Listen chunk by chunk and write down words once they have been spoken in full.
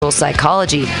Spiritual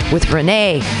Psychology with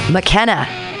Renee McKenna.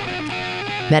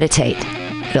 Meditate.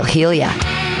 It'll heal ya.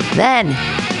 Then,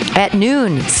 at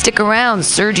noon, stick around.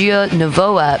 Sergio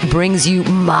Navoa brings you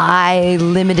My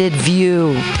Limited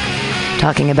View,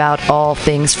 talking about all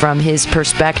things from his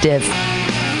perspective.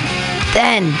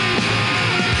 Then,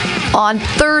 on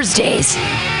Thursdays,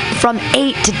 from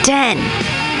 8 to 10,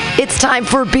 it's time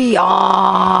for Beyond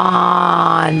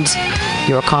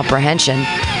Your Comprehension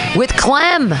with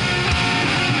Clem.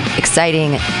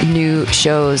 Exciting new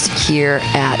shows here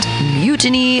at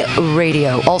Mutiny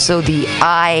Radio. Also, the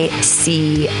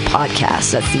IC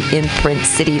podcast. That's the Imprint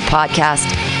City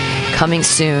podcast. Coming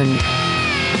soon.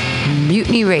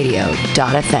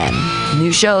 MutinyRadio.fm.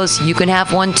 New shows. You can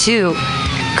have one too.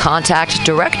 Contact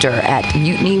director at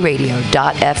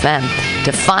MutinyRadio.fm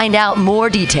to find out more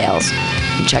details.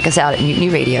 And check us out at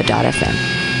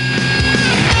MutinyRadio.fm.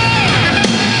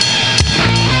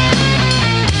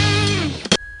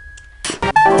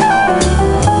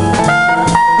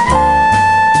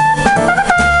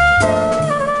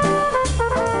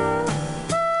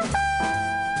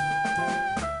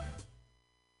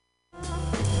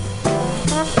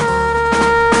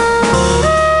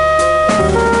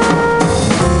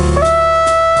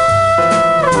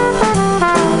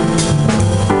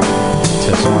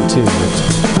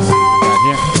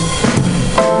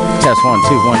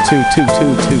 Two,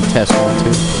 test 1, 2.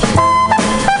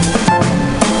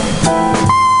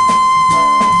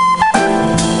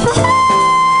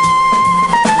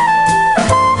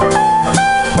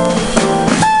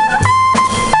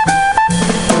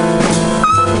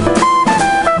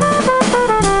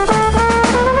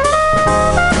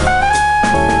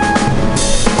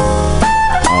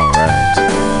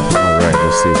 All right,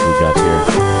 let's see if we got here.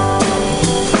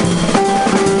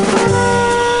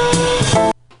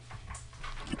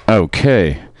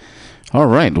 Okay. All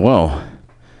right. Well,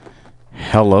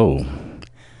 hello.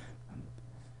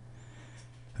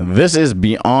 This is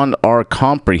Beyond Our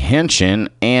Comprehension,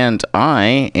 and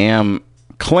I am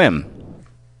Clem.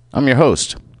 I'm your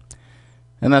host.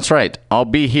 And that's right. I'll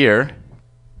be here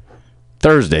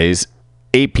Thursdays,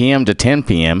 8 p.m. to 10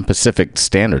 p.m. Pacific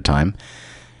Standard Time.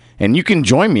 And you can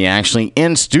join me actually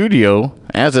in studio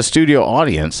as a studio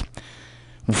audience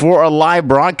for a live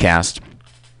broadcast.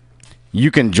 You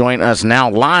can join us now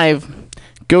live.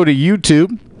 Go to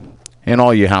YouTube, and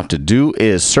all you have to do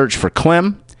is search for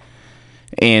Clem,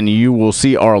 and you will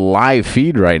see our live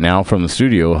feed right now from the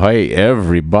studio. Hey,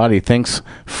 everybody, thanks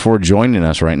for joining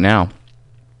us right now.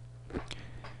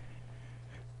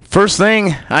 First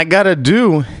thing I got to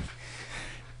do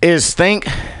is thank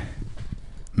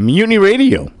Mutiny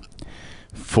Radio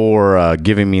for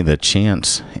giving me the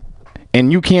chance,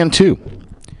 and you can too.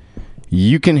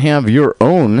 You can have your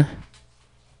own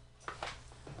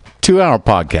 2-hour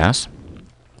podcast.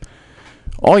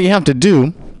 All you have to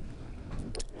do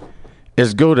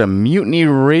is go to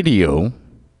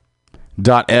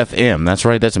MutinyRadio.fm. That's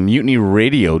right, that's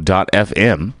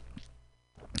MutinyRadio.fm.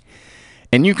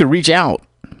 And you can reach out.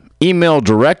 Email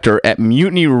director at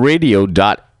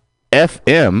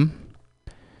MutinyRadio.fm.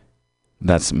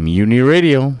 That's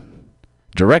MutinyRadio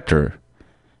director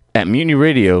at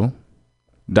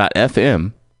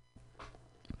MutinyRadio.fm.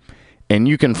 And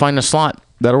you can find a slot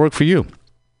that'll work for you.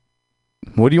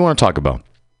 What do you want to talk about?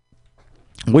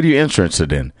 What are you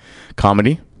interested in?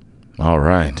 Comedy? All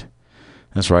right.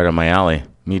 That's right up my alley.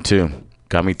 Me too.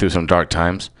 Got me through some dark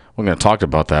times. We're going to talk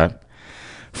about that.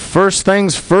 First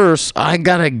things first, I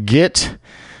got to get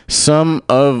some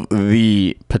of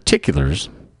the particulars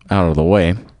out of the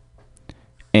way.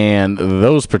 And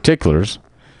those particulars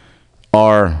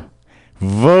are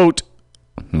vote.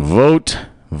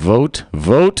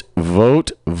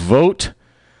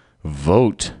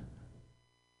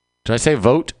 Did I say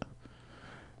vote?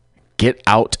 Get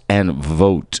out and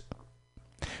vote.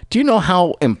 Do you know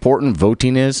how important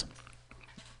voting is?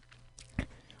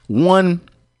 One,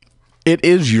 it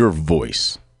is your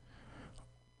voice.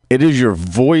 It is your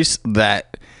voice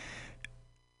that,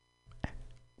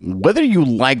 whether you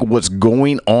like what's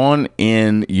going on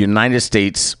in the United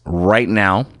States right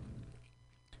now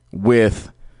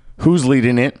with who's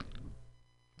leading it,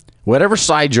 whatever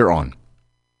side you're on,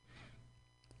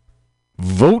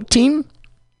 voting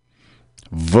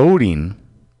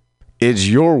is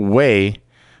your way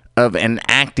of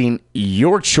enacting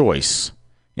your choice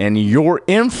and your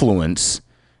influence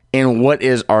in what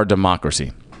is our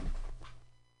democracy.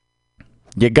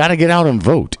 You got to get out and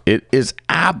vote. It is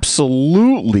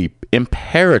absolutely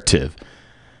imperative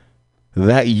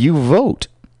that you vote.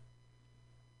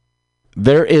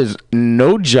 There is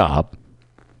no job.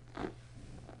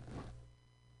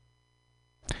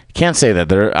 Can't say that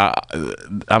there.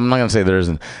 I'm not going to say there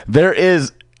isn't. There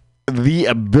is the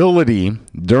ability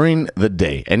during the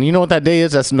day. And you know what that day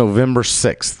is? That's November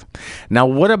 6th. Now,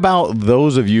 what about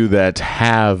those of you that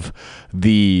have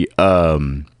the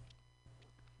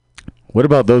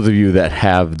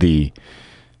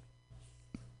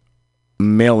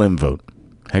mail-in vote?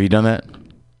 Have you done that?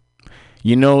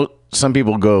 You know, some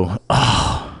people go,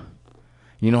 oh,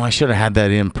 you know, I should have had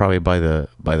that in probably by the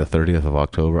 30th of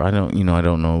October. I don't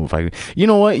know if I. You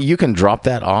know what? You can drop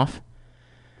that off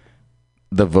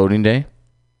the voting day.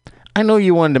 I know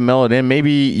you wanted to mail it in.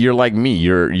 Maybe you're like me.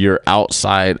 You're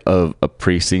outside of a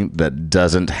precinct that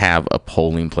doesn't have a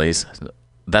polling place.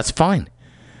 That's fine.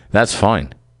 That's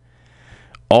fine.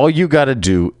 All you got to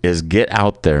do is get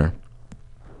out there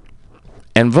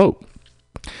and vote.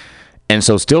 And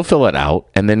so still fill it out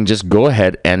and then just go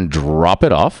ahead and drop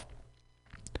it off.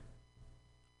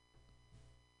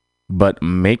 But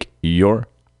make your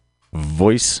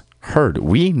voice heard.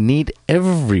 We need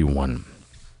everyone.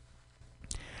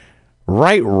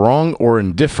 Right, wrong, or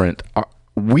indifferent,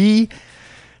 we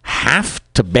have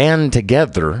to band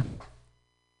together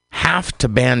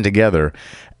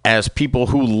as people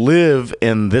who live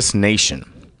in this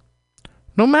nation.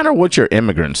 No matter what your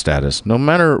immigrant status, no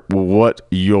matter what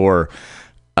your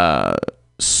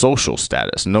social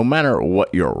status, no matter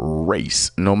what your race,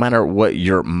 no matter what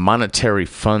your monetary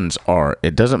funds are,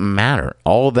 it doesn't matter.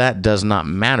 All that does not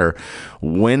matter.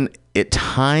 When it's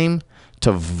time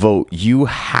to vote, you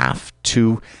have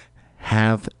to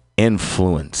have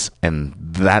influence, and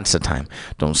that's the time.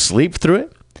 Don't sleep through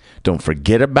it. Don't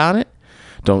forget about it.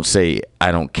 Don't say,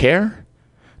 I don't care.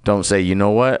 Don't say, you know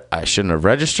what, I shouldn't have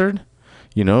registered.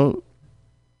 You know,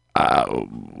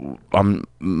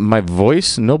 my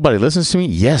voice, nobody listens to me.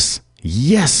 Yes,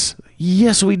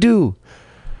 we do.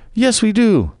 Yes, we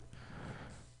do.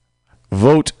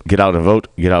 Vote, get out and vote,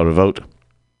 get out and vote.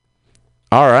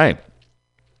 All right.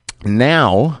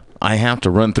 Now I have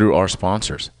to run through our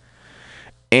sponsors.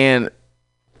 And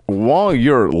while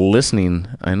you're listening,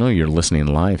 I know you're listening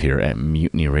live here at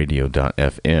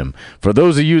MutinyRadio.fm. For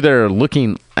those of you that are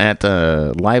looking at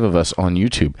live of us on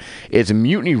YouTube, it's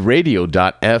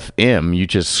MutinyRadio.fm. You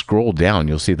just scroll down.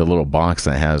 You'll see the little box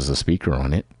that has a speaker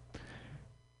on it.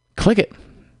 Click it.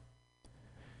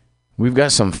 We've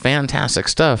got some fantastic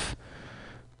stuff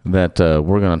that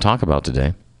we're going to talk about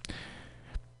today.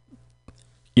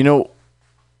 You know,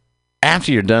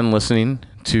 after you're done listening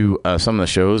to some of the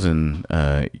shows and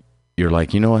you're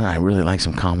like, you know what, I really like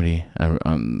some comedy.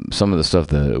 Some of the stuff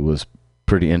that was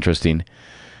pretty interesting.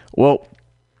 Well,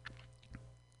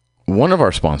 one of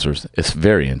our sponsors is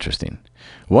very interesting.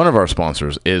 One of our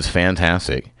sponsors is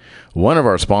fantastic. One of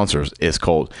our sponsors is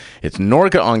it's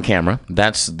Norica on Camera.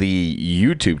 That's the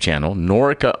YouTube channel,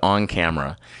 Norica on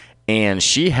Camera. And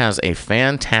she has a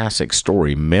fantastic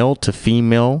story, male to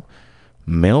female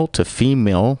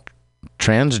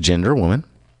transgender woman,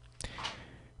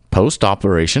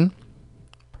 post-operation.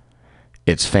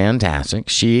 It's fantastic.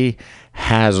 She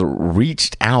has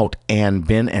reached out and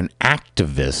been an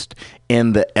activist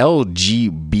in the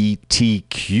LGBTQ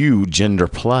gender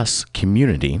plus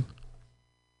community.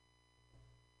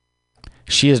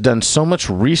 She has done so much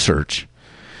research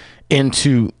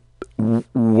into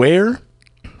where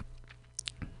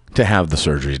to have the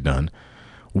surgeries done,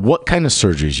 what kind of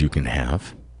surgeries you can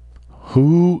have,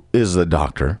 who is the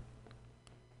doctor.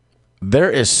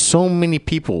 There is so many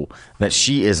people that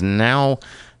she is now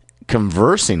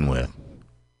conversing with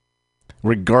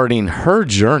regarding her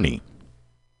journey.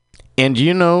 And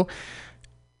you know,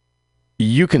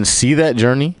 you can see that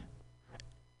journey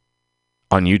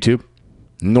on YouTube.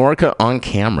 Norica on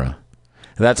Camera.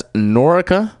 That's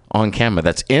Norica on Camera.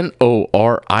 That's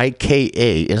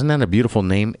Norika. Isn't that a beautiful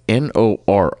name?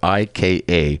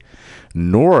 Norika.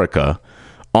 Norica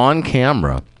on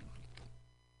Camera.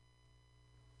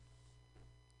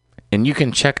 And you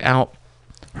can check out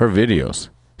her videos.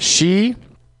 She,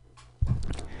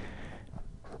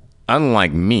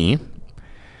 unlike me,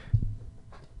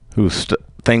 who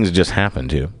things just happen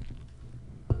to,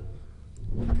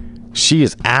 she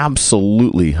is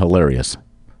absolutely hilarious.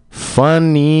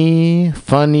 Funny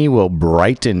will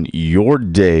brighten your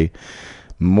day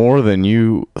more than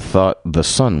you thought the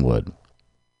sun would.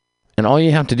 And all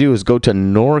you have to do is go to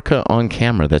Norica on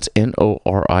Camera. That's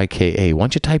Norika. Why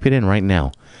don't you type it in right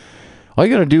now? All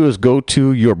you got to do is go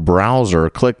to your browser,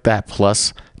 click that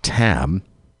plus tab,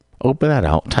 open that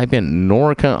out, type in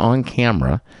Norica on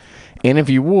Camera, and if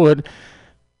you would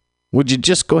you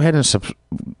just go ahead and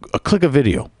click a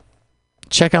video?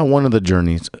 Check out one of the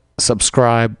journeys,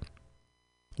 subscribe,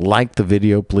 like the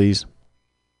video, please.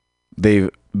 They've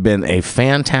been a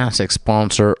fantastic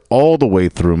sponsor all the way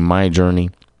through my journey.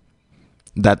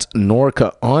 That's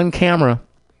Norca on Camera.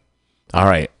 All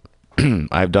right.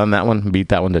 I've done that one, beat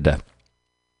that one to death.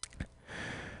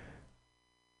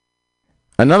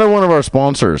 Another one of our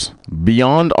sponsors,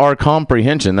 Beyond Our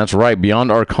Comprehension. That's right,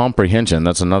 Beyond Our Comprehension.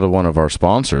 That's another one of our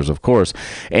sponsors, of course.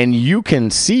 And you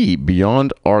can see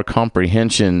Beyond Our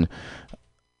Comprehension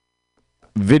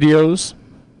videos,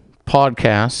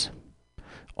 podcasts.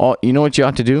 You know what you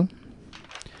ought to do?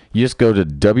 You just go to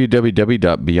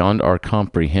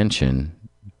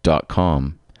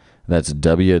www.beyondourcomprehension.com. That's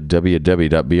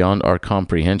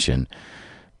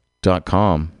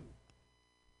www.beyondourcomprehension.com.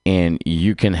 And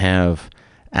you can have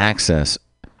access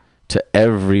to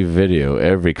every video,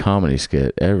 every comedy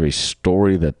skit, every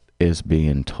story that is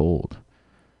being told.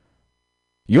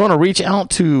 You want to reach out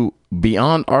to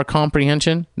Beyond Our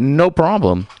Comprehension? No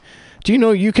problem. Do you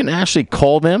know you can actually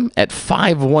call them at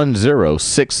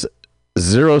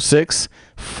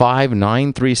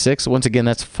 510-606-5936? Once again,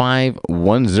 that's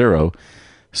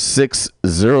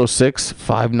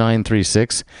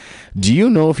 510-606-5936. Do you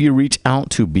know if you reach out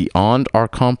to Beyond Our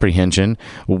Comprehension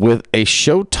with a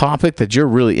show topic that you're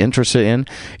really interested in,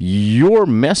 your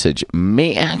message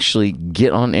may actually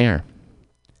get on air?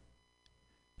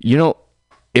 You know,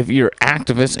 if you're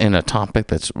activist in a topic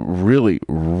that's really,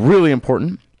 really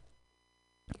important,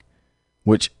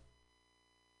 which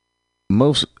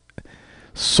most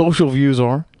social views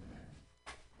are,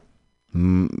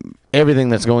 everything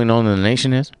that's going on in the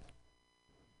nation is,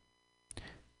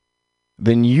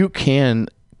 then you can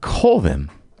call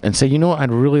them and say, you know what,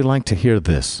 I'd really like to hear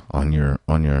this on your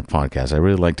podcast. I'd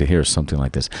really like to hear something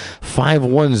like this.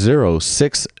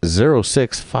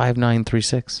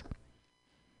 510-606-5936.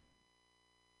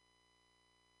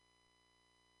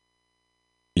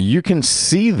 You can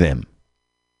see them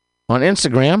on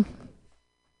Instagram.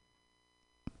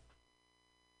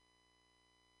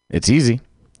 It's easy.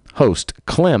 Host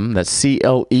Clem, that's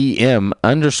CLEM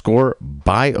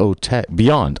 _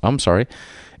 Beyond. I'm sorry.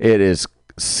 It is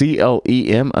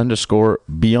CLEM _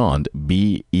 Beyond,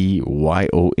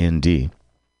 BEYOND.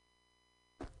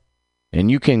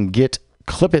 And you can get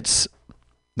clippets.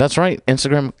 That's right,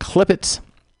 Instagram clippets.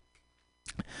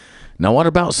 Now, what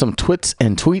about some twits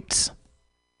and tweets?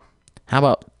 How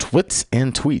about twits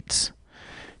and tweets?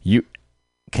 You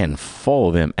can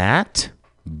follow them at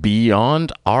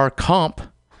Beyond Our Comp.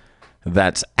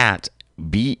 That's at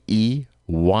BeyondOurComp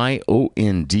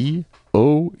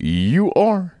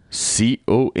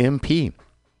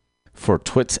for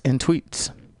twits and tweets.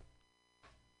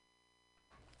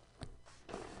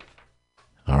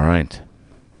 All right.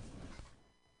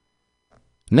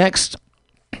 Next,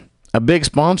 a big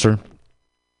sponsor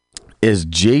is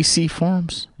JC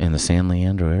Farms in the San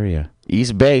Leandro area,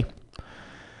 East Bay.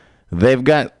 They've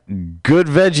got good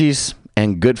veggies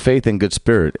and good faith and good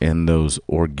spirit in those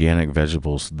organic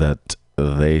vegetables that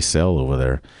they sell over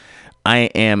there. I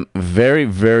am very,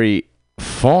 very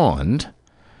fond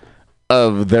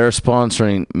of their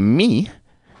sponsoring me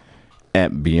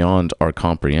at Beyond Our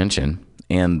Comprehension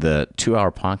and the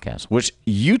 2-hour podcast, which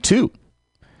you too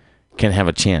can have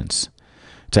a chance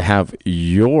to have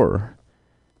your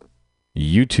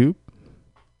YouTube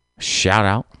shout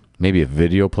out, maybe a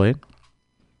video played.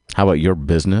 How about your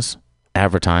business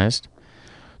advertised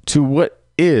to what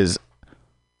is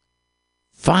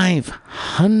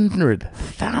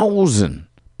 500,000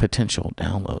 potential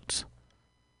downloads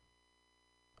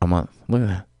a month? Look at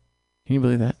that. Can you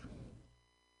believe that?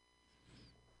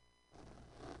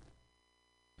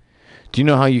 Do you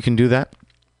know how you can do that?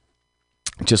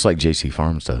 Just like JC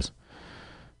Farms does.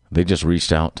 They just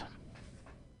reached out.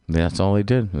 That's all they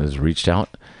did, is reached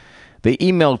out. They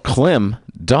emailed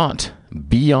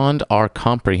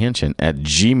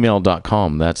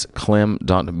clem.beyondourcomprehension@gmail.com. That's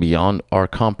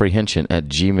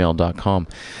clem.beyondourcomprehension@gmail.com.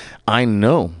 I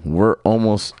know we're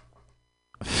almost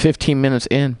 15 minutes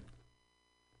in,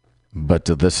 but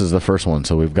this is the first one,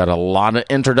 so we've got a lot of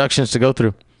introductions to go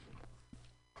through.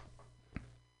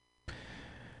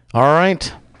 All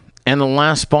right, and the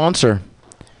last sponsor.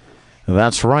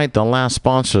 That's right, the last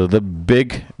sponsor, the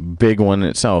big one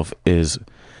itself, is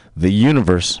the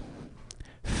universe.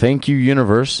 Thank you,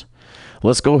 universe.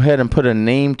 Let's go ahead and put a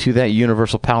name to that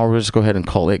universal power. Let's go ahead and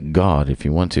call it God if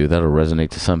you want to. That'll resonate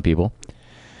to some people.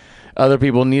 Other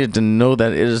people needed to know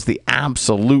that it is the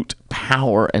absolute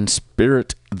power and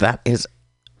spirit that is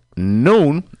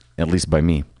known, at least by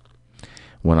me,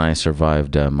 when I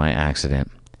survived my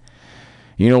accident.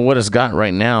 You know what it's got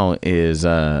right now is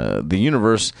the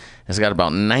universe has got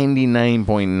about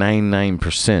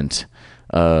 99.99%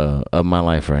 of my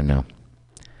life right now.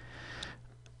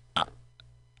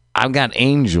 I've got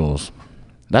angels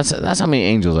That's how many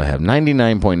angels I have.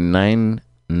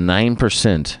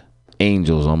 99.99%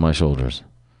 angels on my shoulders.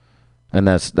 And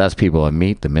that's people I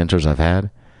meet, the mentors I've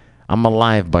had. I'm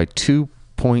alive by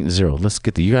 2.0. Let's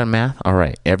get you got math? All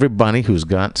right. Everybody who's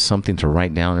got something to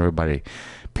write down, everybody,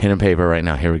 pen and paper right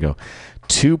now. Here we go.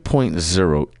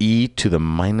 2.0 e to the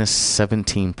minus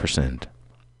 17%.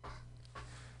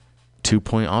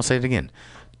 I'll say it again.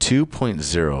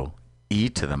 2.0 e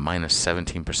to the minus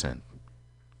 17%.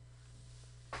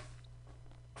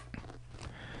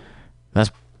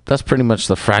 That's pretty much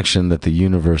the fraction that the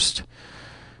universe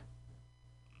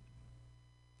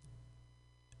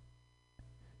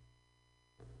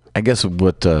I guess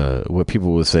what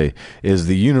people would say is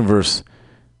the universe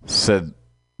said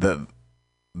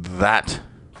that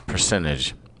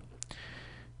percentage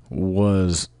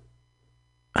was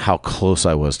how close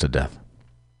I was to death.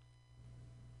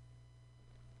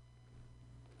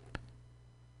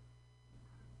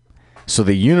 So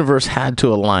the universe had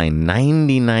to align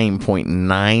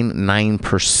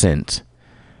 99.99%.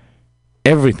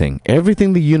 Everything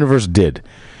the universe did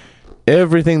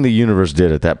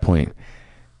at that point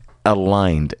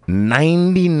aligned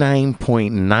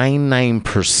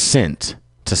 99.99%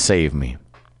 to save me.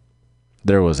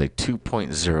 There was a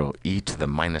 2.0 e to the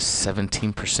minus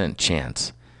 17%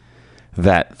 chance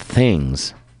that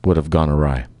things would have gone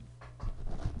awry.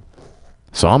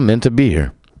 So I'm meant to be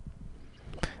here.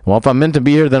 Well, if I'm meant to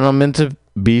be here, then I'm meant to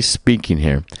be speaking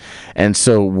here. And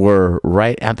so we're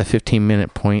right at the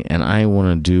 15-minute point, and I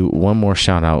want to do one more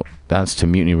shout out. That's to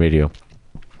Mutiny Radio.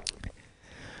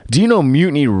 Do you know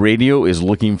Mutiny Radio is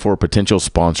looking for potential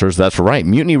sponsors? That's right.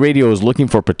 Mutiny Radio is looking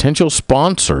for potential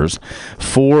sponsors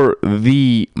for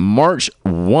the March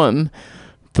 1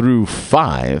 through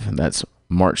 5. That's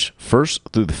March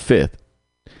 1st through the 5th,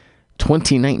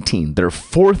 2019. Their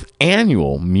 4th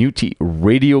annual Mutiny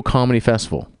Radio Comedy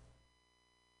Festival.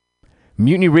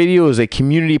 Mutiny Radio is a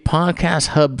community podcast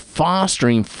hub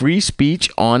fostering free speech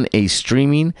on a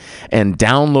streaming and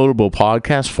downloadable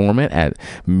podcast format at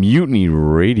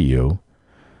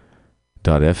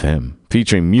MutinyRadio.fm,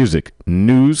 featuring music,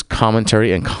 news,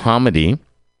 commentary, and comedy.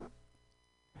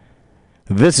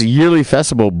 This yearly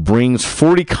festival brings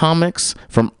 40 comics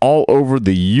from all over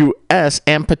the U.S.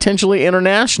 and potentially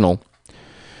international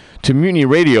to Mutiny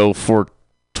Radio for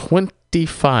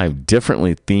 25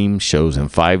 differently themed shows in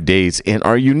 5 days in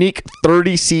our unique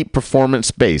 30-seat performance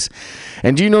space.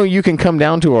 And do you know you can come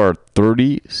down to our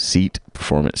 30-seat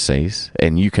performance space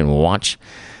and you can watch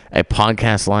a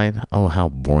podcast live? Oh, how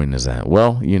boring is that?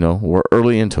 Well, you know, we're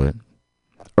early into it.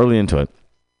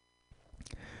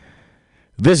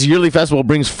 This yearly festival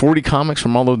brings 40 comics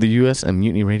from all over the U.S. and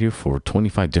Mutiny Radio for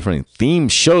 25 different themed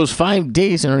shows, 5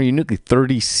 days in our uniquely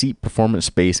 30-seat performance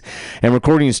space and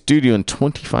recording studio in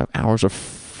 25 hours of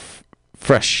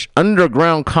fresh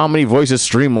underground comedy voices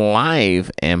stream live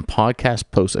and podcast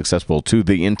posts accessible to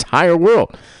the entire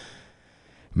world.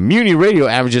 Mutiny Radio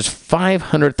averages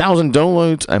 500,000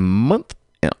 downloads a month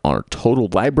in our total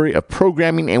library of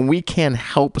programming, and we can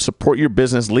help support your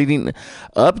business leading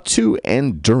up to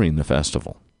and during the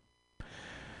festival.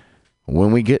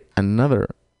 When we get another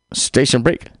station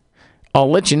break,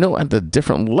 I'll let you know at the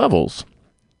different levels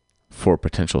for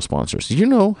potential sponsors. Do you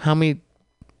know how many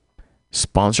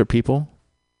sponsor people?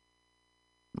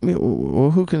 I mean,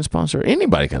 who can sponsor?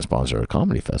 Anybody can sponsor a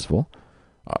comedy festival.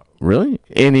 Really?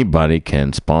 Anybody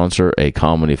can sponsor a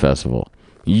comedy festival.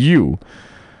 You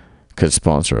could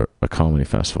sponsor a comedy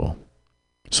festival.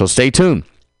 So stay tuned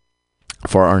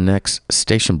for our next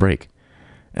station break,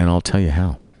 and I'll tell you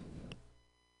how.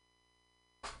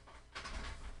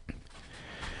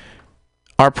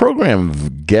 Our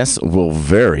program guests will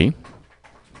vary,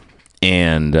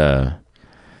 and oh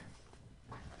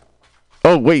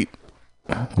wait,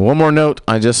 one more note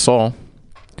I just saw.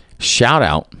 Shout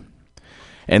out,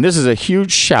 and this is a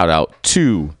huge shout out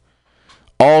to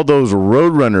all those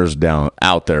road runners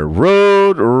out there.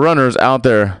 Road runners out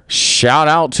there. Shout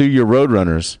out to your road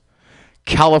runners.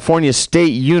 California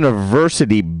State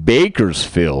University,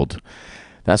 Bakersfield.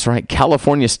 That's right.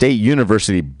 California State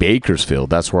University,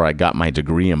 Bakersfield. That's where I got my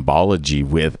degree in biology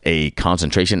with a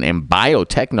concentration in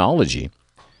biotechnology.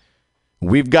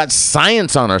 We've got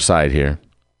science on our side here.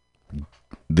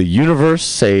 The universe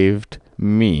saved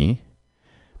me,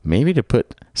 maybe to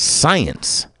put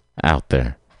science out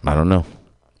there. I don't know.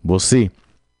 We'll see.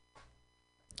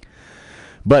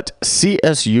 But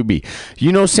CSUB,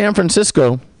 you know, San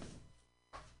Francisco,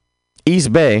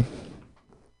 East Bay,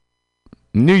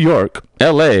 New York,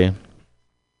 LA,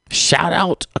 shout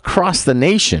out across the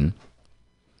nation,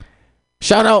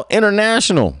 shout out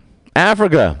international,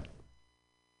 Africa,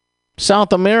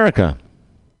 South America,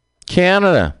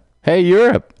 Canada, Hey,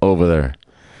 Europe over there.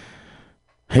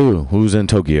 Hey, who's in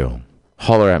Tokyo?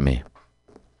 Holler at me.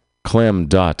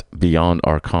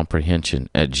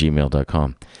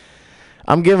 Clem.BeyondOurComprehension@gmail.com.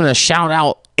 I'm giving a shout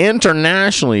out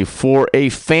internationally for a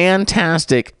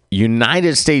fantastic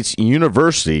United States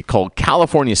university called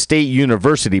California State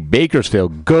University,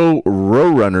 Bakersfield. Go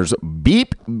Roadrunners.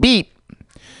 Beep, beep.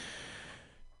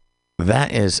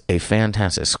 That is a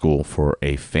fantastic school for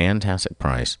a fantastic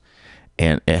price.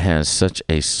 And it has such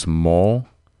a small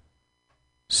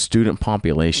student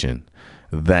population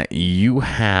that you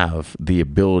have the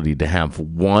ability to have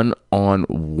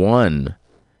one-on-one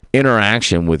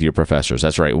interaction with your professors.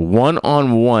 That's right,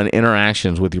 one-on-one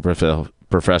interactions with your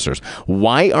professors.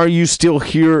 Why are you still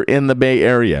here in the Bay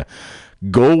Area?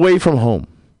 Go away from home.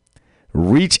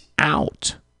 Reach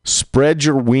out. Spread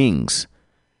your wings.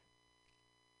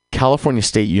 California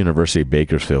State University,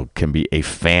 Bakersfield can be a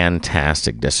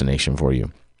fantastic destination for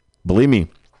you. Believe me,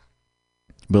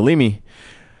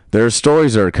 there are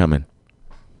stories that are coming.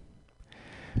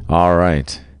 All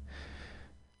right.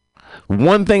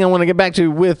 One thing I want to get back to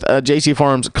with JC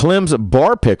Farms, Clem's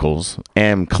Bar Pickles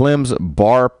and Clem's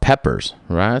Bar Peppers.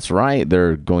 Right? That's right.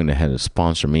 They're going to head to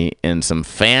sponsor me in some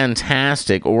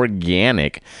fantastic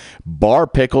organic bar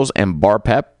pickles and bar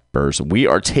peppers. We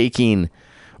are taking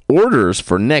orders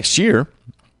for next year.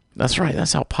 That's right.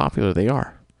 That's how popular they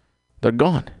are. They're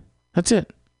gone. That's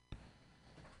it.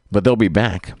 But they'll be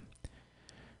back.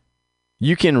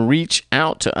 You can reach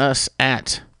out to us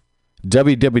at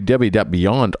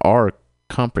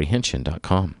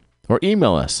www.beyondourcomprehension.com or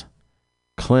email us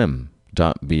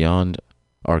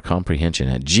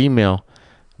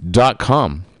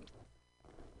clem.beyondourcomprehension@gmail.com.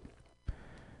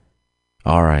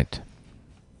 All right.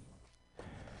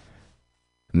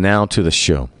 Now to the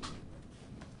show.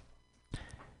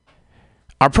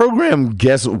 Our program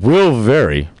guests will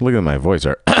vary. Look at my voice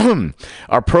there.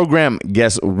 Our program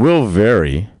guests will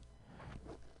vary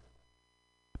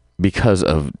because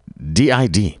of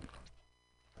DID.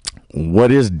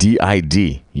 What is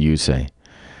DID, you say?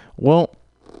 Well,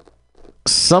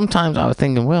 sometimes I was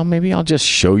thinking, well, maybe I'll just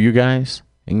show you guys.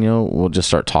 And, we'll just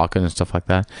start talking and stuff like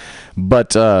that.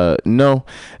 But no,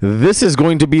 this is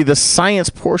going to be the science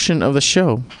portion of the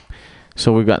show.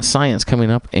 So we've got science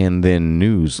coming up and then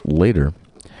news later.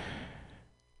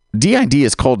 DID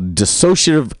is called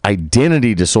dissociative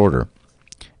identity disorder.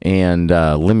 And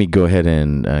let me go ahead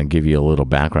and give you a little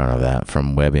background of that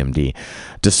from WebMD.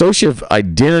 Dissociative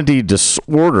identity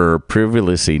disorder,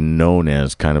 previously known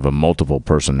as kind of a multiple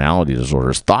personality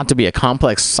disorder, is thought to be a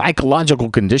complex psychological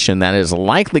condition that is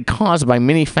likely caused by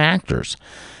many factors.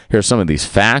 Here are some of these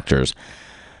factors.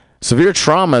 Severe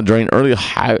trauma during early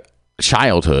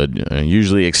childhood,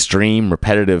 usually extreme,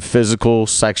 repetitive physical,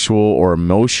 sexual, or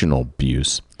emotional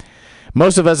abuse.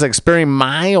 Most of us experience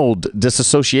mild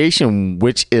disassociation,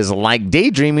 which is like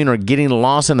daydreaming or getting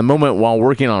lost in the moment while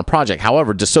working on a project.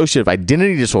 However, dissociative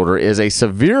identity disorder is a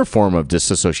severe form of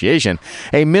disassociation,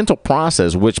 a mental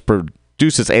process which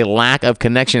produces a lack of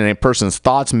connection in a person's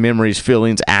thoughts, memories,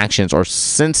 feelings, actions, or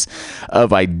sense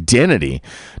of identity.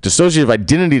 Dissociative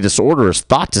identity disorder is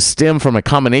thought to stem from a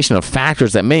combination of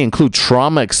factors that may include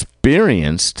trauma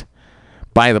experienced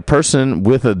by the person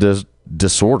with a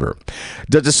disorder.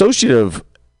 The dissociative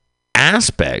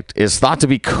aspect is thought to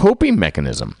be coping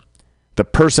mechanism. The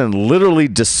person literally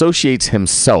dissociates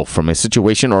himself from a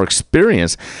situation or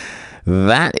experience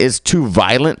that is too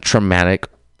violent, traumatic,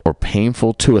 or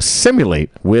painful to assimilate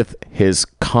with his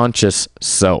conscious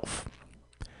self.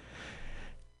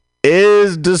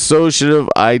 Is dissociative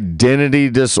identity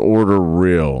disorder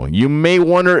real? You may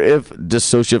wonder if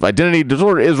dissociative identity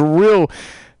disorder is real.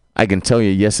 I can tell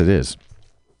you, yes, it is.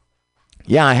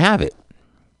 Yeah, I have it.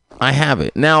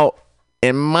 Now,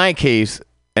 in my case,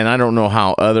 and I don't know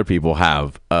how other people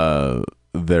have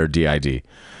their DID,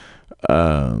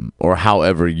 or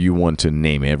however you want to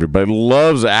name it. Everybody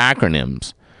loves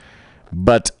acronyms.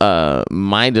 But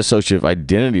my dissociative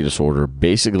identity disorder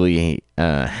basically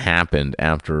happened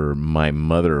after my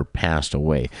mother passed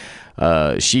away.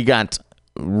 She got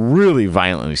really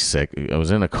violently sick. I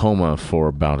was in a coma for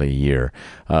about a year.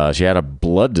 She had a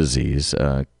blood disease.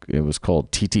 It was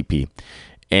called TTP.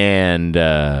 And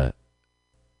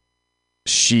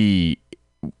she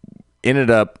ended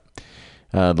up,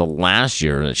 the last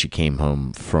year that she came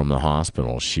home from the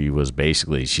hospital, she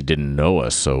didn't know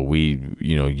us. So we,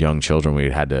 young children, we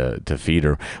had to feed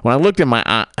her. When I looked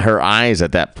at her eyes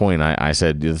at that point, I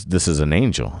said, this is an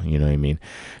angel. You know what I mean?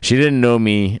 She didn't know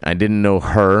me. I didn't know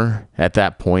her at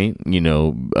that point.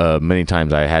 Many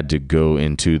times I had to go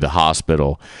into the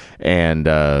hospital and,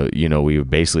 we would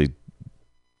basically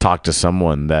talk to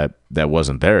someone that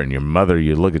wasn't there, and you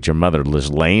look at your mother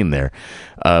just laying there.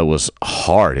 It was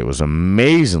hard. It was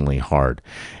amazingly hard.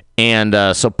 And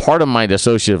so part of my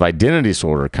dissociative identity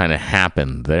disorder kind of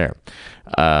happened there.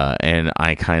 And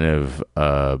I kind of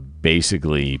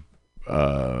basically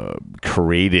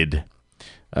created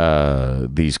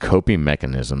these coping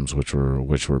mechanisms, which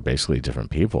were basically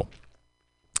different people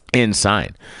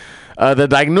inside. The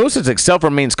diagnosis itself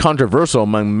remains controversial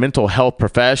among mental health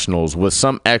professionals, with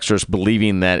some experts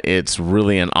believing that it's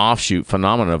really an offshoot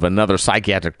phenomenon of another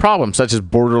psychiatric problem, such as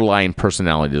borderline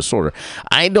personality disorder.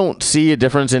 I don't see a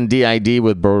difference in DID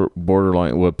with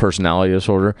borderline personality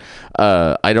disorder.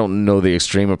 I don't know the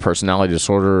extreme of personality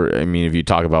disorder. I mean, if you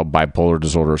talk about bipolar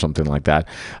disorder or something like that,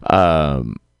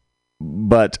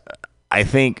 but I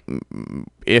think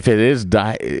if it is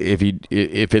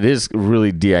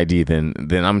really DID,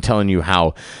 then I'm telling you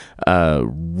how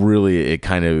really it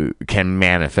kind of can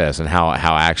manifest, and how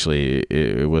actually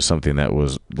it was something that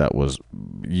was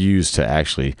used to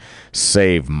actually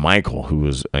save Michael, who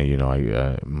was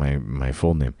my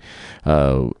full name,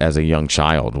 as a young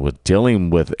child, with dealing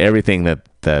with everything that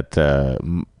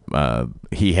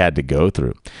he had to go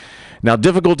through. Now,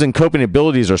 difficulty in coping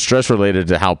abilities are stress related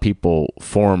to how people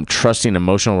form trusting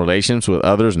emotional relations with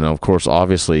others. And of course,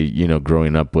 obviously,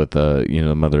 growing up with,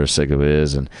 the mother as sick as it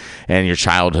is, and your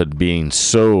childhood being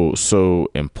so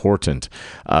important,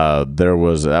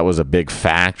 that was a big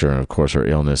factor. And of course, her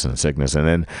illness and sickness. And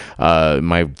then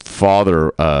my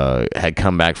father had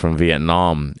come back from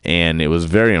Vietnam, and it was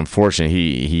very unfortunate.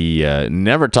 He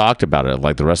never talked about it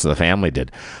like the rest of the family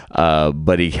did,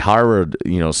 but he harbored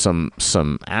some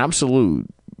absolute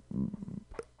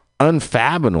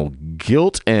unfathomable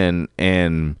guilt and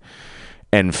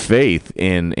faith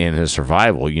in his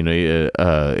survival.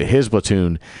 His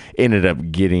platoon ended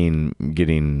up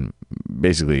getting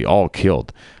basically all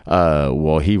killed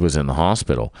while he was in the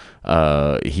hospital.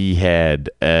 He had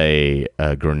a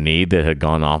grenade that had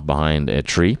gone off behind a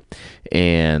tree,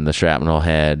 and the shrapnel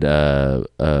had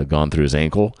gone through his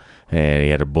ankle, and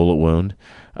he had a bullet wound.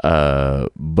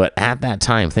 But at that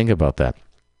time, think about that.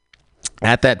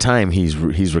 At that time,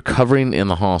 he's recovering in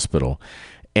the hospital,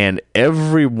 and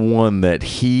everyone that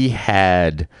he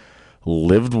had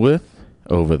lived with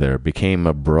over there became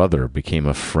a brother, became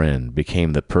a friend,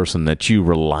 became the person that you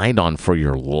relied on for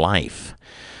your life.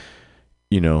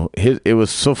 It was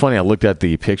so funny. I looked at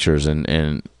the pictures,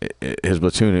 and his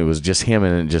platoon, it was just him,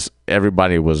 and just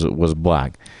everybody was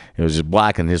black. It was just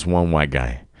black and just one white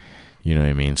guy. You know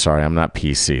what I mean? Sorry, I'm not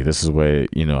PC. This is the way,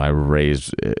 I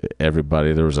raised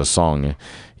everybody. There was a song,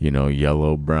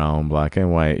 yellow, brown, black,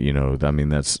 and white. I mean,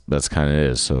 that's kind of it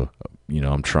is. So,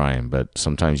 I'm trying. But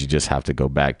sometimes you just have to go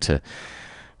back to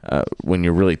when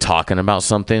you're really talking about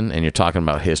something, and you're talking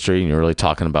about history, and you're really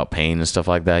talking about pain and stuff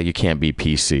like that, you can't be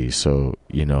PC. So,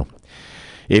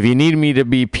 if you need me to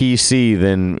be PC,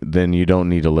 then you don't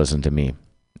need to listen to me.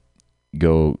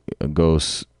 Go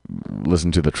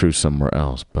listen to the truth somewhere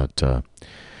else. But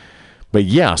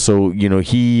yeah, so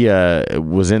he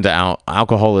was into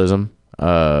alcoholism.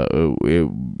 It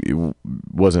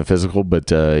wasn't physical, but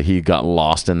he got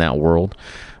lost in that world.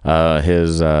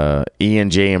 His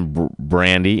E&J and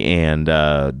brandy and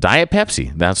Diet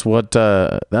Pepsi. That's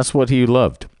what he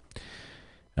loved.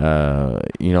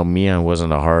 Me, I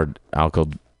wasn't a hard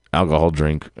alcohol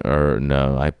drink, or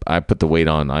no. I put the weight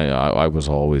on. I was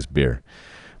always beer.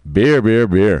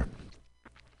 Beer.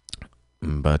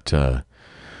 But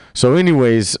so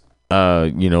anyways,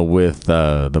 with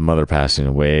the mother passing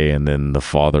away, and then the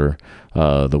father,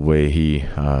 the way he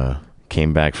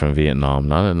came back from Vietnam,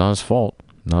 not his fault.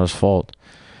 There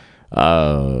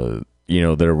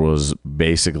was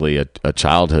basically a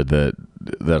childhood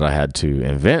that I had to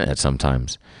invent at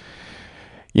sometimes.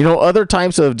 Other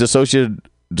types of dissociative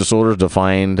disorders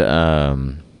defined.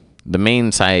 The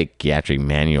main psychiatric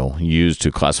manual used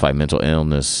to classify mental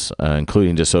illness,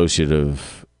 including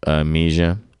dissociative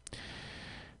amnesia.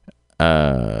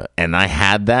 And I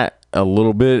had that a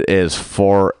little bit as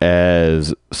far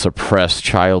as suppressed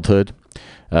childhood,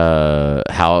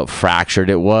 how fractured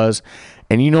it was.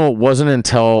 And it wasn't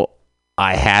until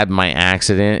I had my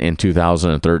accident in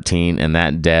 2013 and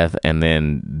that death, and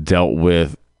then dealt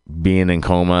with being in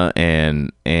coma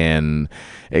and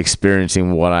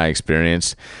experiencing what I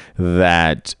experienced,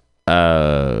 that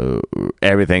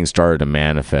everything started to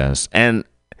manifest. And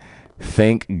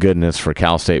thank goodness for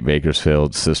Cal State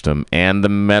Bakersfield system and the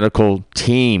medical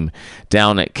team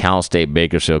down at Cal State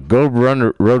Bakersfield. Go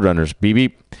Roadrunners, beep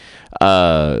beep,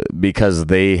 because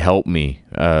they helped me.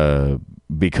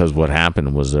 Because what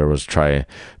happened was there was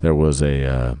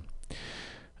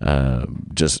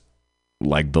just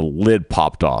like the lid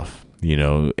popped off.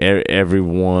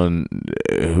 everyone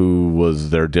who was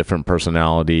their different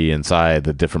personality inside,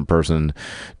 the different person,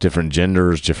 different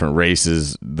genders, different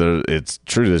races. It's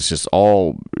true. It's just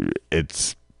all,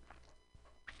 it's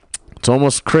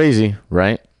almost crazy,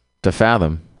 right? To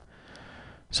fathom.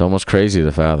 It's almost crazy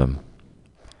to fathom.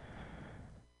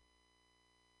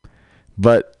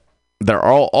 But they're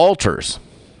all alters.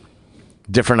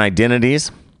 Different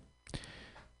identities,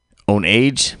 own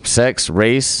age, sex,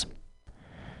 race,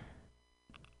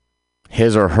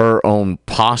 his or her own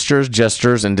postures,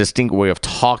 gestures, and distinct way of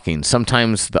talking.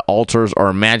 Sometimes the alters are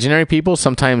imaginary people.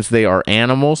 Sometimes they are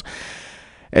animals.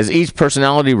 As each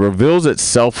personality reveals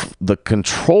itself, the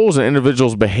controls an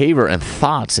individual's behavior and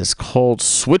thoughts is called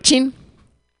switching.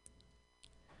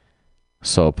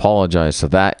 So apologize to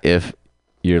that if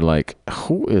you're like,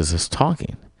 who is this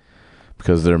talking?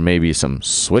 Because there may be some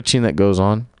switching that goes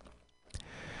on.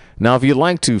 Now, if you'd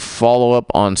like to follow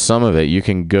up on some of it, you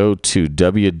can go to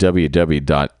www.nami.org,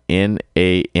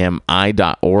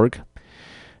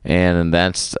 and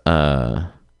that's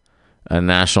a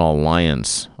national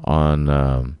alliance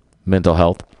on mental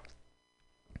health,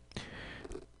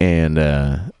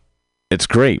 and it's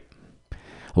great.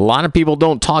 A lot of people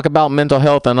don't talk about mental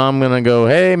health, and I'm going to go,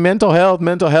 hey, mental health,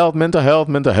 mental health, mental health,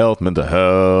 mental health, mental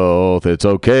health. It's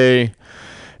okay.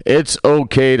 It's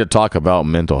okay to talk about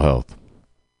mental health.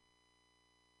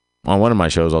 On one of my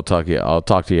shows, I'll talk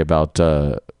to you about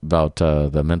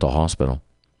the mental hospital.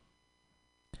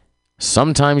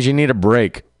 Sometimes you need a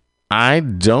break. I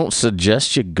don't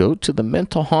suggest you go to the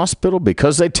mental hospital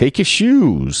because they take your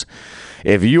shoes.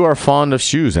 If you are fond of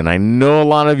shoes, and I know a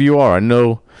lot of you are, I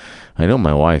know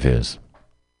my wife is.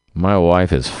 My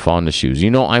wife is fond of shoes.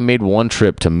 I made one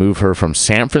trip to move her from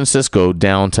San Francisco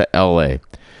down to LA.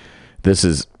 This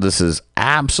is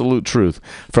absolute truth.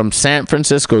 From San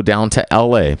Francisco down to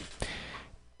LA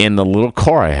in the little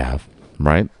car I have,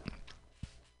 right?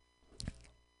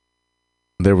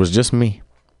 There was just me.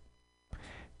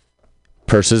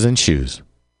 Purses and shoes.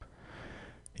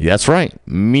 That's right.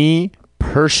 Me,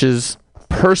 purses.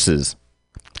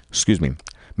 Excuse me.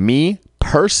 Me,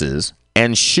 purses,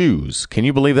 and shoes. Can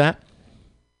you believe that?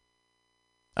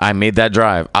 I made that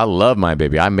drive. I love my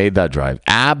baby. I made that drive.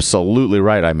 Absolutely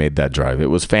right. I made that drive. It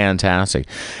was fantastic.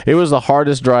 It was the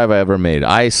hardest drive I ever made.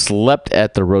 I slept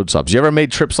at the road stops. You ever made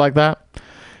trips like that?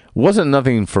 Wasn't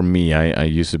nothing for me. I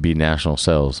used to be national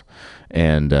sales.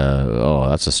 And,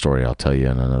 that's a story I'll tell you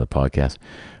in another podcast.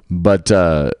 But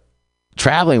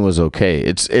traveling was okay.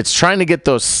 It's trying to get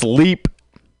those sleep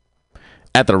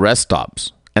at the rest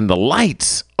stops. And the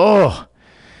lights. Oh,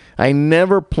 I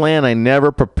never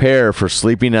prepare for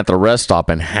sleeping at the rest stop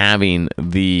and having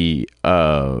the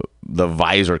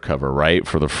visor cover, right,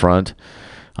 for the front.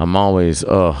 I'm always,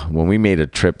 when we made a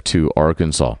trip to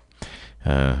Arkansas,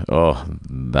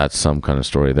 that's some kind of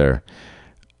story there.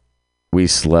 We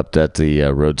slept at the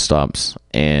road stops,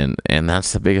 and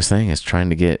that's the biggest thing, is trying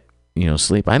to get,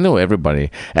 sleep. I know everybody.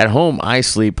 At home, I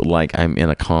sleep like I'm in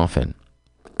a coffin.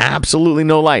 Absolutely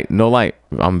no light.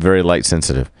 I'm very light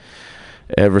sensitive.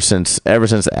 Ever since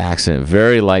the accident,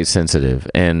 very light sensitive,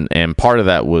 and part of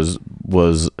that was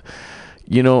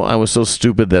I was so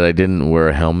stupid that I didn't wear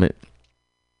a helmet.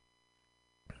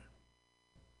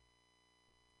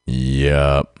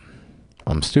 Yep,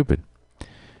 I'm stupid.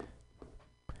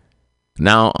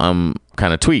 Now I'm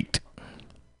kind of tweaked.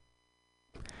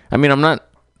 I mean, I'm not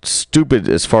stupid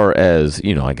as far as,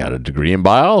 I got a degree in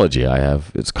biology.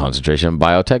 It's concentration in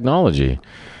biotechnology.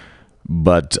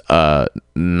 But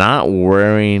not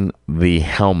wearing the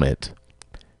helmet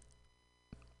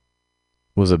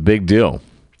was a big deal.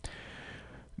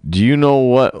 Do you know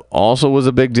what also was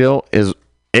a big deal? Is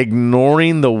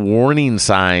ignoring the warning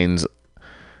signs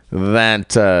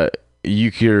that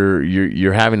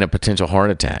you're having a potential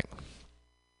heart attack.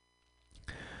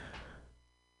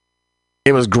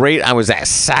 It was great. I was at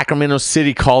Sacramento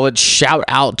City College. Shout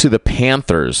out to the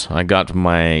Panthers. I got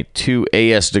my 2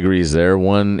 AS degrees there,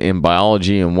 one in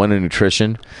biology and one in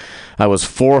nutrition. I was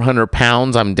 400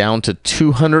 pounds. I'm down to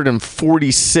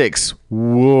 246.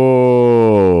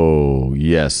 Whoa.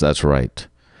 Yes, that's right.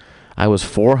 I was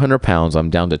 400 pounds.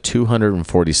 I'm down to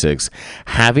 246.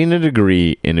 Having a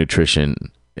degree in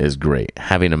nutrition is great.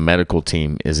 Having a medical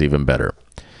team is even better.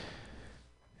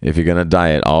 If you're going to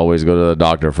diet, always go to the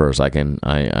doctor first. I can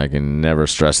never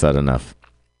stress that enough.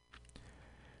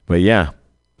 But yeah,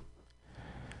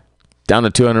 down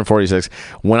to 246.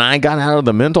 When I got out of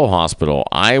the mental hospital,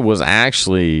 I was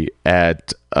actually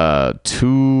at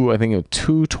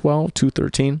 212,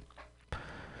 213.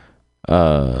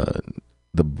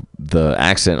 The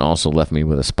accident also left me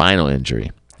with a spinal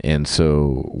injury. And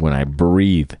so when I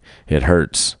breathe, it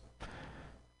hurts.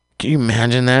 Can you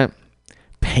imagine that?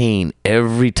 Pain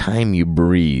every time you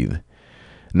breathe.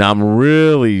 Now, I'm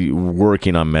really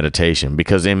working on meditation,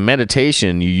 because in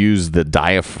meditation, you use the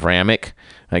diaphragmic,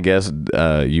 I guess.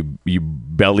 You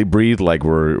belly breathe like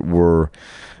we're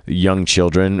young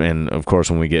children. And, of course,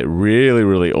 when we get really,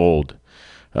 really old,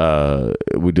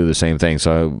 we do the same thing.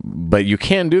 But you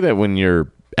can't do that when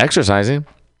you're exercising.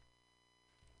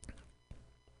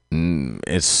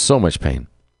 It's so much pain.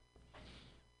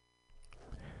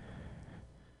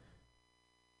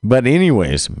 But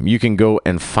anyways, you can go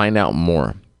and find out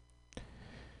more.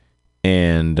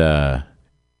 And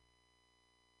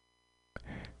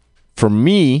for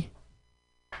me,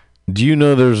 do you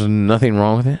know there's nothing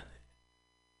wrong with it?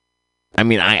 I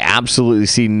mean, I absolutely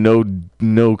see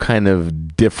no kind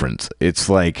of difference. It's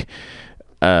like,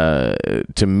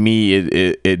 to me,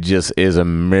 it just is a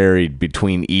married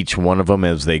between each one of them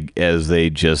as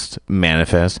they just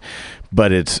manifest.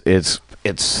 But it's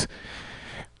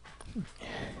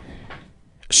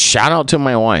shout out to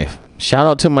my wife. Shout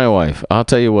out to my wife. I'll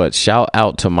tell you what, shout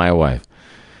out to my wife.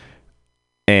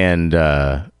 And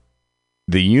the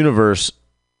universe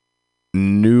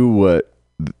knew what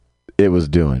it was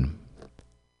doing.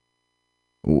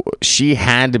 She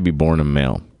had to be born a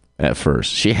male at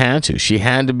first. She had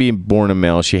to be born a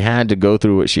male. She had to go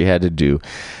through what she had to do.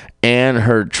 And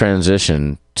her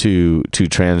transition to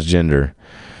transgender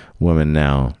woman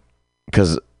now.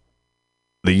 Because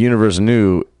the universe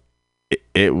knew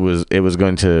it was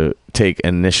going to take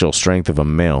initial strength of a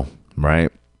male,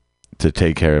 right? To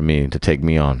take care of me, to take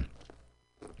me on.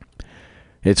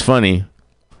 It's funny.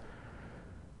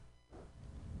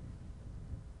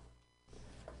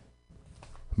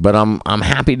 But I'm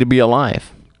happy to be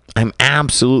alive. I'm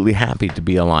absolutely happy to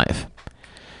be alive.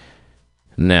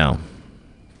 Now,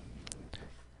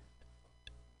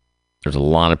 there's a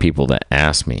lot of people that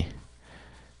ask me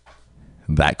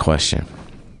that question.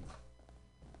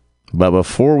 But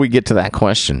before we get to that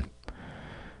question,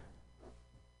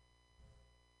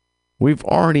 we've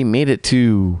already made it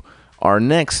to our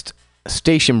next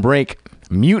station break,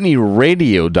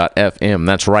 MutinyRadio.fm.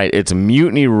 That's right, it's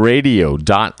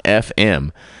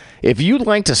MutinyRadio.fm. If you'd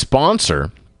like to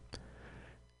sponsor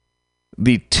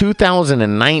the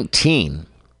 2019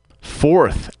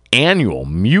 4th Annual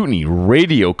Mutiny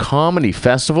Radio Comedy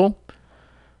Festival,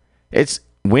 it's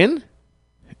when?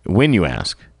 When, you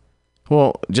ask?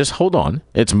 Well, just hold on.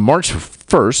 It's March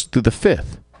 1st through the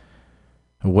 5th.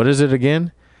 What is it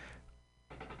again?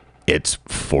 It's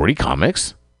 40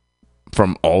 comics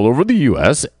from all over the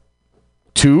U.S.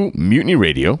 to Mutiny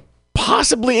Radio,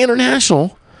 possibly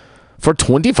international, for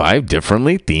 25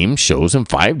 differently themed shows in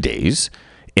 5 days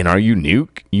in our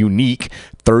unique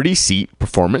 30-seat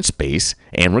performance space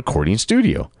and recording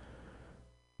studio.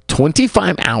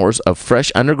 25 hours of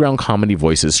fresh underground comedy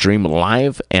voices stream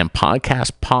live and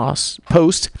podcast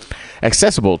post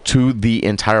accessible to the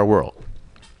entire world.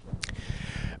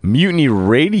 Mutiny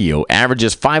Radio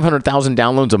averages 500,000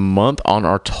 downloads a month on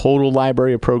our total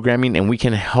library of programming, and we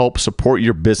can help support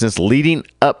your business leading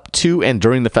up to and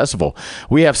during the festival.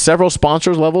 We have several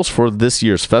sponsors levels for this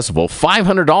year's festival.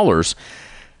 $500.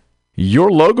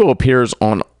 Your logo appears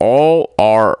on all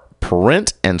our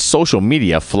print and social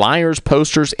media, flyers,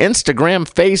 posters, Instagram,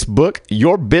 Facebook.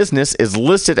 Your business is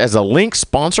listed as a link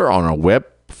sponsor on our web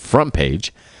front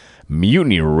page.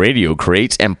 Mutiny Radio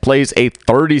creates and plays a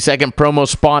 30-second promo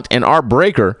spot in our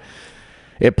breaker.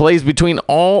 It plays between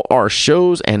all our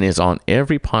shows and is on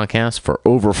every podcast for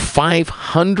over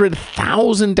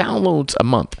 500,000 downloads a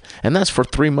month. And that's for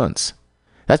 3 months.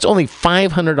 That's only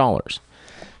 $500.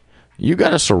 You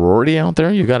got a sorority out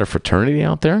there? You got a fraternity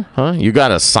out there? Huh? You got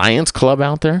a science club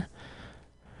out there?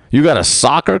 You got a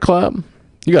soccer club?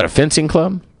 You got a fencing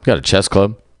club? You got a chess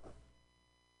club?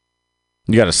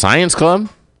 You got a science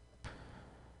club?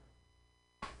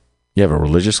 You have a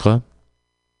religious club?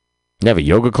 You have a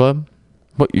yoga club?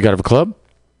 What, you got a club?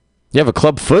 You have a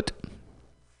club foot?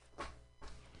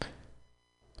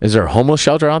 Is there a homeless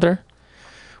shelter out there?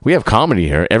 We have comedy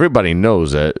here. Everybody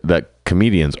knows that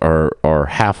comedians are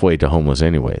halfway to homeless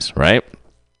anyways, right?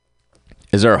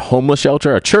 Is there a homeless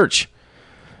shelter? A church?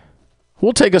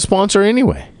 We'll take a sponsor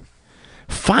anyway.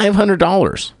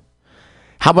 $500.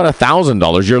 How about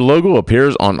 $1,000? Your logo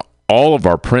appears on all of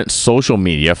our print social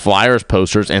media, flyers,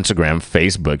 posters, Instagram,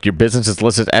 Facebook. Your business is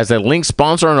listed as a link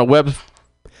sponsor on a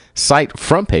website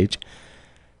front page.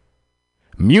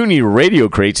 Mutiny Radio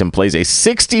creates and plays a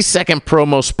 60-second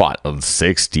promo spot. A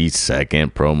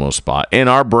 60-second promo spot in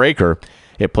our breaker.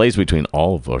 It plays between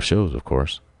all of our shows, of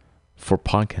course, for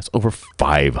podcasts. Over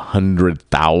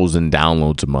 500,000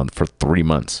 downloads a month for 3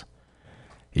 months.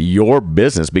 your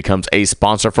business becomes a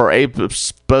sponsor for a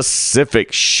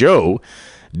specific show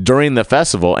during the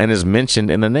festival and is mentioned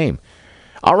in the name.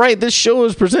 All right, this show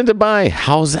is presented by,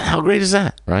 how great is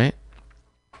that, right?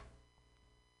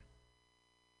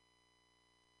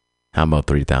 How about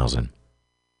 3,000?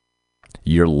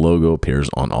 Your logo appears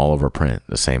on all of our print.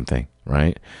 The same thing,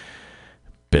 right?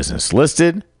 Business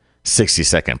listed,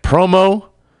 60-second promo.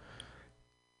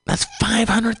 That's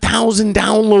 500,000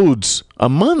 downloads a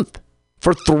month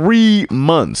for 3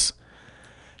 months.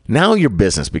 Now your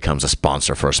business becomes a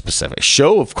sponsor for a specific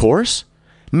show, of course.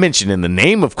 Mentioned in the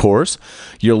name, of course.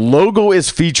 Your logo is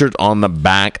featured on the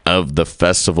back of the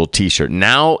festival t-shirt.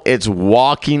 Now it's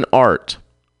walking art.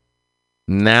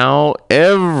 Now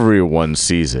everyone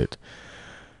sees it.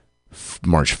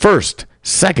 March 1st,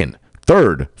 2nd,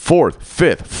 3rd, 4th,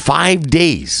 5th, 5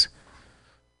 days.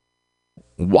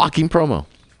 Walking promo.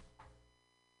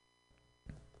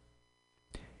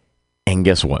 And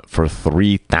guess what? For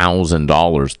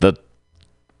 $3,000, the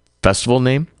festival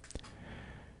name,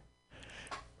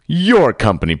 your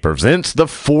company presents the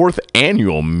 4th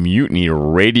annual Mutiny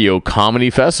Radio Comedy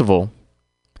Festival.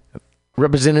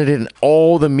 Represented in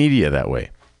all the media that way.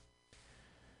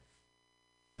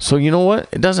 So you know what?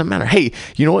 It doesn't matter. Hey,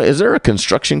 you know what? Is there a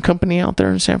construction company out there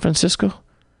in San Francisco?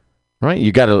 Right?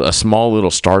 You got a small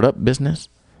little startup business?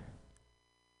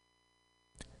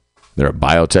 There a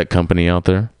biotech company out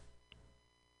there?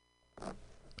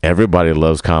 Everybody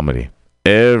loves comedy.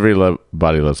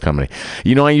 Everybody loves comedy.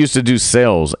 You know, I used to do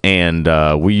sales, and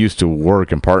we used to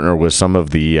work and partner with some of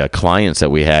the clients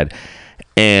that we had.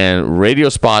 And radio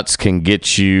spots can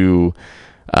get you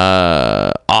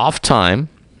off time,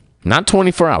 not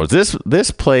 24 hours.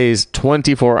 This plays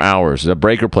 24 hours. The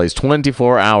breaker plays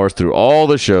 24 hours through all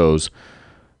the shows.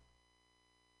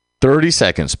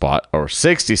 30-second spot or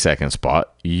 60-second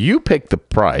spot. You pick the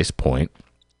price point.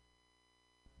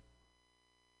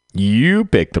 You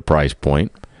pick the price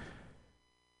point.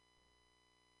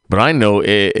 But I know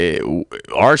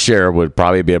our share would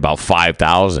probably be about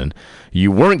 5,000.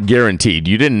 You weren't guaranteed.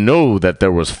 You didn't know that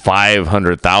there was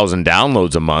 500,000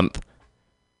 downloads a month.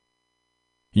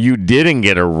 You didn't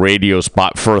get a radio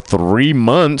spot for 3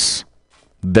 months.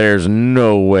 There's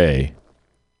no way.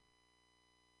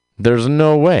 There's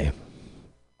no way.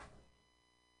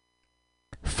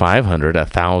 500,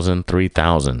 1,000,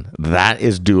 3,000. That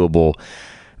is doable.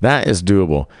 That is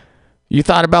doable. You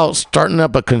thought about starting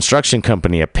up a construction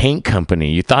company, a paint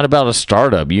company. You thought about a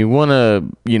startup. You want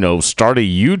to, start a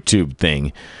YouTube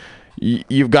thing.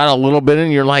 You've got a little bit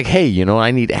and you're like, hey,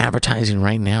 I need advertising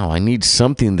right now. I need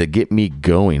something to get me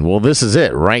going. Well, this is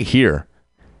it right here.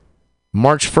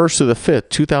 March 1st to the 5th,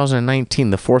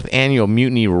 2019, the 4th annual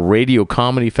Mutiny Radio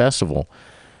Comedy Festival.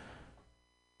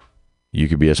 You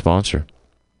could be a sponsor.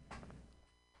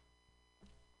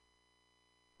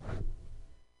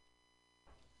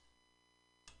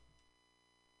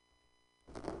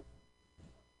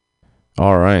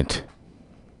 All right.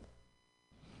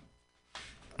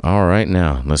 All right,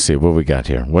 now, let's see what we got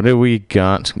here. What do we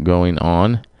got going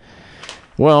on?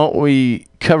 Well, we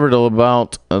covered all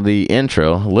about the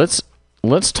intro.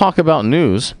 Let's talk about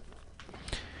news.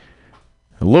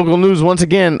 Local news once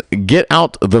again. Get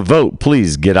out the vote,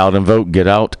 please. Get out and vote. Get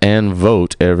out and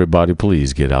vote. Everybody,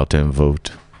 please get out and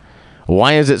vote.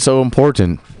 Why is it so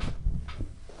important?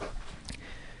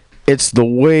 It's the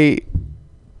way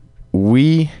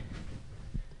we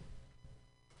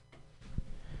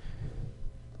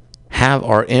have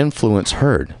our influence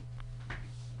heard.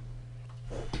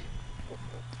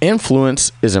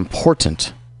 Influence is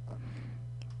important.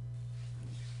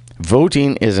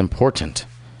 Voting is important.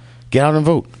 Get out and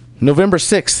vote. November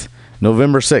 6th.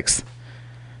 November 6th.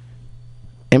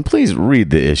 And please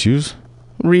read the issues.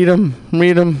 Read them.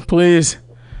 Read them, please.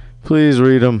 Please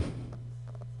read them.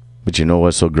 But you know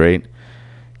what's so great?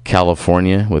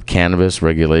 California with cannabis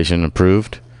regulation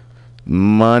approved.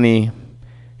 Money.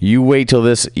 You wait till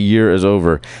this year is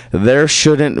over. There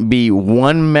shouldn't be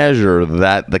one measure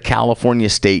that the California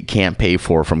state can't pay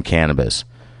for from cannabis.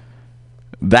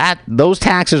 Those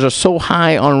taxes are so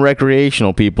high on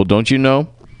recreational people, don't you know?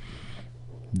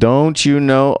 Don't you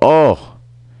know? Oh,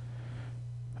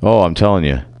 I'm telling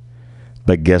you.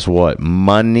 But guess what?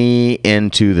 Money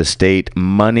into the state.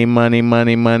 Money, money,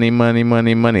 money, money, money,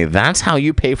 money, money. That's how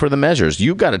you pay for the measures.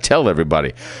 You got to tell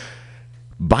everybody.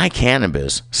 Buy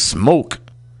cannabis. Smoke.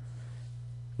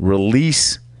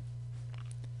 Release,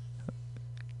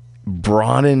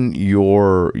 broaden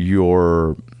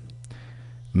your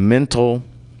mental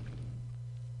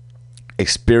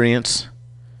experience,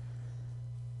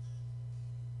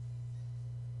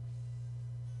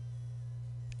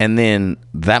 and then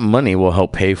that money will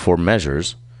help pay for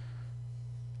measures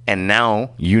And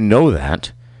now you know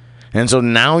that. And so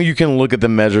now you can look at the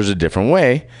measures a different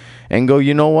way and go,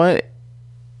 you know what?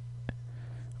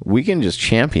 We can just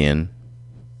champion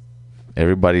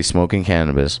everybody smoking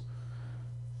cannabis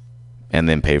and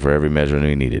then pay for every measure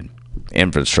we needed.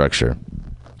 Infrastructure,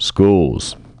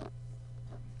 schools,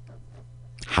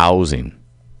 housing,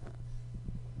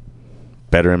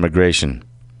 better immigration.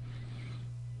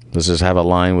 Let's just have a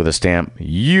line with a stamp.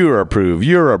 You're approved,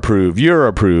 you're approved, you're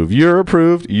approved, you're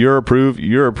approved, you're approved,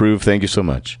 you're approved. Thank you so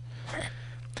much.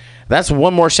 That's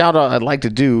one more shout out I'd like to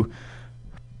do.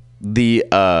 The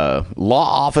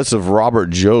law office of Robert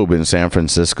Jobe in San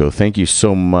Francisco. Thank you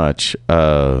so much.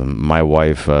 My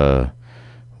wife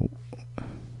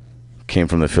came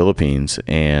from the Philippines,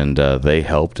 and they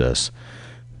helped us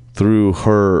through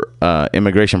her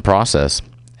immigration process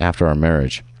after our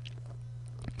marriage.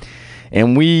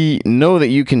 And we know that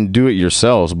you can do it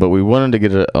yourselves, but we wanted to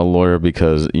get a lawyer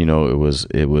because, it was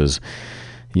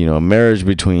a marriage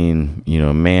between,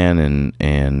 a man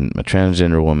and a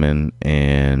transgender woman,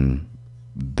 and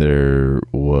there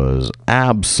was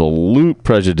absolute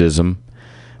prejudice.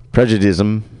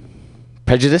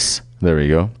 There we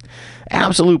go.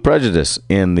 Absolute prejudice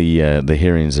in the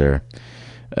hearings there.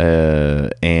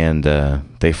 And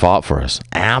they fought for us.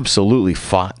 Absolutely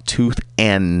fought tooth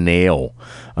and nail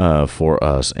for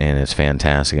us, and it's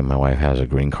fantastic. And my wife has a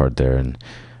green card there, and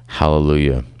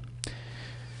hallelujah.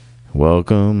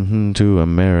 Welcome to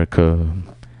America.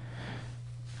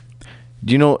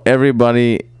 Do you know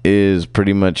everybody is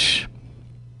pretty much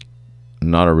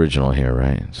not original here,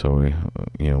 right? So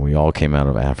we all came out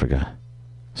of Africa.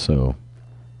 So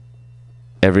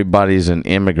everybody's an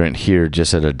immigrant here,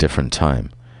 just at a different time.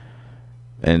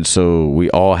 And so we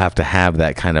all have to have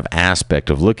that kind of aspect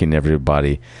of looking at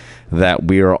everybody, that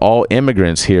we are all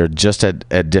immigrants here, just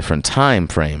at different time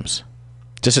frames.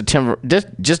 Just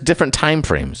different time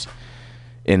frames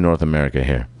in North America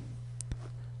here.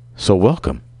 So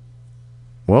welcome.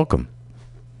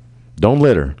 Don't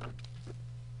litter.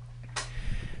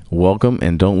 Welcome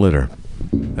and don't litter.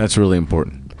 That's really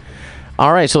important.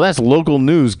 All right, so that's local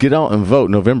news. Get out and vote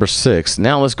November 6th.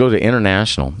 Now let's go to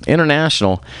international.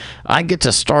 International, I get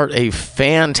to start a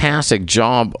fantastic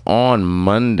job on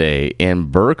Monday in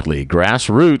Berkeley,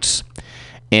 grassroots,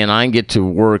 and I get to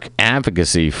work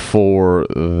advocacy for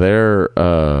their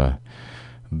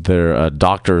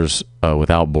Doctors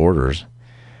Without Borders,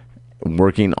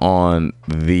 working on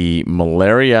the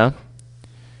malaria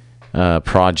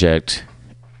project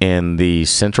in the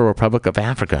Central Republic of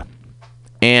Africa.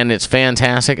 And it's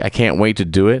fantastic. I can't wait to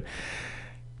do it.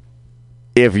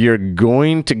 If you're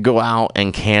going to go out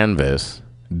and canvas,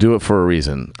 do it for a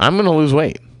reason. I'm going to lose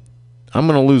weight.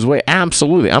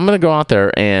 Absolutely. I'm going to go out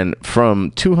there, and from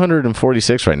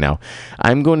 246 right now,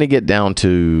 I'm going to get down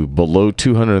to below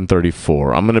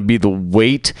 234. I'm going to be the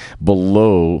weight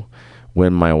below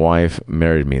when my wife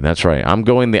married me. That's right. I'm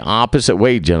going the opposite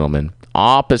way, gentlemen.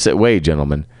 I'm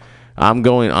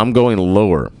going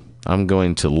lower. I'm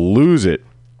going to lose it,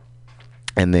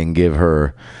 and then give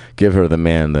her the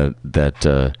man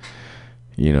that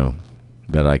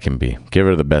I can be. Give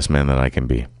her the best man that I can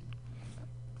be.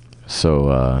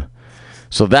 So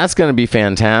that's going to be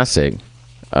fantastic.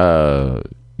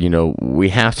 We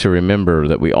have to remember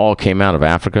that we all came out of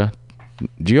Africa.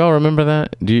 Do you all remember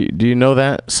that? Do you know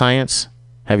that science?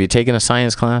 Have you taken a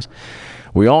science class?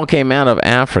 We all came out of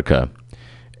Africa.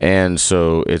 And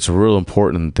so it's real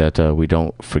important that we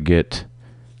don't forget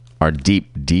our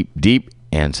deep, deep, deep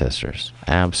ancestors.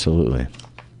 Absolutely.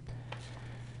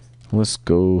 Let's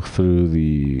go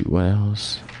through what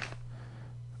else?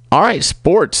 All right,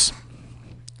 sports.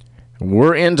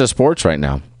 We're into sports right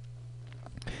now.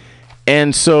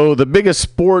 And so the biggest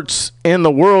sports in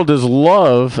the world is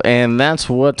love, and that's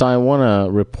what I want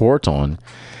to report on.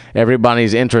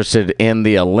 Everybody's interested in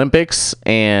the Olympics,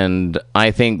 and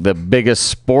I think the biggest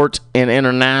sport in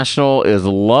international is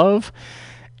love.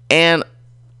 And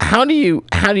how do you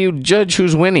judge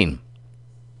who's winning?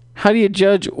 How do you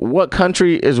judge what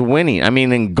country is winning? I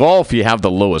mean, in golf you have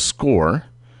the lowest score,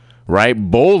 right?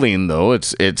 Bowling, though,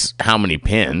 it's how many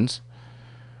pins.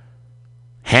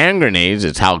 Hand grenades,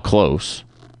 it's how close.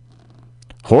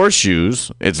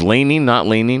 Horseshoes, it's leaning, not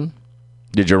leaning.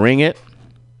 Did you ring it?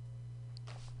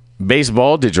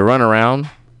 Baseball, did you run around?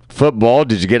 Football,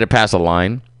 did you get it past the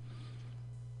line?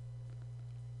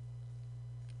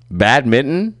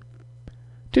 Badminton,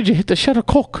 did you hit the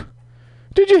shuttlecock?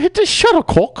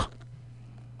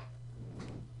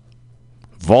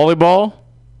 Volleyball,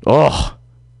 oh,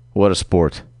 what a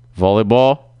sport.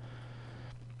 Volleyball.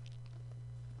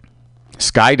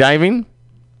 Skydiving,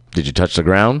 did you touch the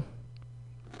ground?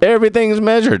 Everything's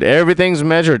measured. Everything's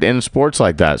measured in sports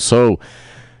like that. So,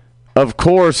 of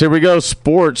course, here we go.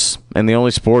 Sports. And the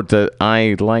only sport that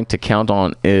I like to count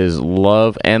on is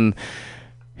love. And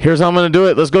here's how I'm going to do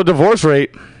it. Let's go divorce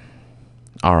rate.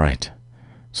 All right.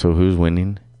 So who's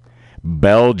winning?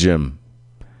 Belgium.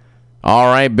 All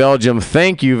right, Belgium.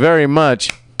 Thank you very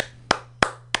much.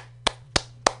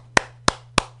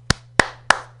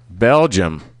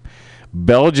 Belgium.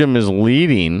 Belgium is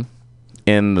leading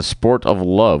in the sport of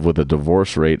love with a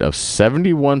divorce rate of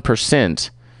 71%.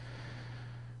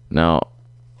 Now,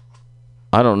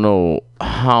 I don't know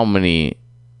how many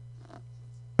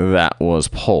that was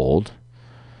polled,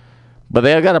 but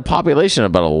they got a population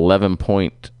of about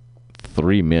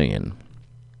 11.3 million.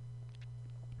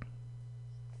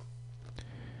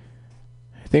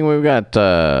 I think we've got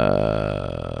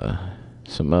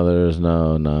some others.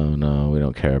 No, we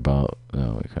don't care about.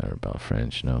 No, we care about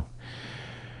French. No.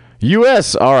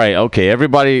 U.S. All right. Okay.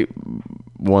 Everybody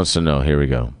wants to know. Here we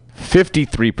go.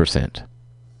 53%.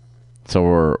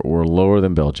 So we're lower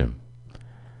than Belgium.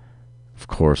 Of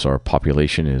course, our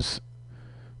population is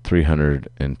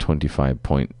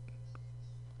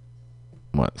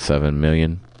 325.7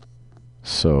 million.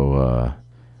 So,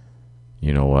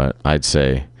 you know what? I'd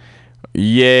say,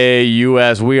 yay,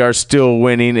 U.S. We are still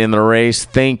winning in the race.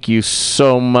 Thank you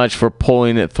so much for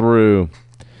pulling it through.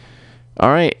 All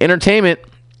right, entertainment.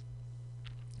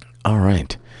 All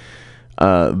right.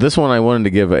 This one I wanted to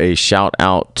give a shout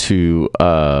out to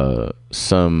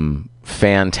some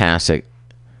fantastic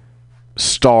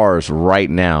stars right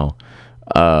now,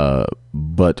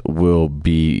 but will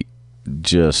be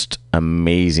just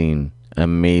amazing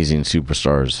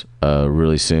superstars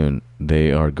really soon.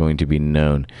 They are going to be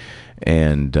known.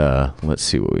 And let's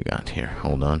see what we got here.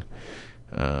 Hold on.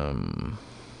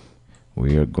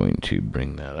 We are going to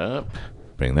bring that up.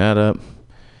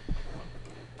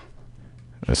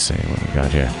 Let's see what we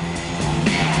got here.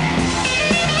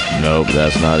 Nope,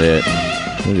 that's not it.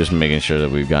 We're just making sure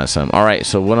that we've got some. All right,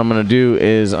 so what I'm going to do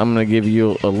is I'm going to give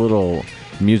you a little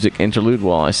music interlude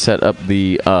while I set up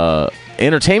the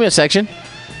entertainment section.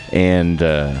 And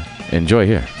enjoy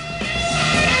here.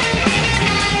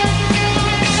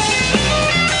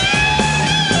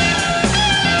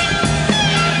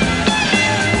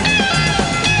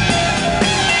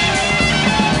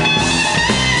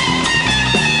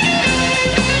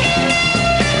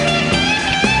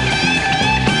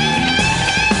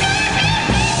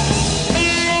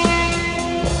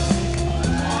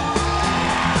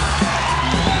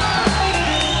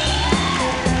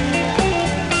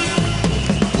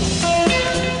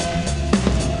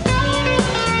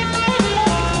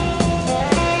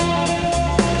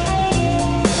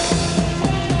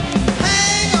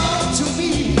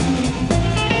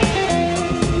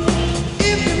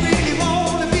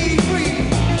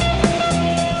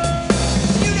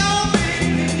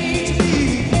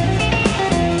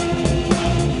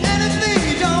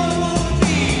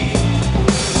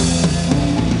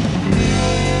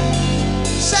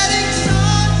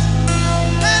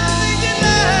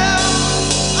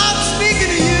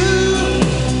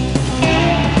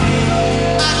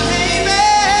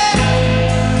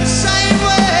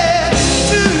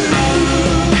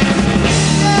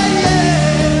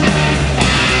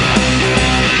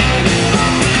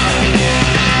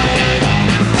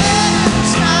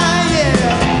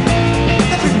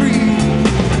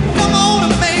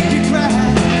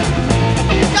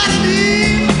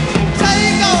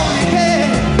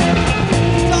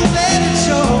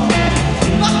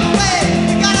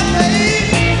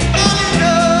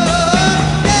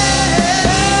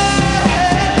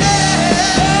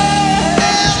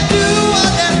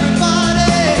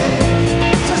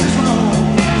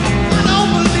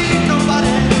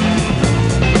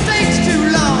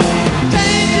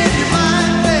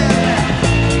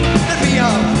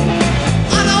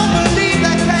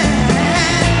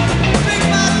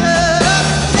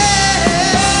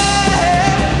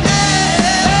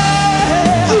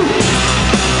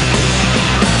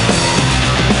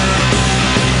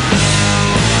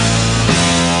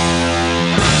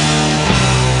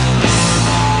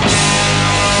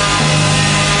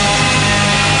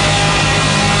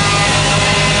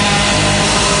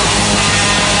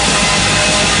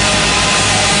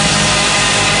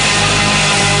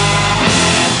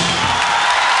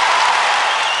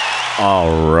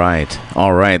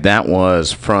 All right. That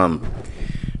was from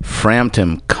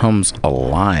Frampton Comes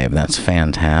Alive. That's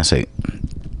fantastic.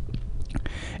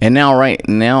 And now,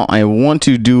 I want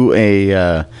to do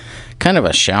a kind of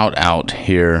a shout out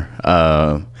here.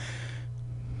 A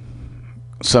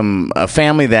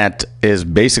family that is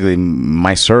basically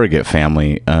my surrogate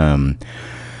family.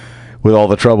 with all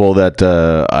the trouble that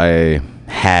I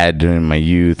had during my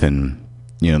youth, and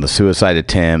the suicide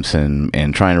attempts,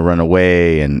 and trying to run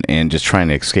away, and just trying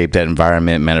to escape that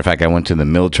environment. Matter of fact, I went to the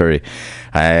military.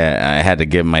 I had to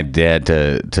get my dad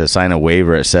to sign a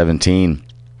waiver at 17.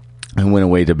 I went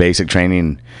away to basic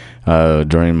training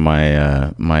during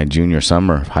my junior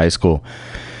summer of high school.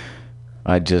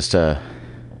 I just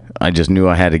knew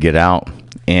I had to get out,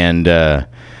 and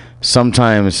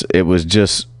sometimes it was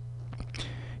just,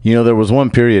 there was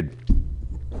one period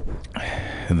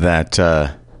that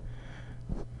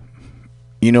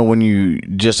when you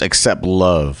just accept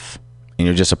love, and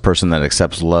you're just a person that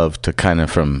accepts love to kind of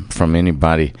from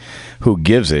anybody who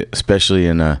gives it, especially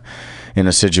in a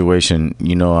situation,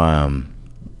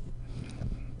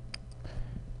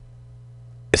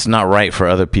 it's not right for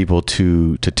other people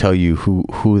to tell you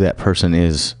who that person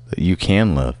is that you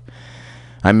can love.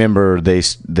 I remember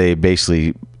they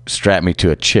basically strapped me to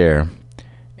a chair,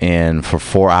 and for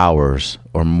 4 hours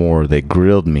or more, they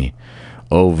grilled me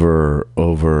over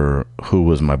who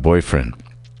was my boyfriend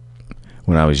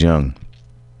when I was young.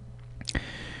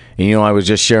 And, I was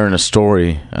just sharing a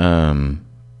story,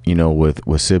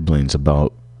 with siblings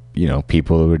about,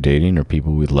 people who were dating or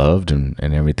people we loved and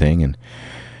everything. And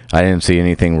I didn't see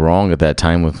anything wrong at that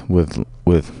time with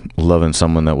loving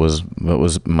someone that was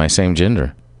my same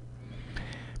gender.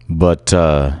 But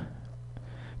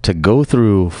to go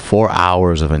through 4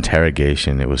 hours of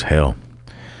interrogation, it was hell.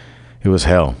 It was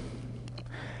hell.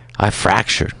 I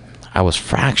was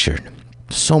fractured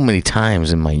so many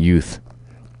times in my youth.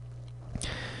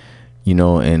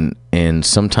 And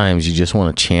sometimes you just want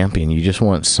a champion. You just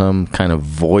want some kind of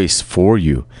voice for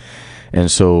you. And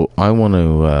so I want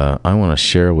to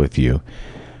share with you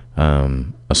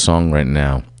a song right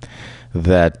now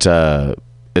that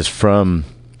is from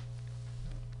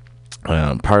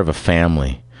part of a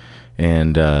family.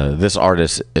 And this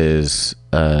artist is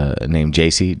named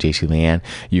JC Leanne.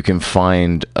 You can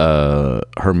find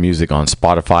her music on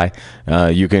Spotify.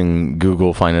 You can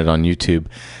find it on YouTube.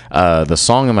 The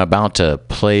song I'm about to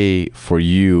play for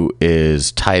you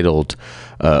is titled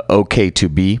 "Okay to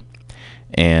Be."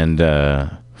 And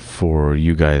for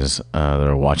you guys that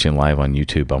are watching live on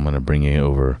YouTube, I'm going to bring you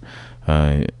over.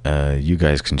 You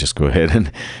guys can just go ahead,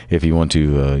 and if you want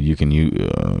to, you can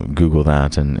Google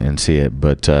that and see it.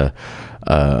 But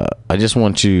I just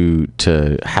want you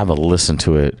to have a listen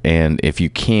to it, and if you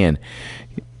can,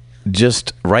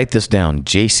 just write this down: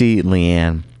 JC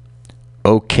Leanne.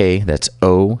 Okay, that's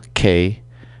OK,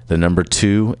 the number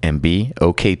 2 and B.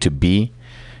 Okay to Be.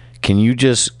 Can you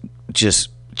just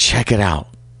check it out?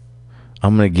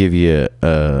 I'm gonna give you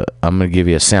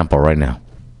a sample right now.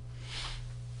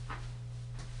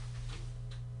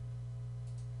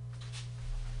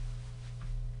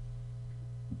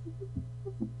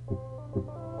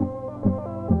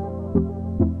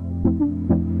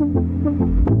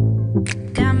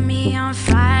 Got me on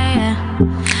fire.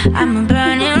 I'm a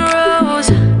burning rose.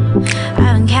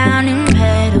 I've been counting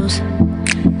petals.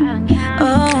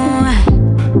 Oh,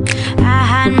 I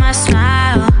hide my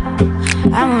smile.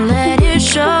 I won't let it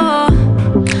show,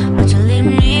 but you leave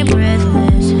me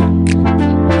breathless.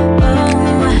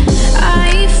 Oh,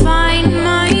 I find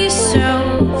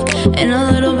myself in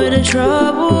a little bit of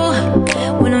trouble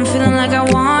when I'm feeling like I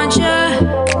want you.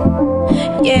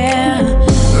 Yeah,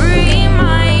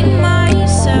 remind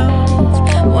myself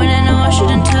when I know I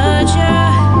shouldn't touch you,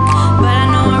 but I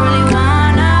know I really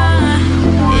wanna.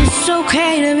 It's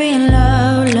okay to be in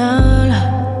love, love,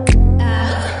 love.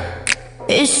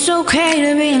 It's okay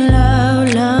to be in love,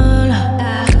 love,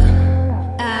 love.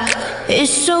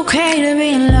 It's okay to be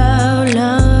in love,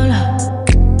 love,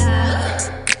 love.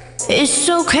 It's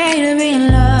okay to be in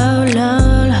love, love,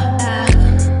 love.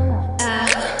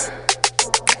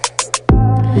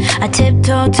 I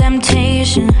tiptoe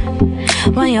temptation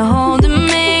while you're holding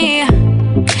me,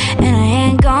 and I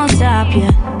ain't gonna stop you,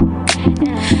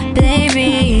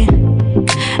 baby.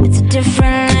 It's a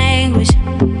different language.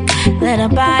 Let our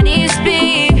bodies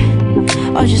speak,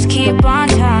 or just keep on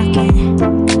talking.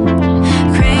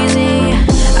 Crazy,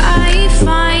 I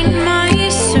find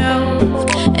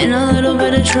myself in a little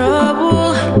bit of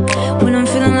trouble when I'm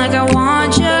feeling like I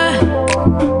want you.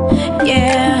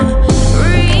 Yeah,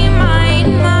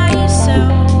 remind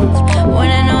myself when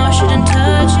I know I shouldn't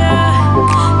touch you,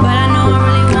 but I know I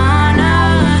really wanna.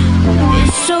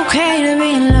 It's okay to be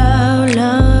in love,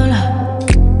 love, love.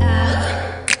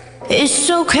 It's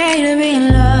okay to be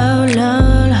in love,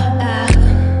 love, love.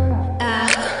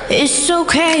 It's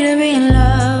okay to be in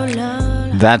love,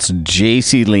 love. That's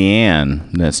JC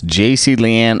Leanne. That's JC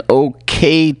Leanne.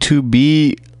 Okay to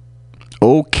be.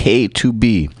 Okay to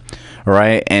be. All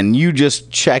right. And you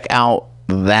just check out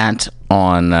that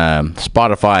on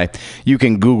Spotify. You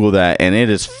can Google that, and it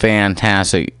is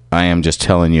fantastic. I am just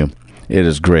telling you, it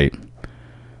is great.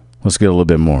 Let's get a little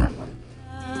bit more.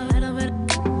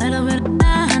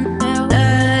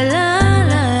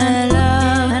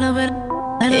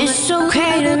 It's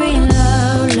okay to be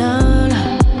low, low,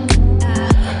 low.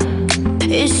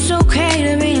 It's okay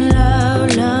to be low,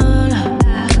 low, low.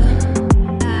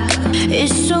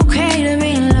 It's okay to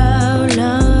be low,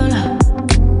 low, low.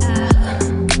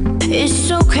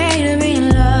 It's okay to be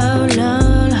low,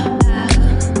 low, low.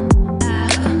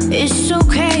 It's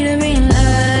okay to be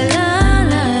low, low, low.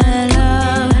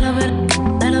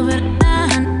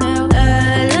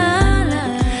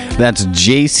 That's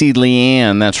JC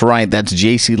Leanne. That's right. That's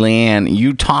JC Leanne.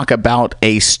 You talk about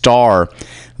a star.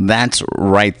 That's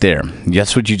right there.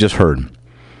 That's what you just heard.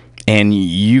 And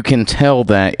you can tell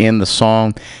that in the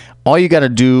song. All you got to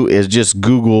do is just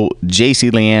Google JC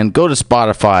Leanne, go to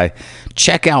Spotify,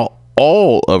 check out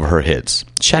all of her hits.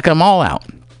 Check them all out.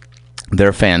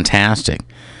 They're fantastic.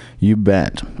 You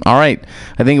bet. All right.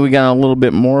 I think we got a little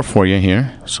bit more for you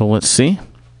here. So let's see.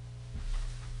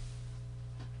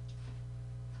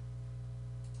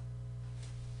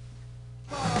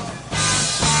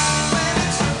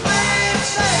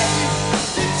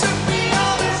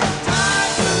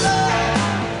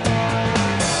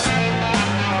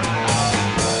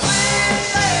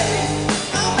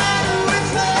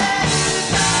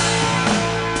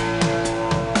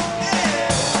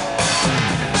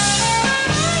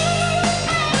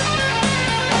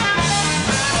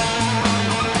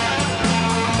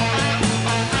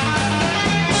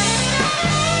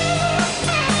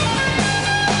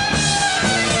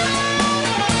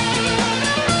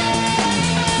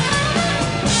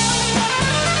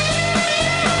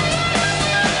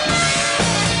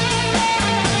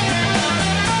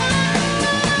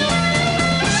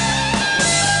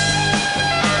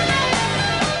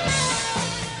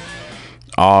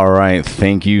 All right.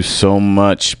 Thank you so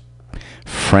much.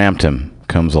 Frampton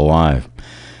comes alive.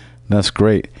 That's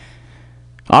great.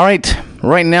 All right.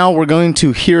 Right now, we're going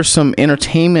to hear some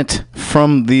entertainment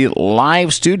from the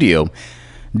live studio.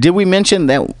 Did we mention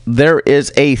that there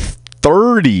is a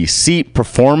 30-seat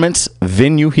performance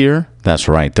venue here? That's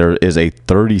right. There is a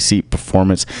 30-seat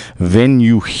performance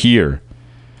venue here.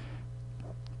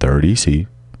 30-seat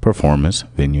performance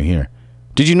venue here.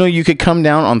 Did you know you could come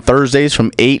down on Thursdays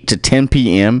from 8 to 10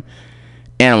 p.m.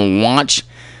 and watch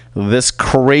this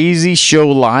crazy show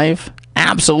live?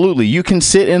 Absolutely. You can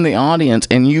sit in the audience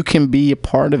and you can be a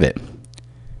part of it.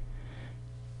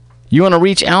 You want to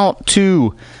reach out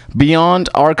to Beyond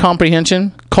Our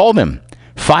Comprehension? Call them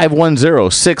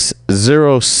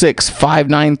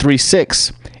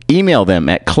 510-606-5936. Email them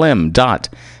at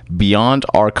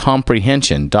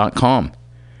clem.beyondourcomprehension.com.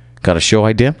 Got a show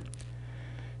idea?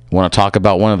 Want to talk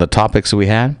about one of the topics that we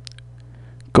had?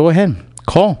 Go ahead.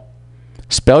 Call.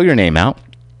 Spell your name out.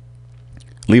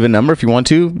 Leave a number if you want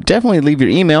to. Definitely leave your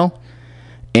email.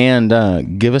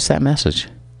 And give us that message.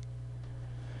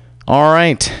 All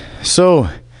right. So,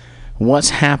 what's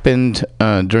happened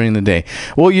during the day?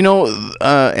 Well, you know,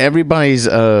 everybody's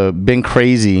been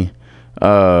crazy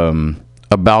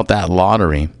about that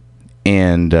lottery.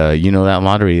 And, you know, that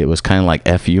lottery, it was kind of like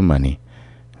FU money.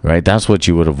 Right? That's what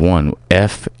you would have won.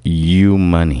 FU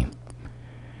money.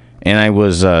 And I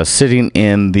was sitting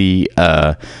in the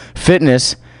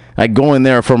fitness. I go in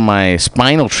there for my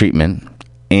spinal treatment.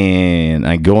 And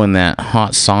I go in that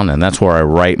hot sauna. And that's where I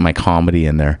write my comedy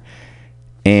in there.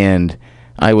 And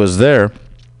I was there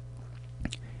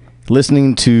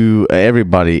listening to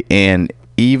everybody. And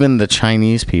even the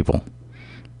Chinese people.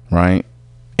 Right?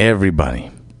 Everybody.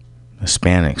 The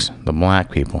Hispanics. The black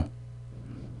people.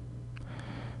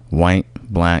 White,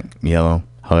 black, yellow,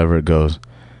 however it goes.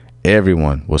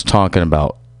 Everyone was talking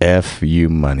about FU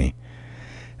money.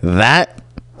 That,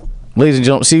 ladies and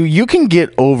gentlemen, see, you can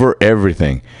get over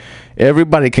everything.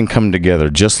 Everybody can come together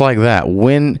just like that.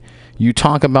 When you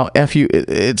talk about FU,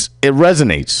 it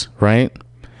resonates, right?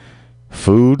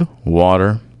 Food,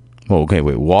 water. Oh, okay,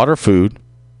 wait. Water, food,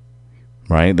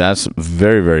 right? That's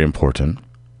very, very important.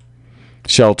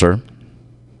 Shelter.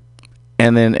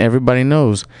 And then everybody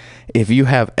knows if you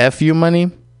have FU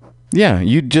money, yeah,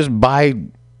 you just buy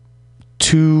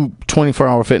 2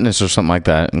 24-hour fitness or something like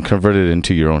that and convert it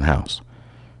into your own house.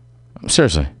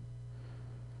 Seriously.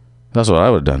 That's what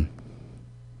I would have done.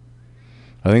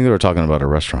 I think they were talking about a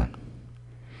restaurant.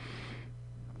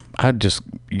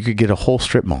 You could get a whole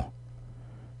strip mall.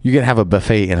 You could have a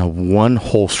buffet in one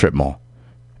whole strip mall.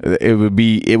 It would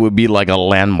be like a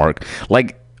landmark.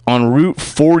 Like on Route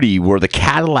 40, where the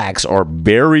Cadillacs are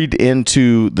buried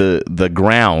into the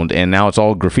ground, and now it's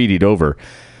all graffitied over.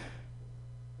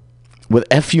 with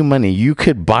FU money, you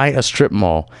could buy a strip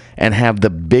mall and have the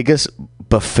biggest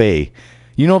buffet.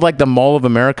 You know, like the Mall of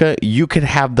America, you could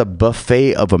have the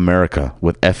buffet of America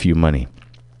with FU money.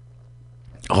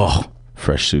 Oh,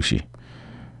 fresh sushi.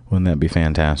 Wouldn't that be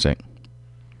fantastic?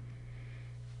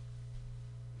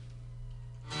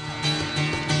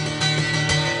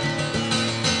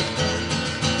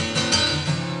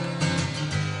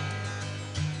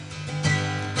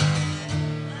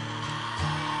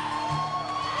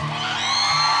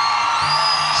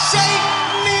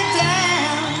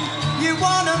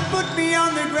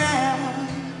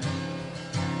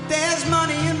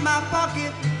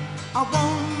 I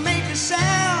won't make a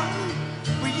sound.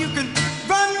 Well, you can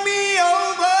run me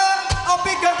over or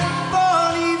pick up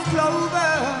four-leaf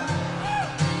clover.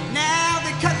 Now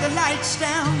they cut the lights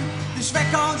down. This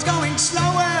record's going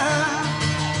slower.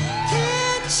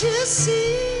 Can't you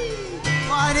see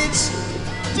what it's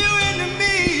doing to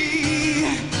me?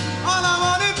 All I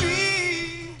wanna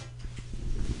be.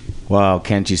 Wow,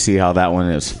 can't you see how that one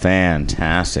is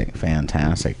fantastic?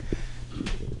 Fantastic.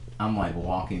 I'm like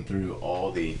walking through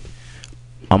all the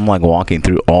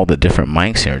different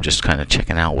mics here, just kind of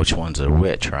checking out which ones are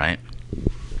which, right?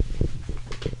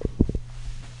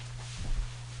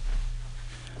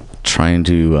 Trying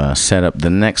to set up the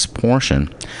next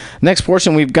portion. Next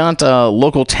portion, we've got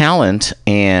local talent,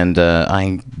 and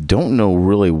I don't know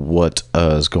really what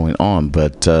is going on,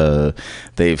 but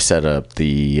they've set up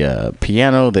the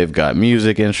piano, they've got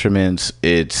music instruments,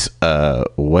 it's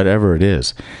whatever it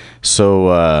is.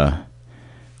 So,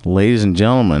 ladies and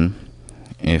gentlemen,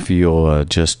 if you'll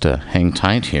just hang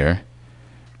tight here,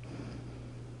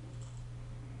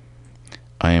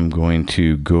 I am going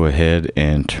to go ahead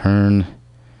and turn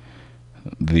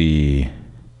the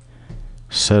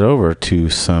set over to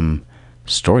some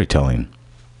storytelling.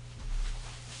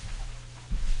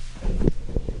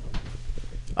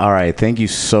 All right, thank you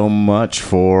so much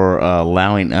for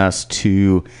allowing us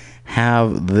to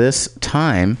have this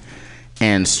time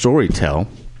and storytell.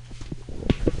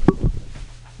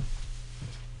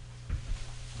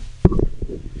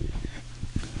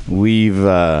 We've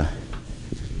got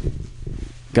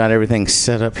everything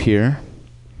set up here,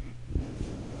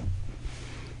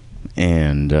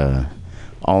 and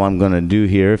all I'm going to do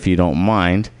here, if you don't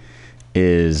mind,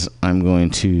 is I'm going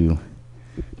to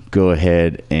go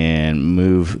ahead and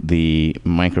move the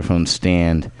microphone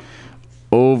stand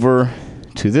over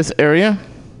to this area.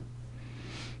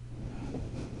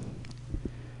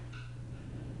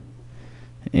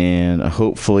 And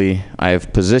hopefully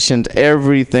I've positioned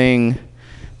everything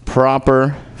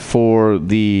proper for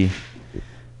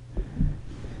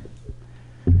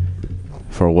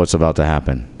what's about to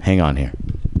happen. Hang on here.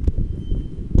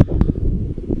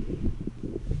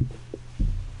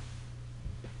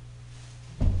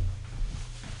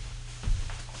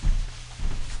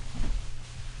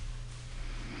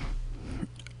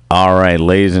 All right,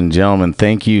 ladies and gentlemen,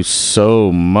 thank you so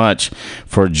much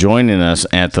for joining us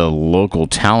at the local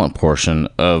talent portion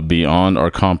of Beyond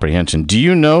Our Comprehension. Do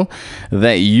you know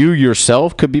that you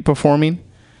yourself could be performing?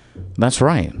 That's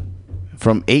right.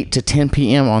 From 8 to 10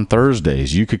 p.m. on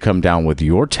Thursdays, you could come down with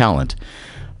your talent.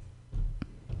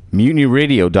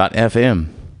 MutinyRadio.fm,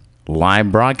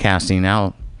 live broadcasting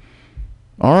out.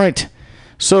 All right,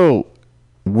 so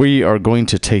we are going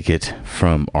to take it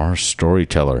from our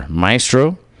storyteller,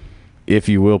 Maestro, if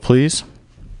you will, please.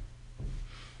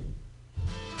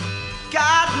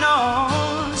 God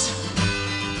knows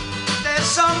there's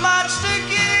so much to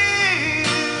give.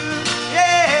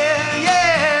 Yeah,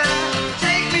 yeah.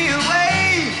 Take me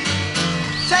away,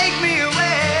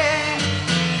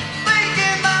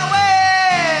 making my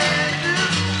way.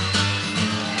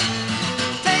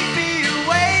 Take me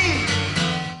away.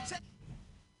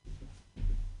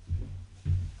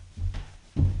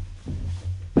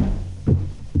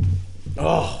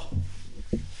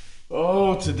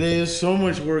 Oh, today is so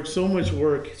much work.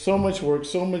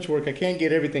 I can't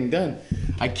get everything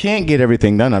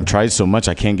done. I've tried so much.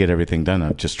 I can't get everything done.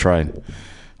 I've just tried.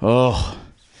 Oh,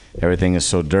 everything is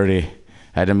so dirty.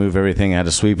 I had to move everything. I had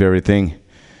to sweep everything.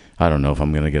 I don't know if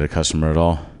I'm going to get a customer at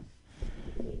all.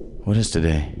 What is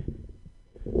today?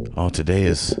 Oh, today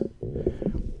is...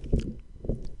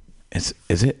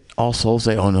 Is it All Souls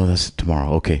Day? Oh, no, that's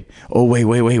tomorrow. Okay. Oh, wait.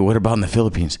 What about in the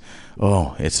Philippines?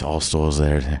 Oh, it's All Souls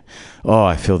there. Oh,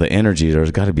 I feel the energy.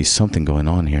 There's got to be something going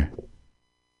on here.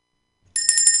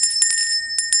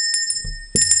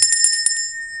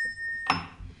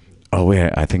 Oh,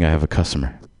 wait, I think I have a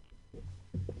customer.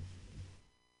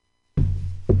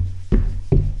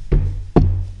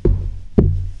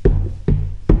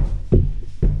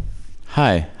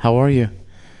 Hi, how are you?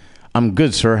 I'm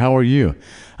good, sir. How are you?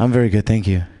 I'm very good, thank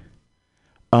you.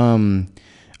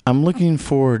 I'm looking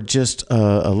for just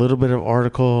a little bit of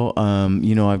article.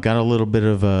 I've got a little bit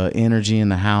of energy in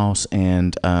the house,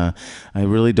 and I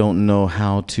really don't know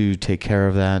how to take care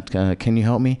of that. Can you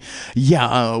help me?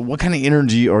 Yeah. What kind of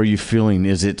energy are you feeling?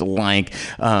 Is it like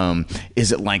a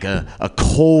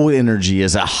cold energy?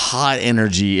 Is it hot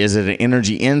energy? Is it an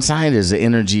energy inside? Is it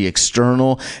energy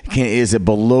external? Is it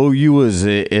below you? Is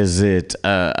it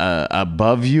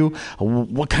above you?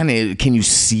 What kind of? Can you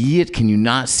see it? Can you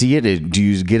not see it? Do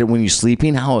you get it when you're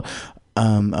sleeping? How?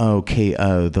 Okay.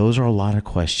 Those are a lot of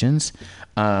questions.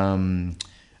 I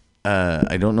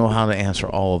don't know how to answer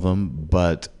all of them,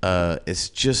 but it's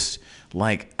just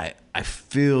like I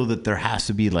feel that there has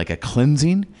to be like a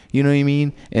cleansing. You know what I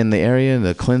mean? In the area,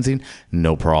 the cleansing.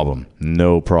 No problem.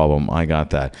 I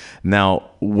got that. Now,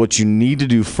 what you need to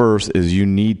do first is you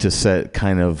need to set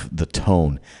kind of the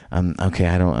tone. Okay,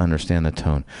 I don't understand the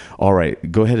tone. All right,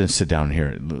 go ahead and sit down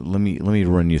here. Let me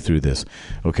run you through this.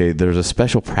 Okay, there's a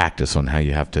special practice on how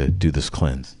you have to do this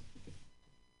cleanse.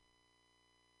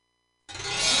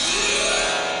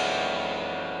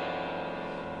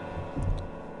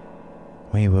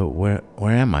 Wait, where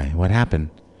am I? What happened?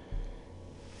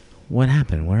 What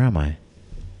happened? Where am I?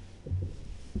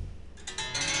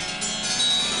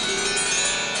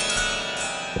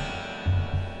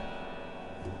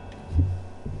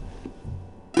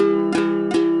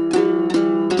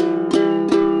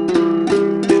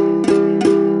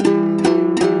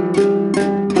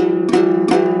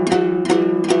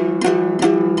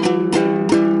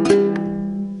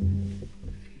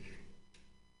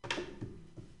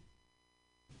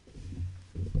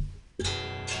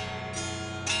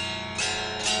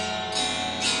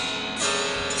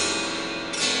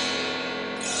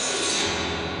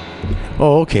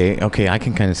 Oh, okay, I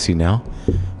can kind of see now.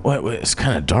 What? It's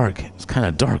kind of dark.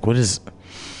 What is?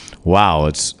 Wow,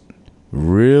 it's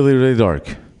really, really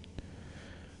dark.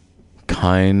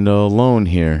 Kind of alone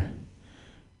here.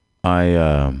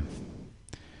 Where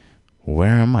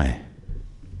am I?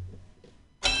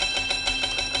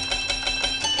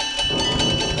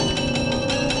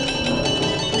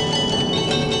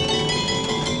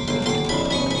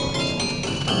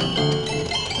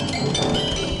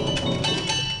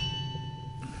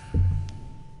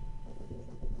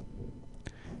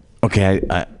 Okay,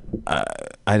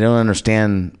 I don't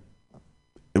understand.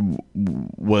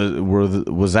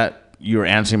 Was that you were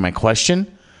answering my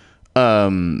question?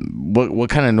 What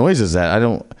kind of noise is that? I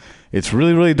don't. It's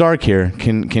really, really dark here.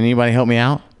 Can anybody help me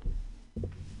out?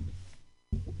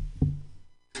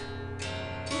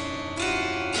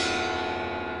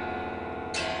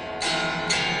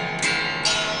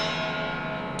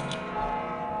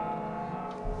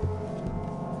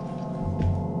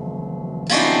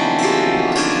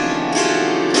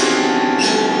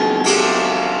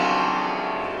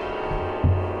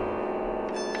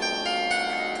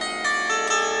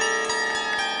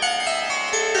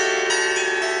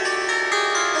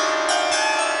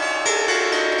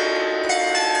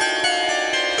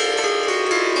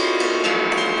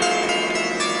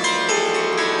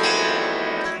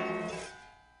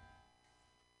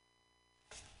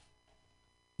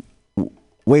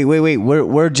 Wait.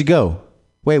 Where'd you go?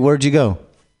 Where'd you go?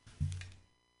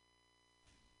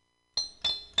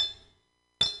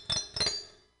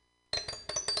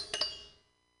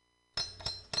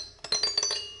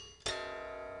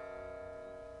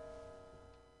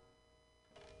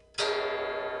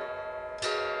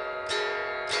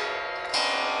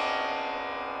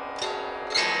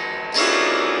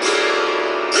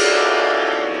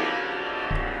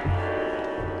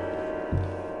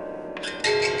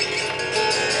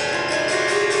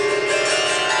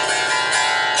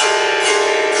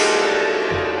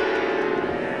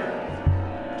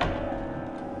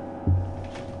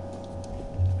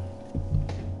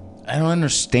 I don't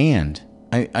understand.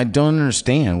 I don't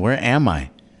understand. Where am I?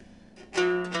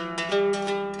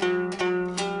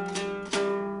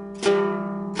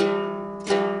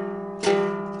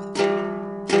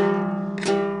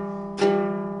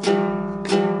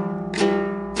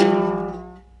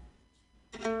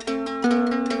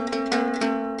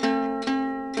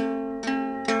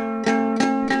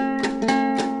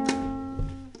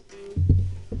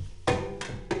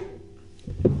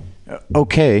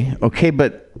 Okay,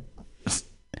 but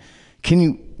can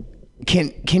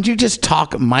you just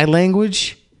talk my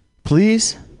language,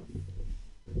 please?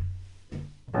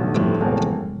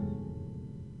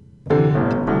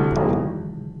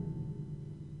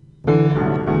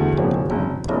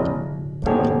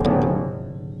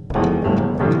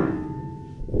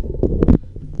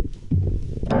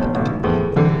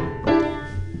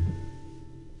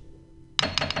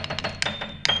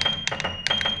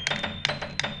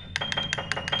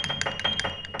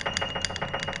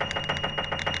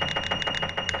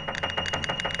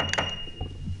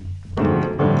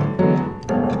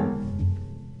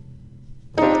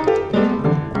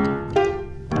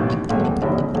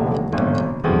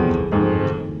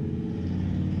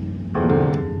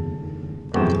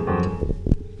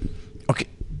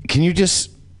 can you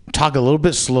just talk a little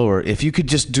bit slower? If you could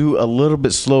just do a little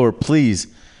bit slower, please.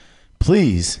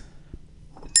 Please.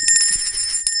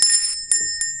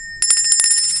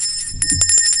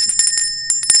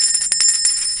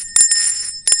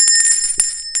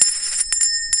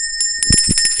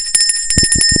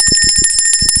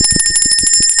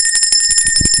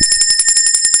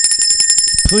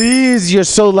 Please, you're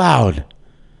so loud.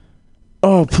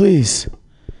 Oh, please.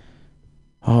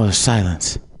 Oh, there's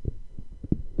silence.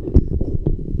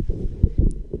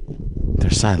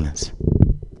 There's silence.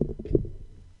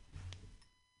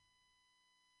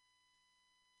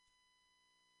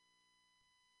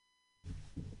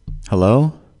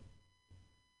 Hello?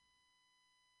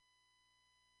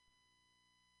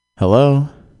 Hello?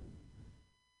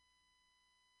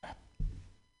 I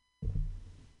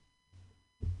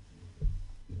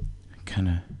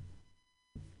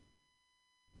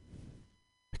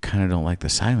kind of don't like the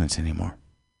silence anymore.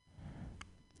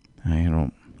 I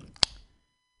don't.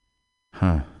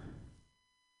 Huh.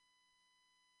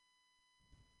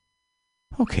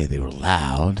 Okay, they were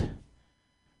loud.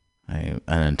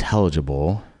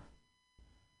 Unintelligible.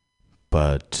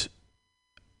 But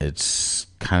it's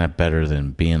kind of better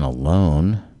than being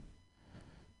alone.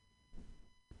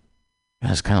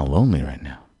 It's kind of lonely right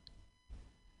now.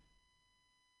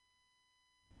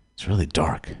 It's really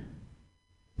dark.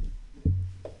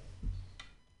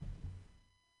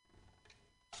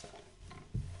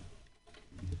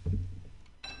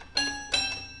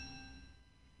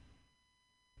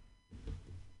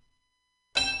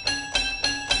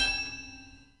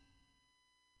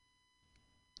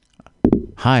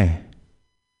 Hi.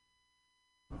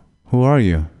 Who are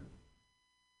you?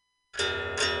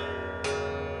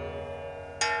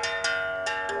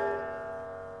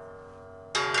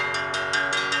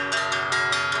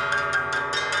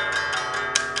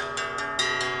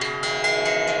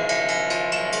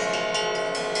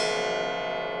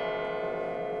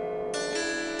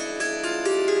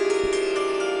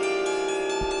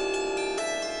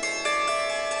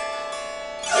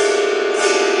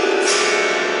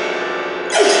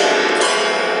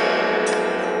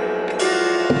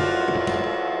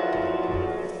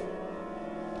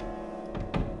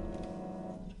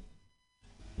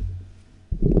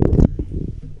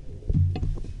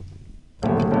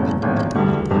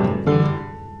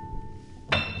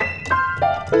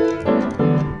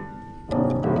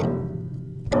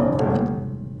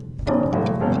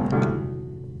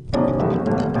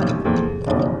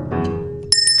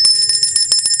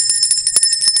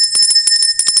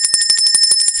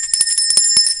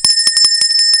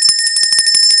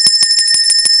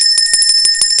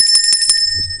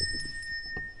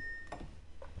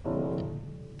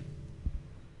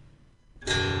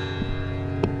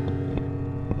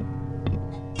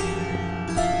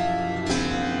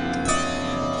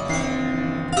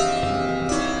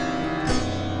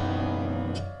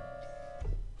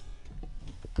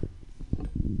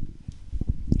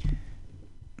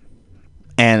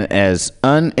 And as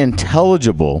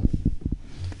unintelligible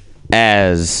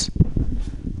as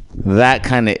that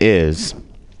kind of is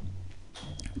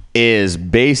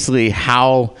basically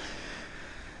how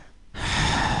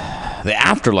the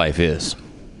afterlife is.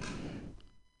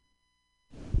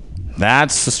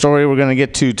 That's the story we're going to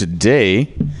get to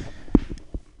today.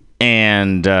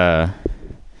 And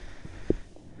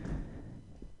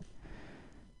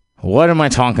what am I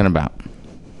talking about?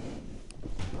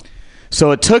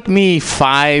 So it took me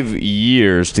 5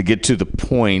 years to get to the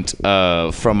point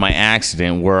from my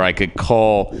accident where I could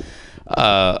call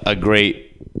a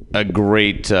great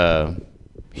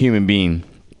human being.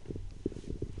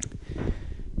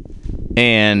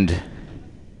 And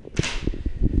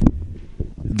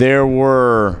there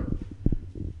were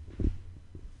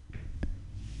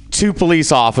 2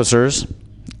 police officers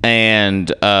and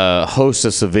a host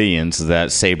of civilians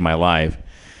that saved my life.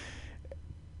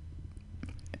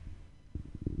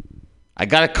 I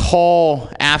got a call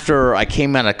after I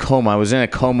came out of coma. I was in a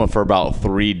coma for about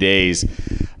 3 days,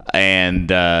 and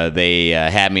they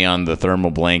had me on the thermal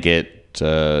blanket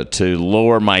to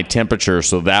lower my temperature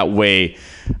so that way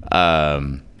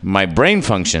my brain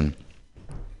function,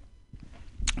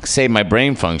 save my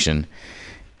brain function.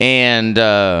 And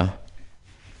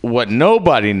what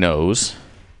nobody knows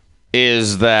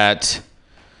is that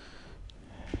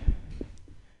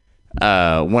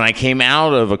when I came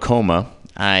out of a coma,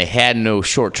 I had no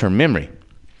short-term memory.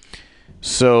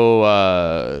 So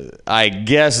I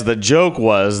guess the joke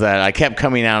was that I kept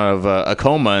coming out of a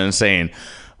coma and saying,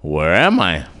 "Where am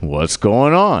I? What's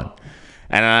going on?"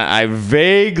 And I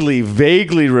vaguely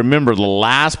remember the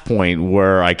last point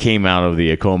where I came out of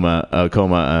the coma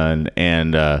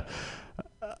and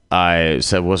I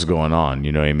said, what's going on?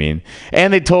 You know what I mean?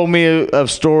 And they told me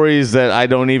of stories that I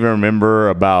don't even remember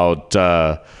about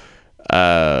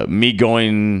me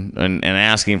going and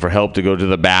asking for help to go to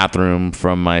the bathroom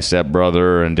from my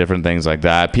stepbrother and different things like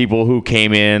that. People who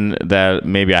came in that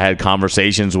maybe I had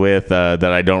conversations with that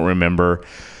I don't remember.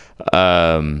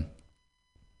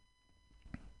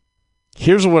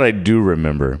 Here's what I do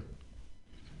remember.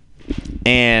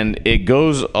 And it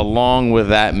goes along with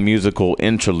that musical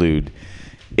interlude,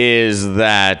 is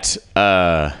that,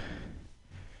 and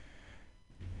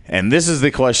this is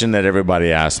the question that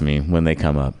everybody asks me when they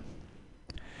come up.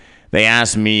 They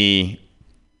ask me,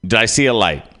 did I see a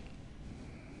light?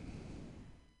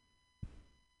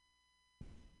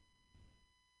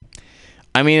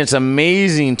 I mean, it's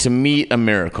amazing to meet a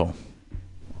miracle.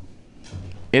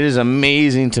 It is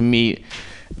amazing to meet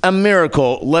a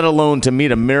miracle, let alone to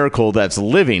meet a miracle that's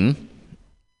living.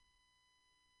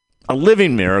 A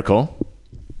living miracle.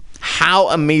 How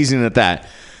amazing is that?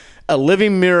 A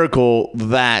living miracle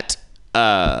that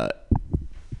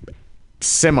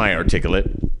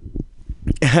semi-articulate,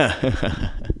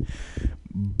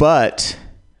 but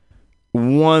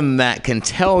one that can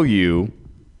tell you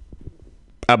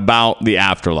about the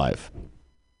afterlife.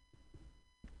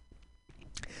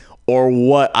 Or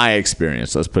what I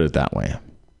experienced, let's put it that way.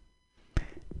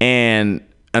 And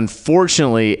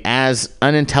unfortunately, as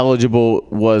unintelligible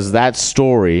was that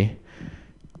story,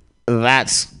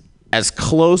 that's as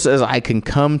close as I can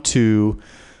come to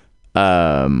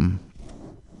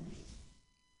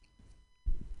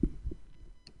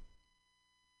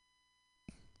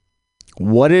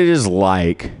what it is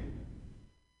like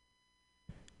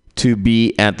to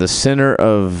be at the center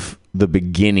of the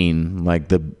beginning, like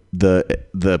the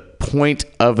point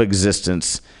of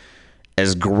existence,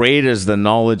 as great as the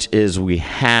knowledge is we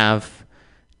have,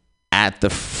 at the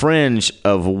fringe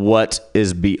of what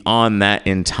is beyond that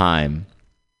in time.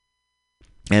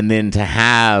 And then to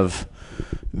have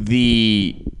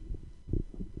the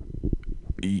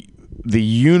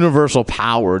universal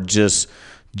power just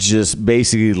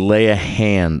basically lay a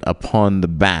hand upon the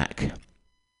back.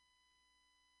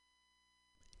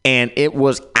 And it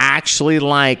was actually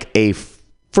like a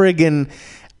friggin'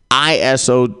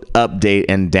 ISO update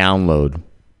and download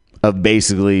of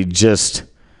basically just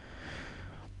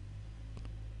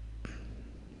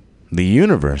the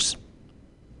universe.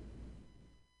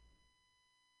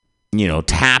 You know,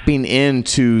 tapping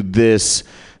into this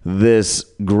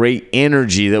great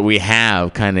energy that we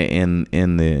have kind of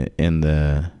in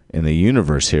the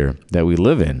universe here that we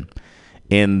live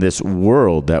in this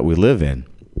world that we live in.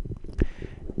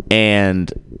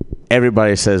 And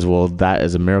everybody says, well, that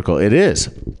is a miracle. It is.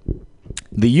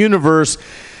 The universe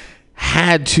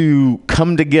had to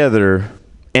come together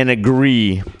and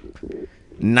agree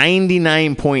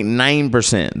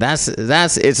 99.9%.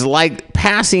 That's it's like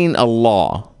passing a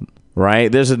law, right?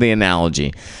 This is the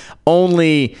analogy.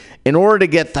 Only in order to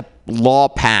get the law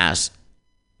passed,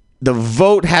 the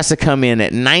vote has to come in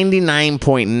at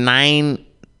 99.99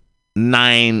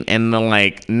 and then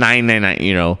like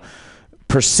 999,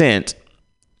 percent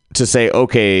to say,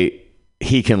 okay,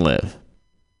 he can live.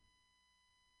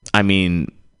 I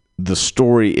mean, the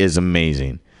story is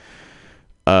amazing.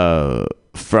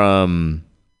 From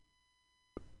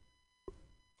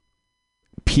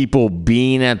people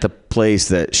being at the place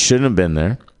that shouldn't have been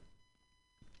there.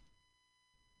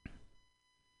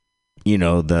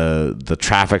 The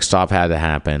traffic stop had to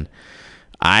happen.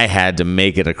 I had to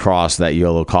make it across that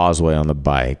yellow causeway on the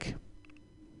bike.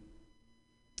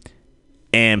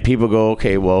 And people go,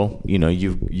 okay, well,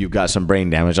 you've got some brain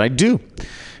damage. I do.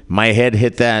 My head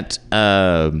hit that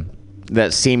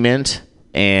cement,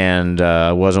 and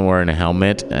I wasn't wearing a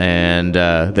helmet. And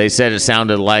they said it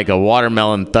sounded like a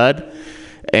watermelon thud.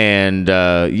 And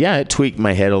it tweaked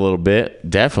my head a little bit.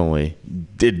 Definitely,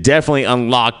 it definitely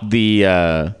unlocked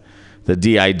the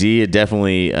DID. It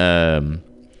definitely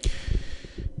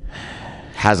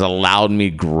has allowed me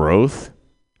growth.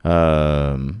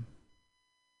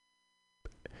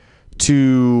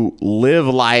 To live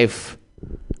life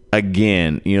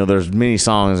again. There's many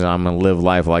songs, I'm going to live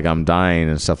life like I'm dying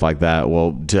and stuff like that.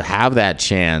 Well, to have that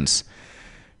chance,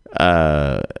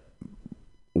 what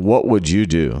would you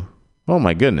do? Oh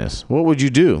my goodness. What would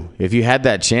you do if you had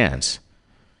that chance?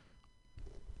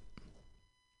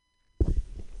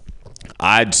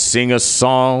 I'd sing a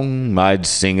song, I'd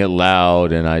sing it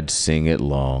loud, and I'd sing it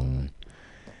long.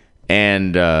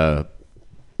 And,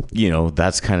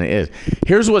 that's kind of it.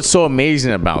 Here's what's so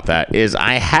amazing about that is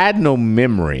I had no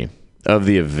memory of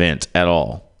the event at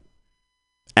all.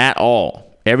 At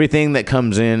all. Everything that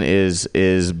comes in is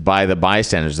by the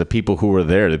bystanders, the people who were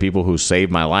there, the people who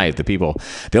saved my life, the people.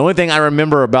 The only thing I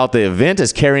remember about the event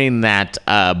is carrying that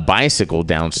bicycle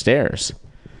downstairs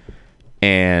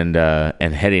and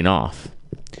heading off.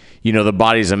 You know, the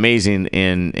body's amazing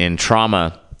in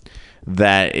trauma,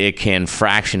 that it can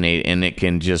fractionate and it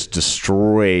can just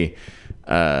destroy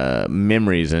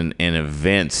memories and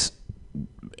events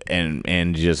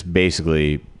and just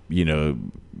basically, you know,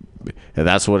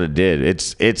 that's what it did.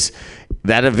 It's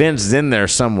that event's in there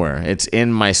somewhere. It's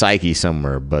in my psyche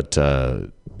somewhere, but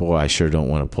boy, I sure don't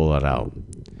want to pull it out.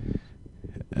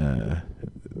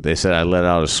 They said I let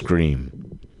out a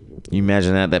scream. You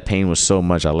imagine that? That pain was so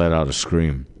much I let out a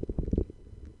scream.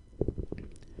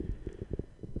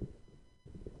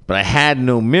 But I had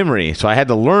no memory, so I had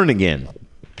to learn again.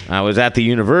 I was at the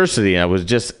university. I was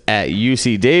just at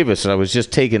UC Davis, and I was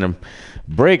just taking a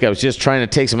break. I was just trying to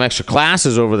take some extra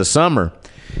classes over the summer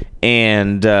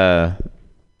and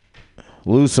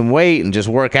lose some weight and just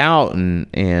work out,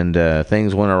 and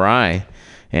things went awry.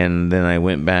 And then I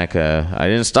went back. I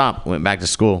didn't stop. Went back to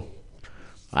school.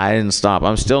 I didn't stop.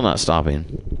 I'm still not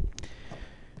stopping.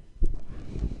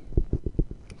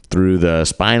 Through the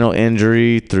spinal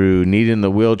injury, through needing the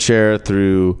wheelchair,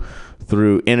 through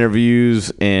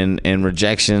interviews and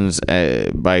rejections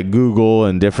by Google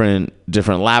and different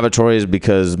laboratories,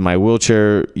 because my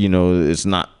wheelchair, you know,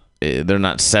 they're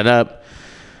not set up,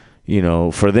 you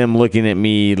know, for them looking at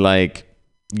me like,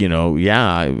 you know,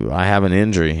 yeah, I have an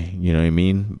injury, you know what I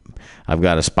mean? I've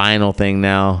got a spinal thing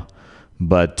now,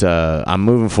 but I'm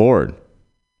moving forward.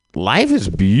 Life is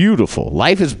beautiful.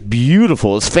 Life is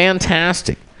beautiful. It's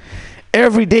fantastic.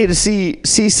 Every day to see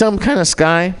some kind of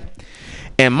sky,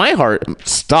 and my heart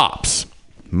stops.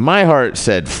 My heart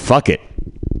said, fuck it.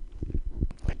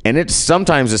 And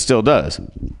sometimes it still does.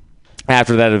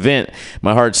 After that event,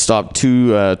 my heart stopped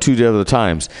two other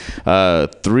times,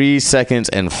 3 seconds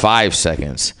and 5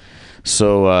 seconds.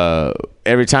 So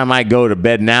every time I go to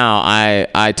bed now,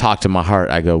 I talk to my heart.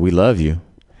 I go, we love you.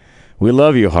 We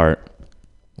love you, heart.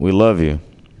 We love you.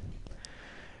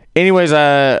 Anyways,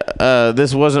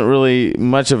 this wasn't really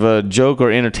much of a joke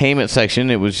or entertainment section.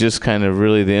 It was just kind of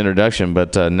really the introduction.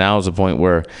 But now is the point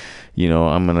where, you know,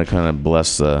 I'm going to kind of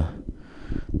bless the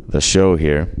show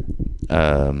here.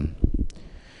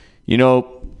 You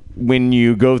know, when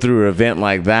you go through an event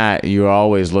like that, you're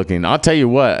always looking. I'll tell you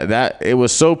what, that it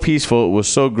was so peaceful. It was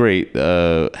so great.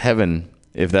 Heaven,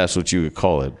 if that's what you would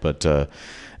call it. But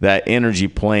that energy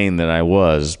plane that I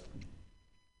was,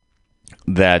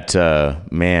 that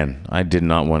man, I did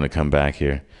not want to come back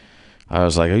here. I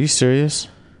was like, are you serious?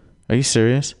 Are you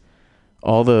serious?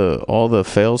 All the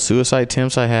failed suicide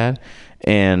attempts I had,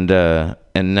 and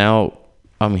now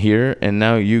I'm here, and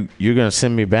now you're gonna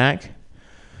send me back?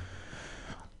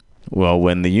 Well,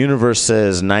 when the universe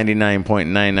says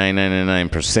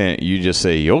 99.9999%, you just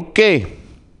say okay.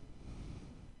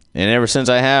 And ever since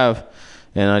I have,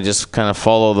 and I just kind of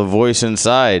follow the voice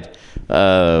inside,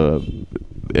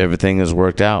 everything has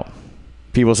worked out.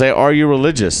 People say, are you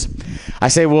religious? I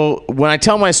say, well, when I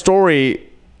tell my story,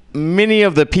 many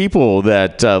of the people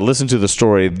that listen to the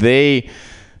story, they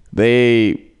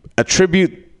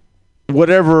attribute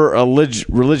whatever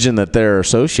religion that they're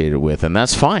associated with, and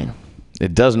that's fine.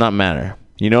 It does not matter.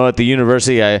 You know, at the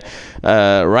university, I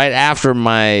right after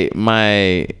my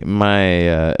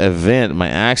event, my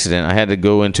accident, I had to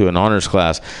go into an honors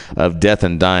class of death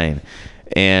and dying,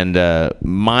 and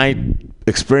my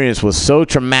experience was so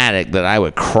traumatic that I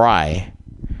would cry.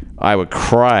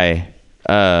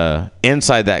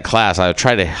 Inside that class. I would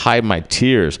try to hide my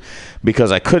tears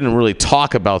because I couldn't really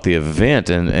talk about the event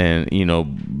and you know,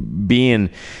 being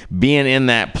in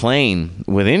that plane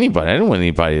with anybody. I didn't want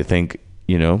anybody to think,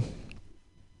 you know.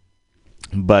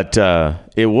 But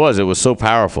it was so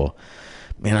powerful.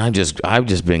 Man, I've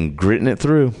just been gritting it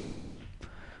through.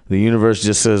 The universe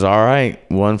just says, all right,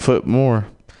 1 foot more.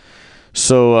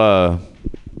 So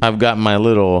I've got my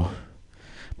little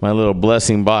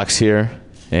blessing box here,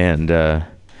 and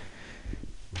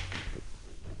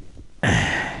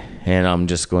I'm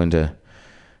just going to,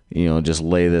 you know, just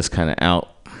lay this kind of out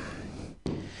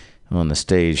on the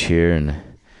stage here, and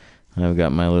I've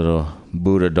got my little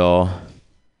Buddha doll.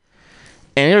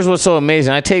 And here's what's so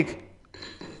amazing.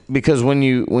 Because when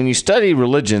you study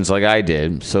religions like I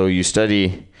did, so I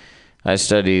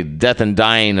studied death and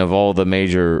dying of all the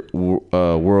major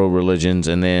world religions,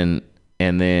 and then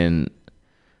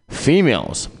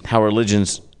females, how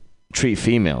religions treat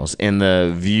females in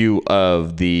the view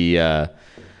of the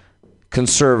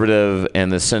conservative and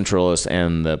the centralist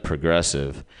and the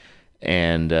progressive.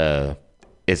 And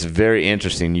it's very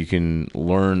interesting. You can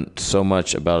learn so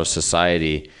much about a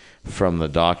society from the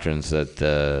doctrines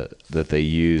that they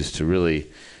use to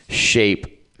really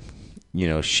shape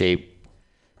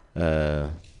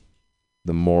the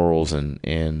morals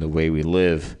and the way we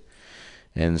live.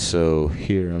 And so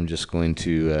here I'm just going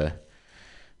to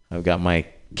I've got my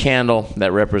candle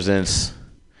that represents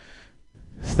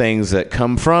things that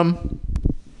come from.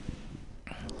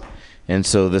 And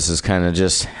so this is kind of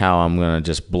just how I'm going to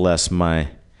just bless my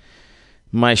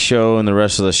show and the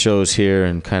rest of the shows here,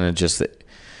 and kind of just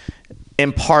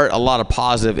impart a lot of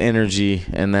positive energy.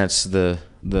 And that's the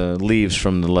leaves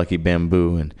from the Lucky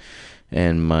Bamboo,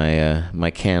 and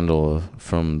my candle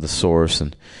from the source.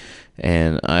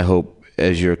 And I hope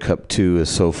as your cup too is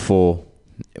so full,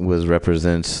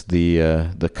 represents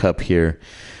the cup here.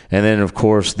 And then of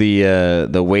course the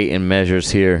weight and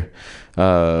measures here,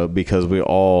 because we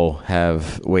all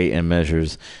have weight and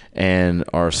measures, and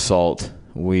our salt,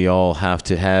 we all have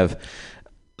to have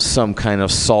some kind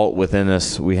of salt within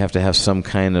us. We have to have some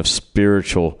kind of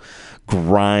spiritual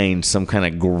grind, some kind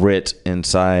of grit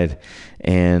inside,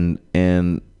 and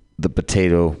the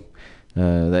potato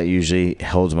that usually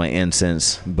holds my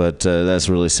incense, but that's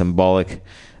really symbolic.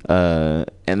 And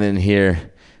then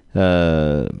here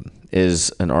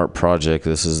is an art project.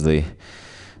 This is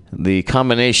the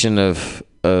combination of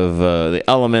the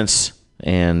elements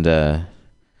and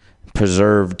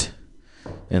preserved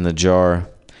in the jar.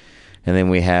 And then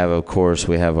we have, of course,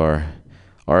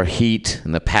 our heat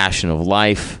and the passion of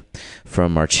life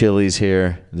from our chilies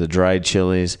here, the dried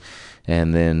chilies.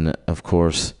 And then, of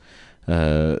course,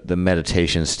 the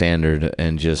meditation standard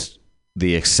and just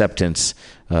the acceptance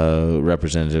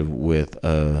represented with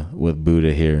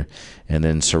Buddha here, and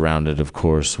then surrounded, of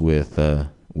course, with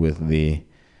the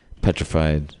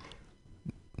petrified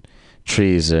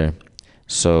trees there.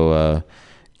 So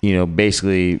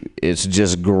basically, it's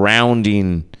just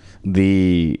grounding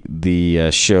the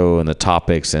show and the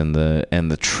topics and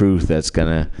the truth that's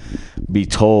gonna be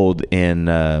told in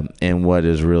what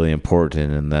is really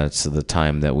important, and that's the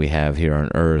time that we have here on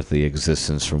earth, the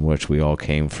existence from which we all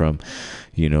came from,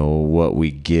 what we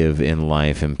give in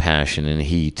life and passion and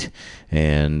heat,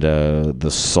 and the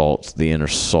salt, the inner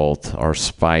salt, our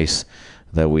spice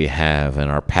that we have, and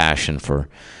our passion for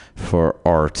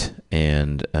art,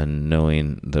 and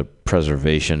knowing the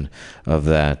preservation of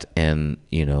that, and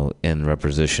in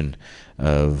representation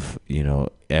of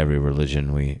every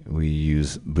religion, we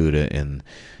use Buddha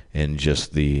in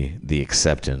just the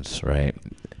acceptance, right?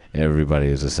 Everybody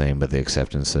is the same, but the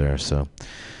acceptance there. So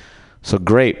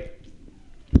great.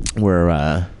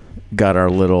 We're got our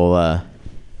little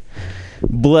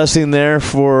blessing there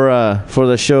for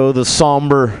the show, the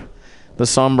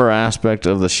somber aspect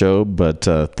of the show. But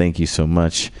thank you so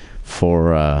much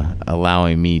for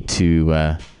allowing me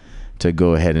to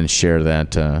go ahead and share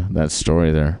that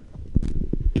story there.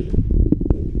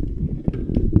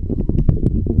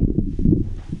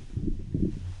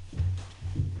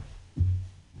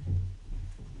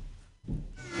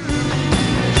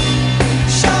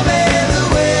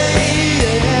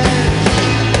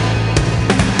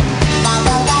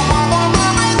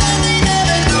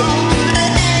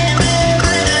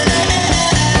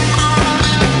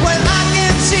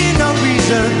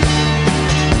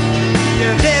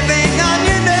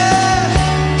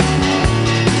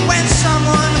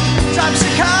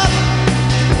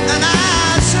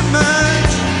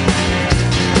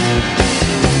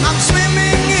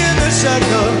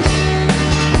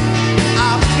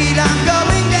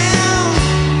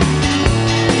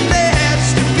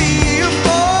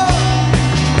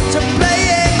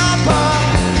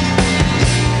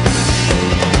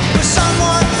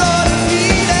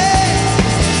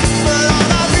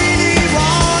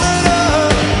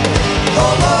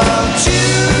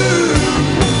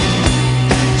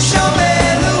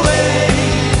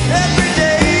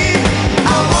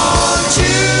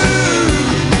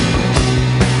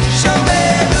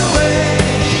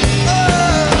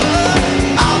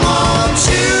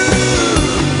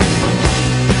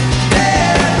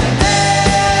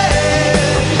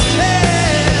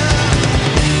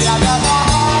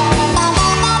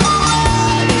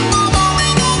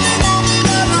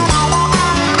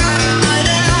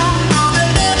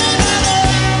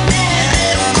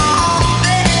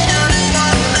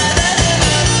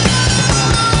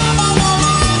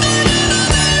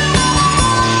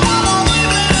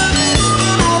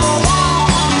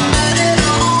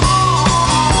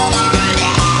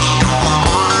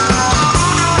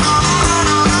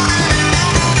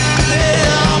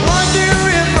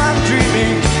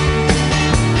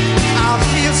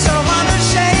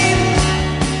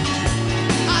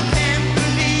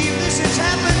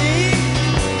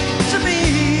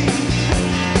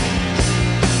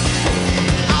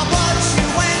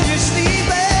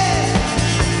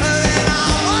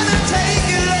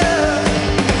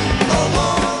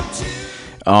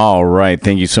 All right.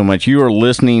 Thank you so much. You are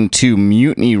listening to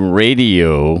Mutiny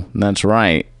Radio. That's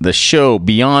right. The show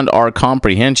Beyond Our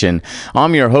Comprehension.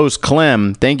 I'm your host,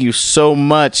 Clem. Thank you so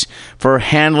much for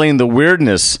handling the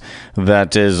weirdness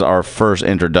that is our first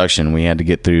introduction. We had to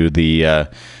get through the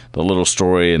little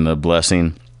story and the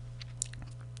blessing.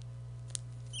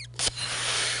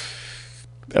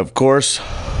 Of course,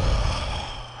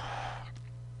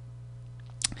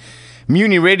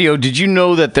 Mutiny Radio, did you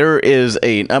know that there is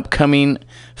an upcoming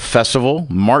festival,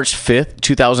 March 5th,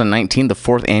 2019, the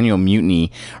 4th annual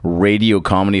Mutiny Radio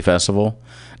Comedy Festival?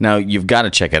 Now, you've got to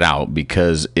check it out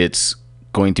because it's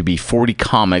going to be 40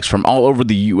 comics from all over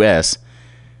the U.S.,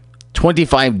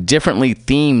 25 differently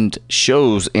themed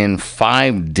shows in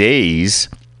 5 days.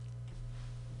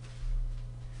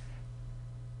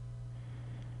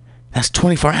 That's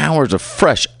 24 hours of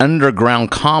fresh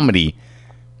underground comedy.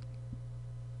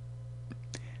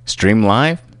 Stream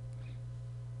live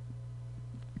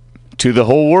to the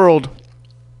whole world.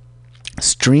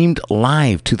 Streamed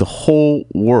live to the whole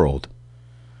world.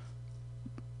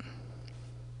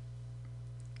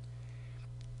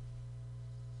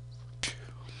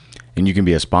 And you can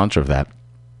be a sponsor of that.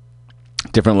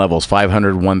 Different levels,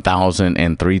 500, 1,000,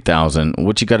 and 3,000.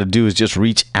 What you got to do is just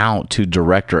reach out to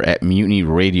director at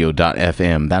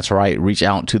mutinyradio.fm. That's right. Reach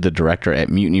out to the director at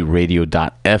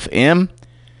mutinyradio.fm.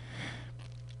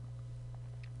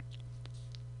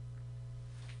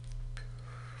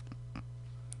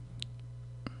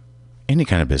 Any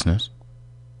kind of business.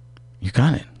 You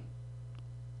got it.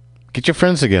 Get your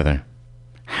friends together.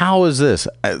 How is this?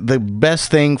 The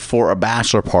best thing for a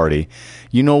bachelor party.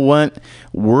 You know what?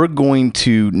 We're going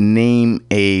to name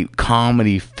a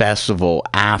comedy festival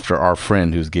after our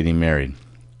friend who's getting married.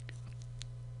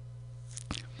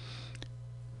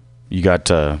 You got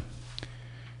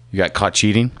caught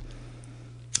cheating?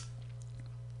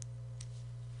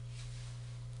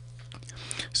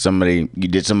 You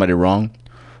did somebody wrong?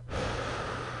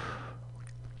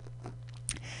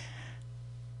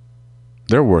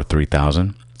 They're worth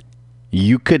 $3,000.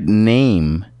 You could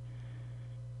name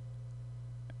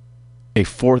a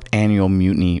 4th annual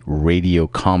Mutiny Radio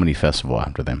Comedy Festival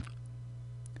after them.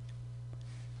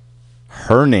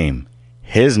 Her name,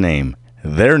 his name,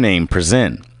 their name,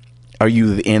 present. Are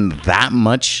you in that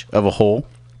much of a hole?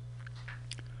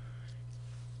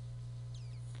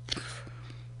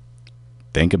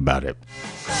 Think about it.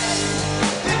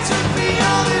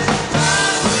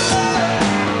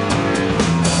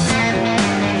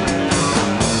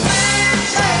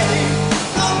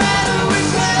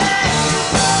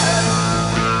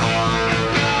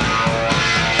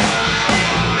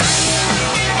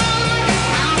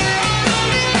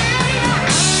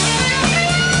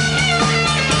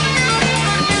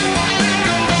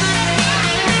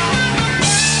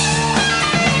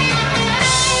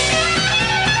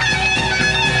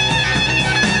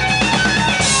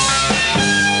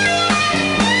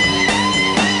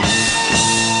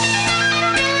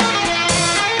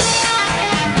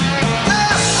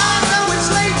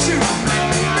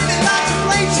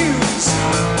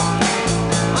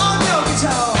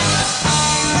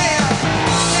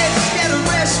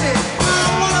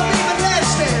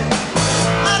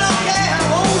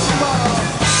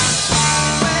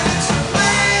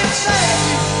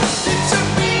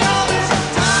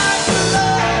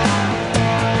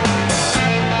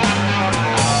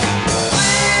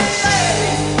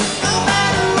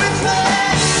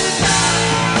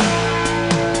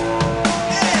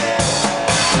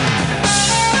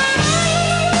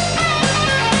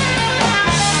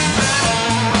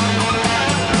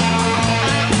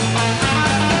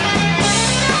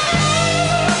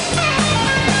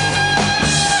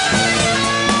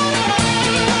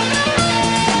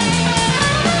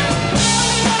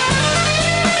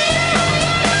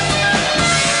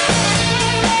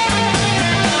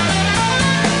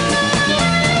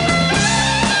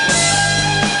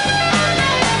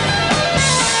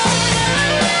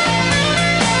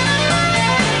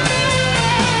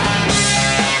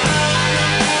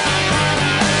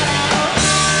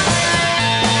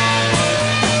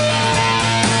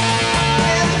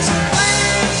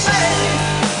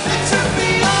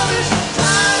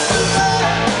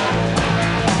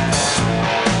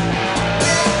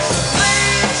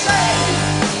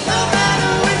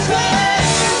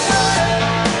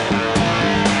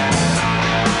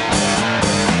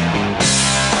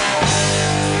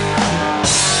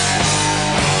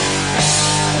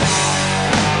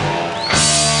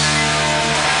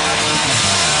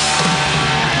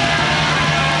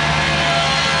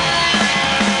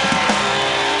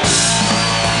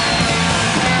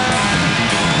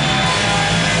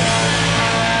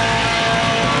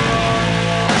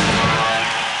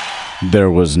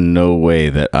 There was no way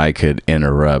that I could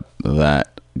interrupt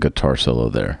that guitar solo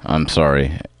there. I'm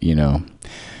sorry.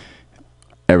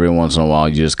 Every once in a while,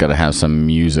 you just got to have some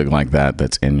music like that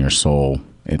that's in your soul.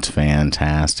 It's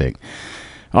fantastic.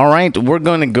 All right, we're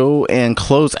going to go and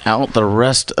close out the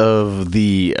rest of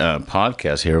the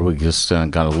podcast here. We just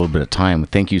got a little bit of time.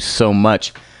 Thank you so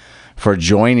much for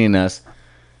joining us.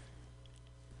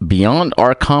 Beyond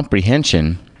Our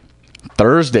Comprehension,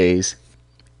 Thursdays,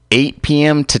 8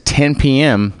 p.m. to 10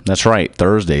 p.m. That's right,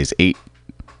 Thursdays, 8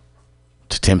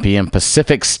 to 10 p.m.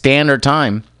 Pacific Standard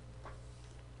Time.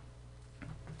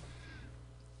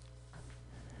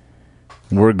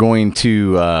 We're going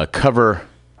to cover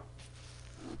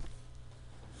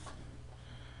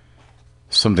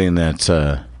something that's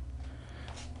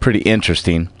pretty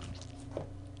interesting.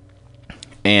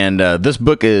 And this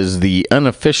book is The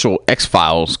Unofficial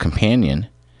X-Files Companion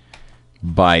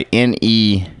by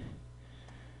N.E.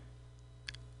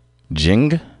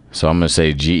 Jing. So I'm going to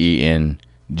say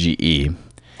G-E-N-G-E.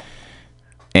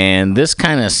 And this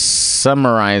kind of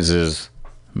summarizes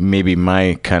maybe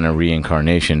my kind of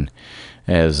reincarnation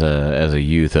as a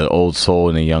youth, an old soul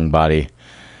in a young body.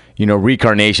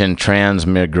 Reincarnation,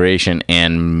 transmigration,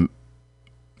 and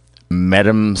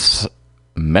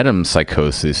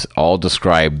metempsychosis all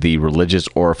describe the religious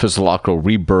or physiological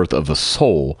rebirth of the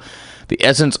soul, the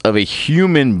essence of a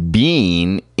human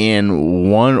being in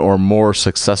one or more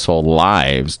successful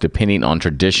lives. Depending on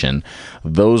tradition,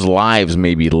 those lives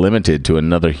may be limited to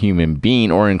another human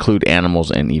being or include animals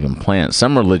and even plants.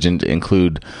 Some religions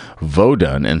include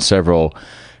Vodun, and several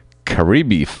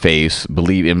Caribe faiths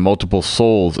believe in multiple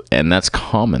souls, and that's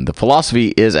common. The philosophy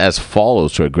is as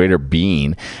follows: to a greater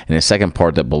being, and a second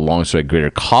part that belongs to a greater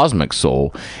cosmic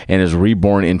soul and is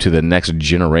reborn into the next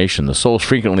generation. The soul is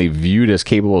frequently viewed as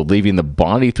capable of leaving the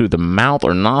body through the mouth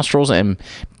or nostrils and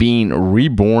being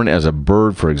reborn as a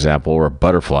bird, for example, or a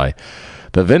butterfly.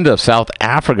 The Venda of South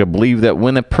Africa believe that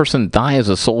when a person dies,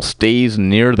 the soul stays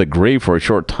near the grave for a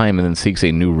short time and then seeks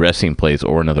a new resting place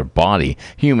or another body,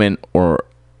 human or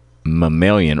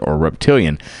mammalian or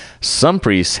reptilian. Some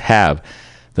priests have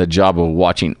the job of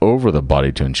watching over the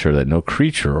body to ensure that no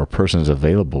creature or person is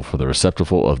available for the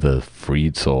receptacle of the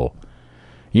freed soul.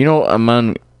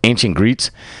 Among ancient Greeks,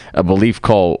 a belief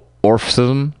called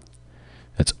Orphism,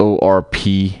 that's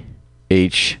O-R-P-H-I-S-M,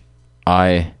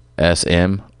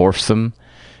 Orphism,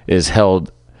 is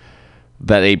held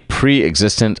that a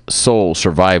pre-existent soul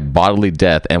survived bodily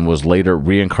death and was later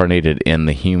reincarnated in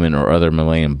the human or other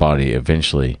mammalian body,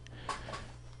 eventually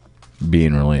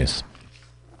being released.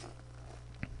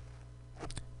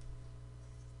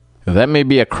 That may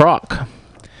be a crock,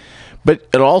 but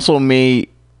it also may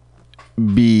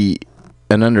be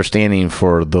an understanding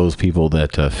for those people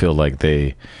that feel like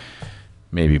they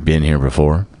maybe been here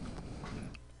before.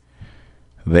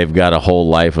 They've got a whole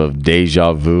life of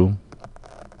deja vu.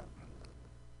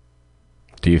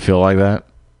 Do you feel like that?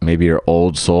 Maybe your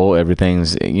old soul,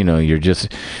 everything's,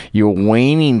 you're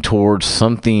waning towards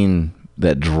something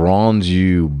that draws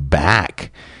you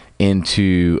back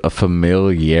into a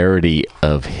familiarity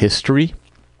of history.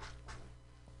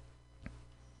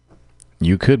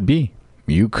 You could be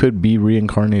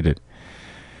reincarnated.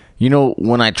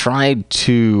 When I tried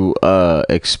to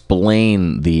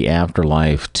explain the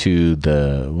afterlife to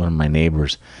one of my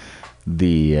neighbors,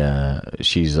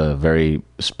 she's very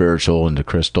spiritual, into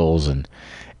crystals, and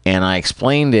I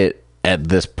explained it at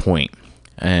this point,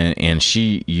 and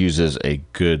she uses a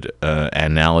good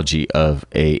analogy of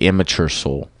a immature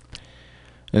soul.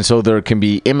 And so there can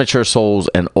be immature souls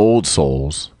and old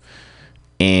souls,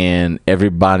 and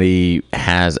everybody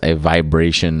has a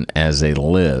vibration as they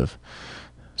live.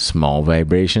 Small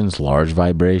vibrations, large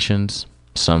vibrations.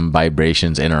 Some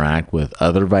vibrations interact with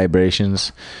other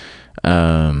vibrations.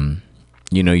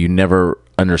 You never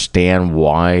understand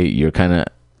why you're kind of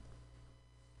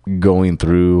going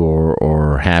through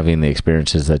or having the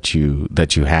experiences that you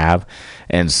have,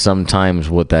 and sometimes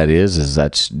what that is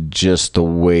that's just the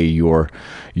way your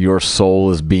soul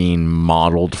is being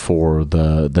modeled for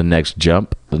the next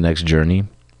jump, the next journey.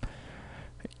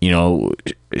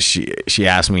 She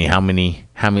asked me how many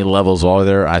levels are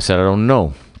there. I said I don't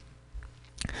know.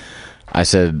 I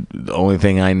said the only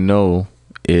thing I know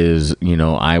is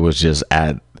I was just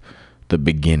at the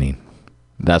beginning.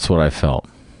 That's what I felt.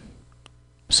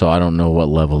 So I don't know what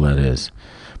level that is,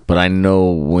 but I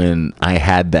know when I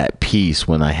had that peace,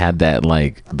 when I had that,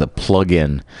 like the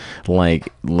plug-in,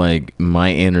 like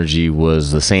my energy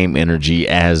was the same energy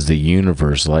as the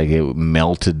universe, like it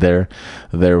melted there.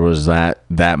 There was that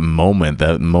moment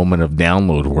of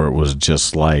download where it was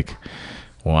just like,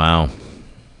 wow,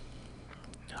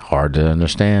 hard to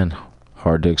understand,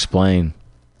 hard to explain.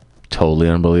 totally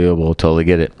unbelievable. Totally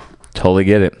get it.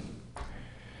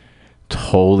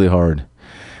 Totally hard.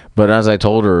 But as I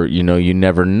told her, you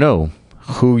never know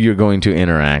who you're going to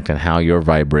interact and how your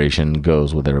vibration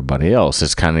goes with everybody else.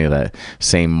 It's kind of that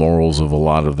same morals of a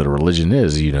lot of the religion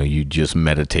is, you just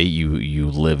meditate, you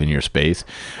live in your space.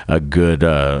 A good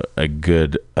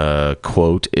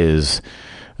quote is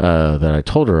that I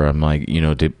told her, I'm like,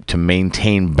 to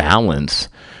maintain balance,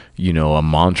 a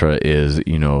mantra is,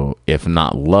 if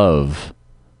not love,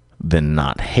 then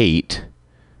not hate.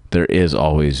 There is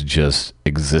always just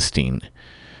existing.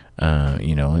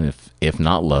 And if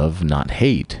not love, not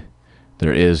hate,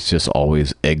 there is just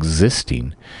always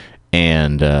existing.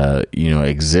 And,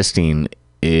 existing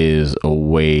is a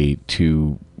way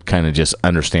to kind of just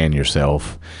understand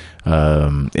yourself.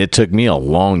 It took me a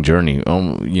long journey,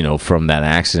 from that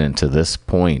accident to this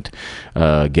point,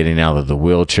 getting out of the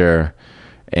wheelchair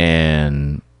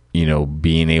and,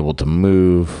 being able to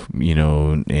move,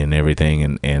 and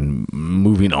everything and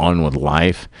moving on with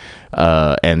life,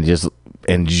 and just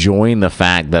enjoying the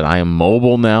fact that I am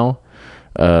mobile now,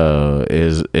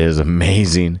 is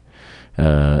amazing.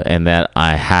 And that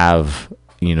I have,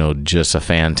 just a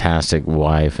fantastic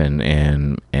wife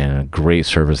and a great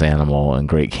service animal and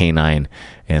great canine,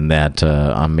 and that,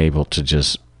 I'm able to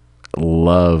just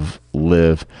live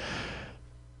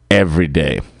every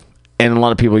day. And a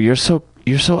lot of people, you're so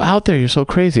out there, you're so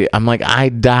crazy. I'm like, I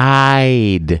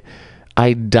died.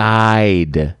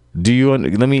 Do you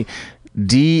let me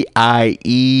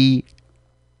DIED.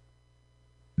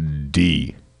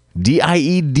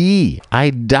 DIED.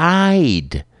 I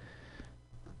died.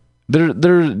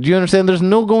 Do you understand? There's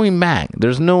no going back.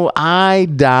 There's no I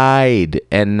died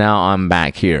and now I'm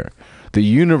back here. The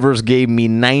universe gave me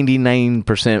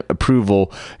 99%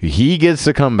 approval. He gets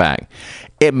to come back.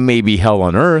 It may be hell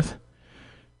on earth.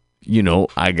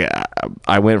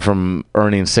 I went from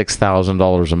earning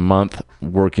 $6,000 a month,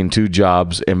 working 2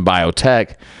 jobs in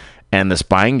biotech, and the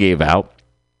spine gave out.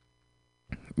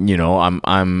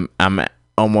 I'm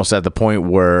almost at the point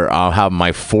where I'll have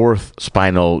my 4th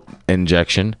spinal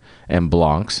injection and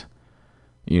blocks.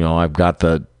 I've got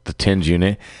the TENS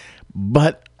unit,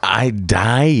 but I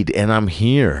died and I'm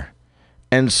here.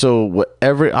 And so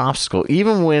every obstacle,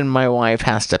 even when my wife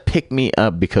has to pick me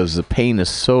up because the pain is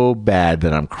so bad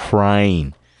that I'm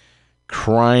crying,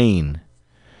 I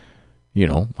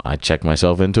check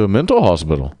myself into a mental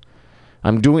hospital.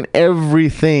 I'm doing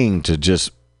everything to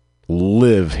just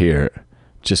live here.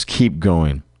 Just keep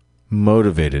going.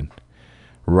 Motivated.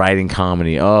 Writing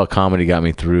comedy. Oh, comedy got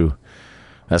me through.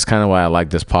 That's kind of why I like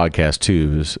this podcast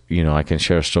too. Is, I can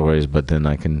share stories, but then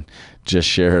I can just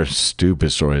share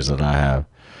stupid stories that I have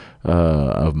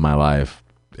of my life.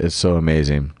 It's so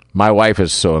amazing. My wife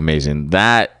is so amazing.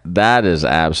 That is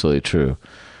absolutely true.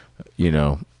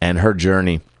 And her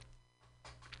journey.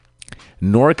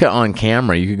 Norca on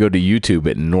Camera. You could go to YouTube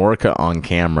at Norca on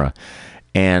Camera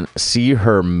and see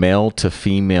her male to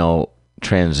female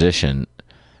transition.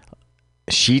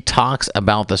 She talks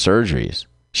about the surgeries.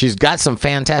 She's got some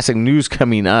fantastic news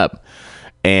coming up,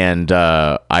 and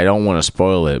I don't want to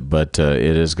spoil it, but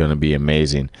it is going to be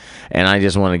amazing. And I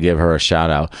just want to give her a shout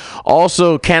out.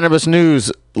 Also, cannabis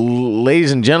news,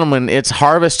 ladies and gentlemen, it's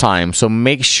harvest time, so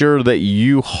make sure that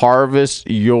you harvest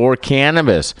your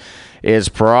cannabis. It's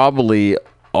probably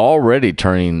already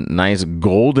turning nice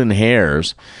golden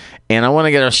hairs. And I want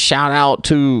to get a shout out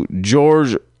to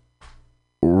George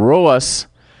Roas,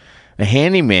 a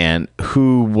handyman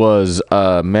who was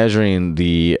measuring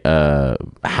the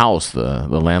house, the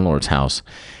landlord's house,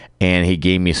 and he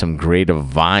gave me some great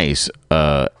advice.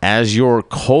 As your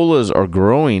colas are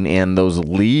growing and those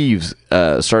leaves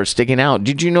start sticking out,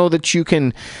 did you know that you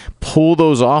can pull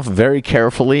those off very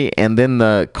carefully, and then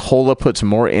the cola puts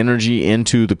more energy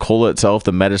into the cola itself,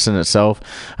 the medicine itself?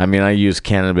 I mean, I use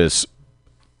cannabis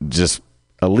just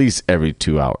at least every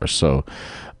 2 hours. So,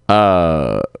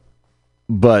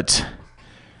 but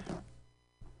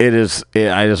I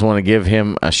just want to give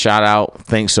him a shout out.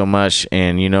 Thanks so much.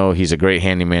 And he's a great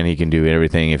handyman. He can do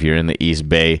everything. If you're in the East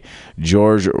Bay,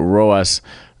 George Roas,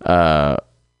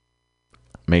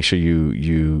 make sure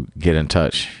you get in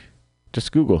touch.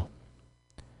 Just Google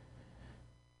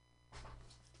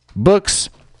books.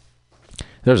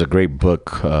 There's a great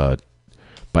book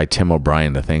by Tim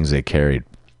O'Brien, The Things They Carried.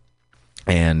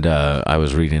 And I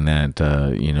was reading that,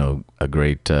 a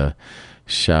great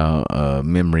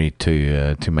memory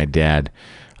to my dad.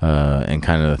 and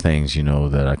kind of the things,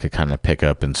 that I could kind of pick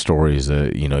up in stories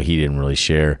that, he didn't really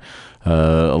share.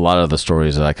 A lot of the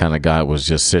stories that I kind of got was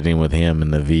just sitting with him in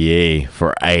the VA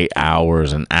for 8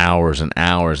 hours and hours and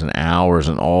hours and hours,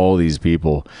 and all these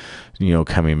people,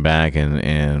 coming back,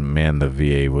 and man, the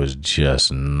VA was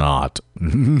just not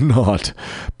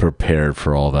prepared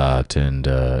for all that, and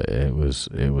it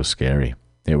was scary.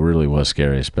 It really was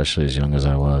scary, especially as young as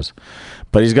I was.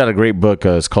 But he's got a great book.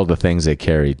 It's called The Things They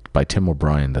Carry by Tim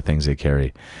O'Brien, The Things They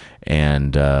Carry.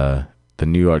 And the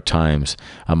New York Times,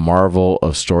 a marvel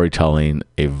of storytelling,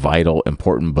 a vital,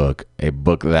 important book, a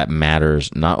book that matters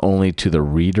not only to the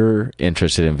reader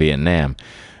interested in Vietnam,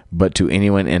 but to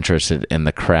anyone interested in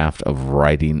the craft of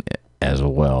writing as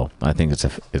well. I think it's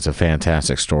a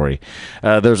fantastic story.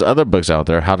 There's other books out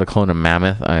there. How to Clone a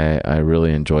Mammoth. I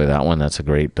really enjoy that one. That's a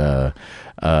great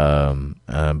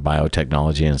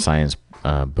biotechnology and science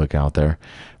book out there.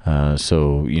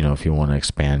 So, if you want to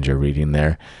expand your reading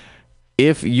there.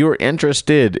 If you're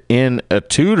interested in a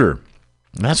tutor,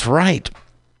 that's right.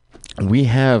 We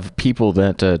have people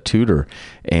that tutor,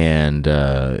 and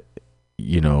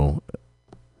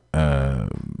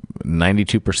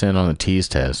 92% on the TEAS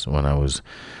test. When I was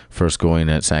first going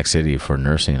at Sac City for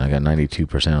nursing, I got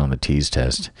 92% on the TEAS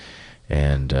test.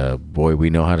 And boy, we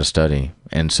know how to study.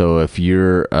 And so if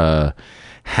you're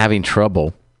having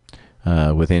trouble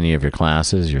with any of your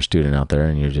classes, you're a student out there,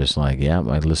 and you're just like, yeah,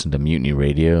 I listened to Mutiny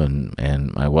Radio,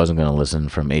 and I wasn't going to listen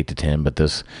from 8 to 10, but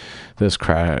this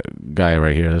guy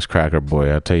right here, this cracker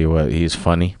boy, I'll tell you what, he's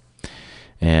funny.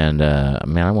 And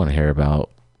man, I want to hear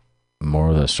about more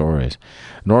of the stories.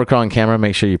 Norca on Camera,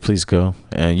 make sure you please go.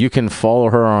 You can follow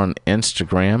her on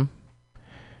Instagram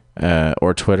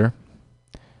or Twitter.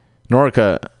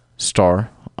 Norca Star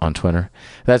on Twitter.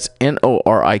 That's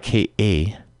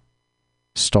Norika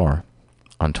Star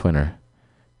on Twitter.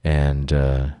 And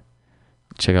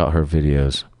check out her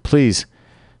videos. Please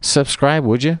subscribe,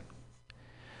 would you?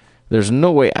 There's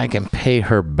no way I can pay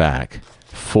her back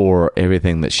for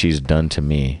everything that she's done to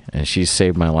me, and she's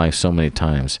saved my life so many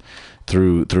times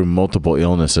through multiple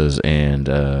illnesses, and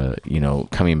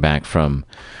coming back from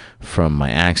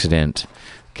my accident,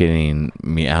 getting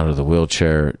me out of the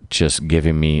wheelchair, just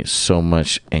giving me so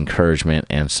much encouragement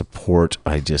and support.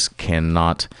 I just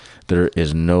cannot, there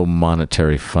is no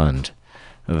monetary fund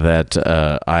that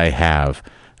I have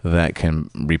that can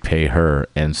repay her.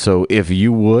 And so if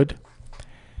you would,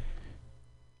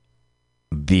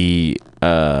 the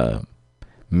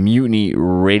Mutiny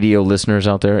Radio listeners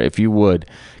out there, if you would,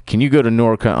 can you go to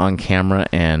Norca on Camera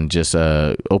and just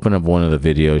open up one of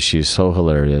the videos? She's so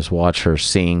hilarious. Watch her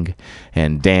sing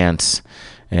and dance,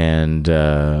 and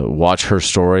watch her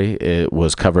story. It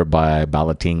was covered by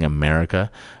Balating America,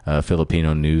 a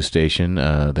Filipino news station.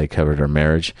 They covered her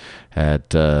marriage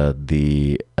at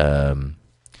the San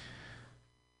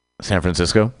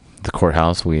Francisco, the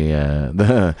courthouse.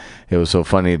 It was so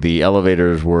funny. The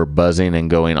elevators were buzzing and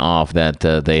going off that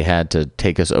they had to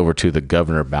take us over to the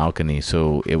governor balcony.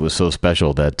 So it was so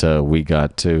special that we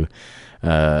got to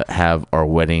have our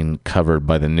wedding covered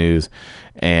by the news,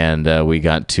 and we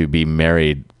got to be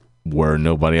married where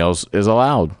nobody else is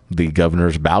allowed, the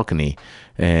governor's balcony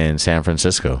in San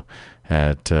Francisco.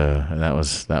 That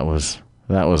was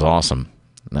awesome.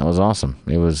 That was awesome.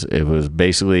 It was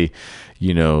basically,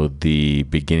 the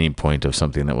beginning point of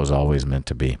something that was always meant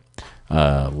to be.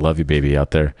 Love you, baby,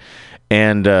 out there.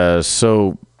 And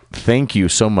so thank you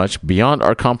so much. Beyond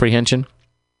Our Comprehension.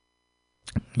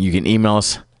 You can email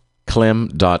us,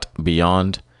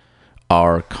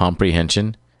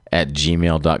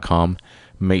 clem.beyondourcomprehension@gmail.com.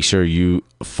 Make sure you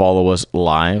follow us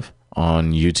live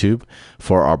on YouTube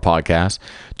for our podcast.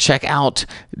 Check out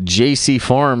JC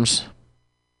Farms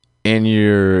in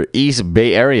your East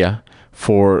Bay area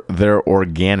for their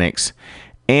organics.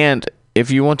 And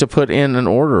if you want to put in an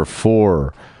order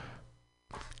for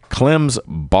Clem's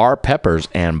Bar Peppers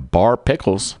and Bar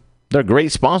Pickles, they're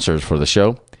great sponsors for the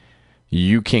show.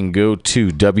 You can go to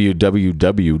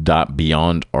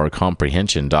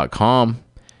www.beyondourcomprehension.com.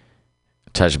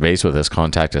 Touch base with us.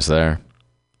 Contact us there.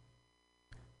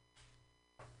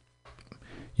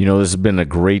 This has been a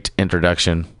great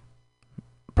introduction.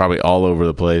 Probably all over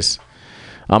the place.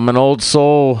 I'm an old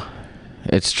soul.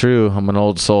 It's true. I'm an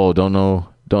old soul. Don't know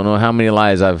how many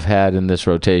lives I've had in this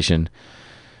rotation.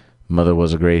 Mother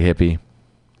was a great hippie.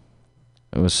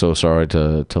 I was so sorry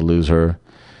to lose her.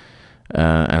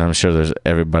 And I'm sure there's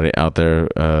everybody out there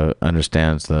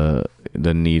understands the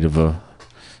need of the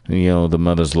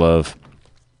mother's love.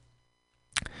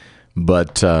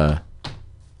 But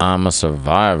I'm a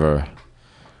survivor.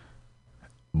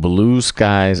 Blue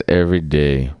skies every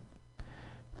day.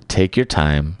 Take your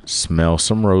time, smell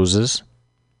some roses,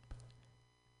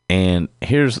 And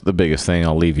here's the biggest thing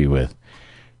I'll leave you with.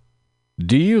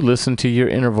 Do you listen to your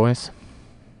inner voice?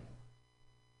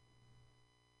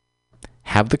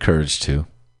 Have the courage to.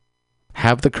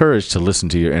 Have the courage to listen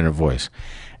to your inner voice.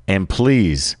 And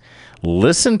please,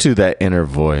 listen to that inner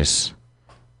voice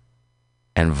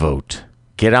and vote.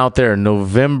 Get out there,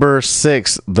 November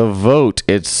 6th, the vote.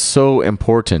 It's so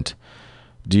important.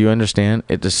 Do you understand?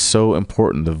 It is so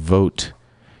important, the vote.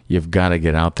 You've got to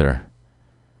get out there.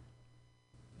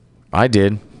 I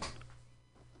did.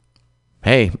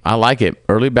 Hey, I like it.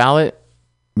 Early ballot.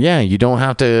 Yeah, you don't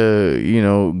have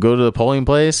to, go to the polling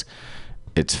place.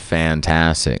 It's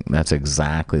fantastic. That's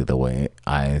exactly the way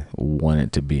I want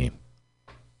it to be.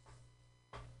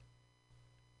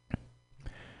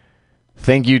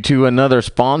 Thank you to another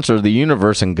sponsor, the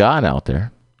universe and God out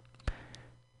there.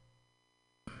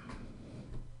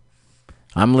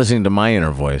 I'm listening to my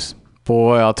inner voice.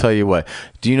 Boy, I'll tell you what.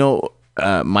 Do you know,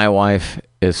 my wife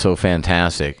is so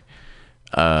fantastic.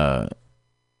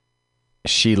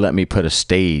 She let me put a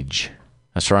stage.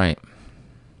 That's right.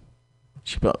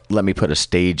 She let me put a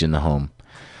stage in the home.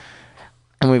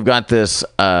 And we've got this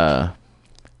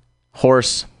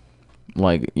horse,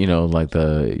 like you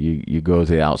go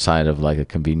to the outside of like a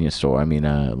convenience store. I mean,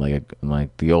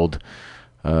 like the old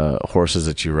horses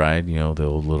that you ride, the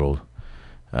old little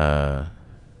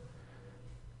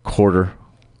quarter,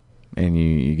 and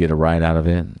you get a ride out of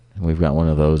it. We've got one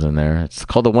of those in there. It's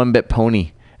called the One Bit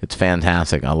Pony. It's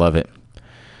fantastic. I love it.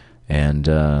 And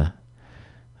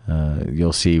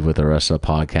you'll see with the rest of the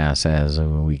podcast as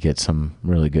we get some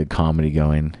really good comedy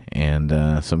going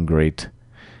and some great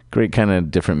kind of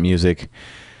different music.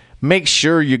 Make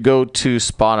sure you go to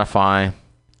Spotify,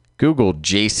 Google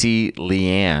JC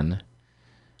Leanne,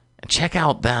 and check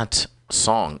out that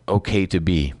song, Okay to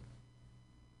Be.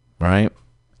 Right?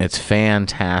 It's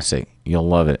fantastic. You'll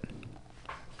love it.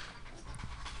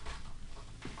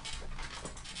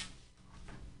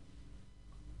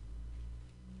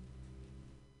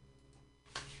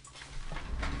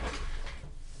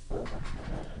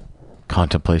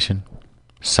 Contemplation,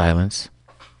 silence.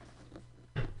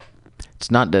 It's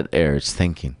not dead air, it's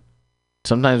thinking.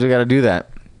 Sometimes we got to do that.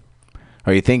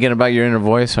 Are you thinking about your inner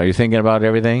voice? Are you thinking about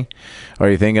everything? Are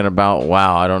you thinking about,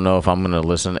 wow, I don't know if I'm going to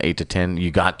listen to 8 to 10?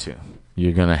 You got to.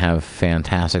 You're going to have a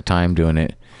fantastic time doing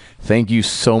it. Thank you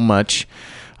so much.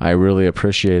 I really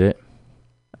appreciate it.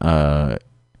 To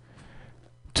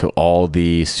all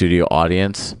the studio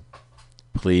audience,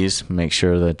 please make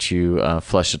sure that you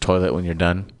flush the toilet when you're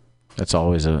done. That's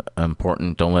always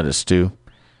important. Don't let it stew.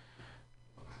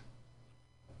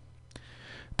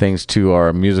 Thanks to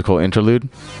our musical interlude.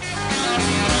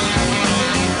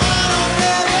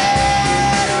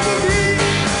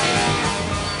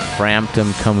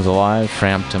 Frampton comes alive.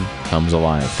 Frampton comes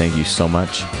alive. Thank you so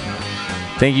much.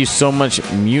 Thank you so much,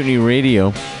 Mutiny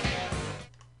Radio,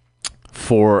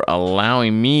 for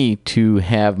allowing me to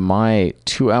have my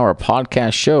 2-hour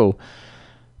podcast show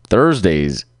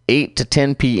Thursdays, 8 to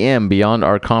 10 p.m. Beyond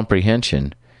Our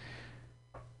Comprehension.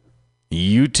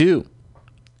 You too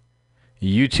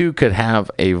could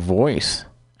have a voice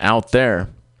out there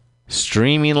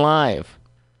streaming live.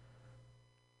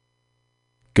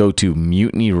 Go to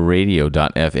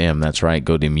MutinyRadio.fm. That's right.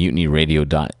 Go to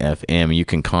MutinyRadio.fm. You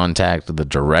can contact the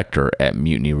director at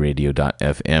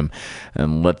MutinyRadio.fm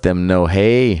and let them know,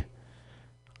 hey,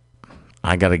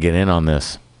 I got to get in on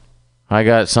this. I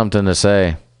got something to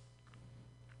say.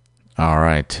 All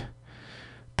right.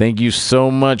 Thank you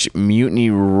so much, Mutiny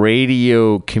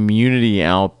Radio community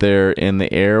out there in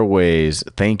the airways.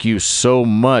 Thank you so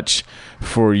much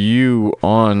for you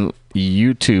on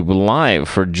YouTube Live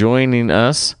for joining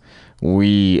us.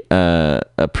 We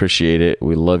appreciate it.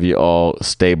 We love you all.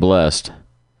 Stay blessed.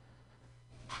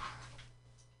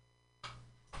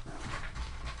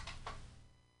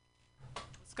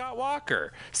 Scott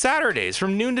Walker, Saturdays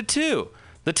from noon to 2.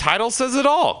 The title says it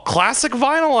all. Classic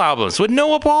vinyl albums with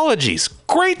no apologies.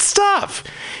 Great stuff.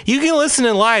 You can listen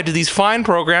in live to these fine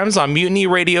programs on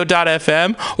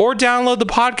MutinyRadio.fm or download the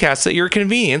podcast at your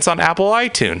convenience on Apple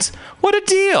iTunes. What a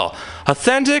deal.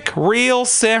 Authentic, real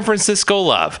San Francisco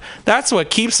love. That's what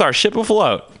keeps our ship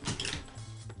afloat.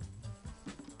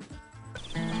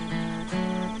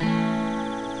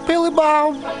 Billy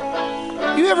Bob,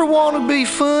 you ever want to be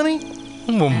funny?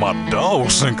 Well, my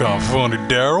dogs think I'm funny,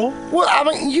 Daryl. Well, I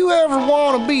mean, you ever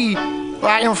want to be,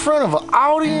 like, in front of an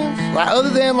audience? Like,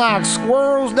 other than, like,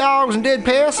 squirrels, dogs, and dead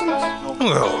peasants?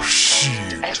 Oh,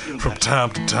 shoot. From time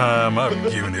to time,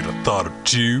 I've given it a thought or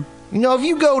two. You know, if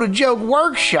you go to Joke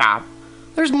Workshop,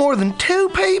 there's more than 2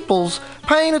 peoples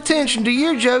paying attention to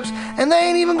your jokes, and they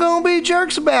ain't even gonna be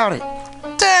jerks about it.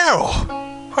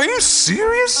 Daryl, are you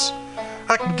serious?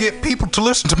 I can get people to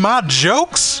listen to my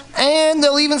jokes? And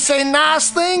they'll even say nice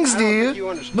things to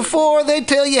you before they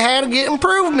tell you how to get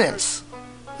improvements.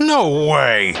 No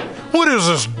way. What is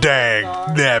this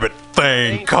dag-nabbit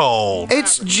thing called?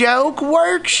 It's Joke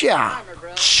Workshop.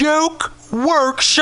 Joke Workshop?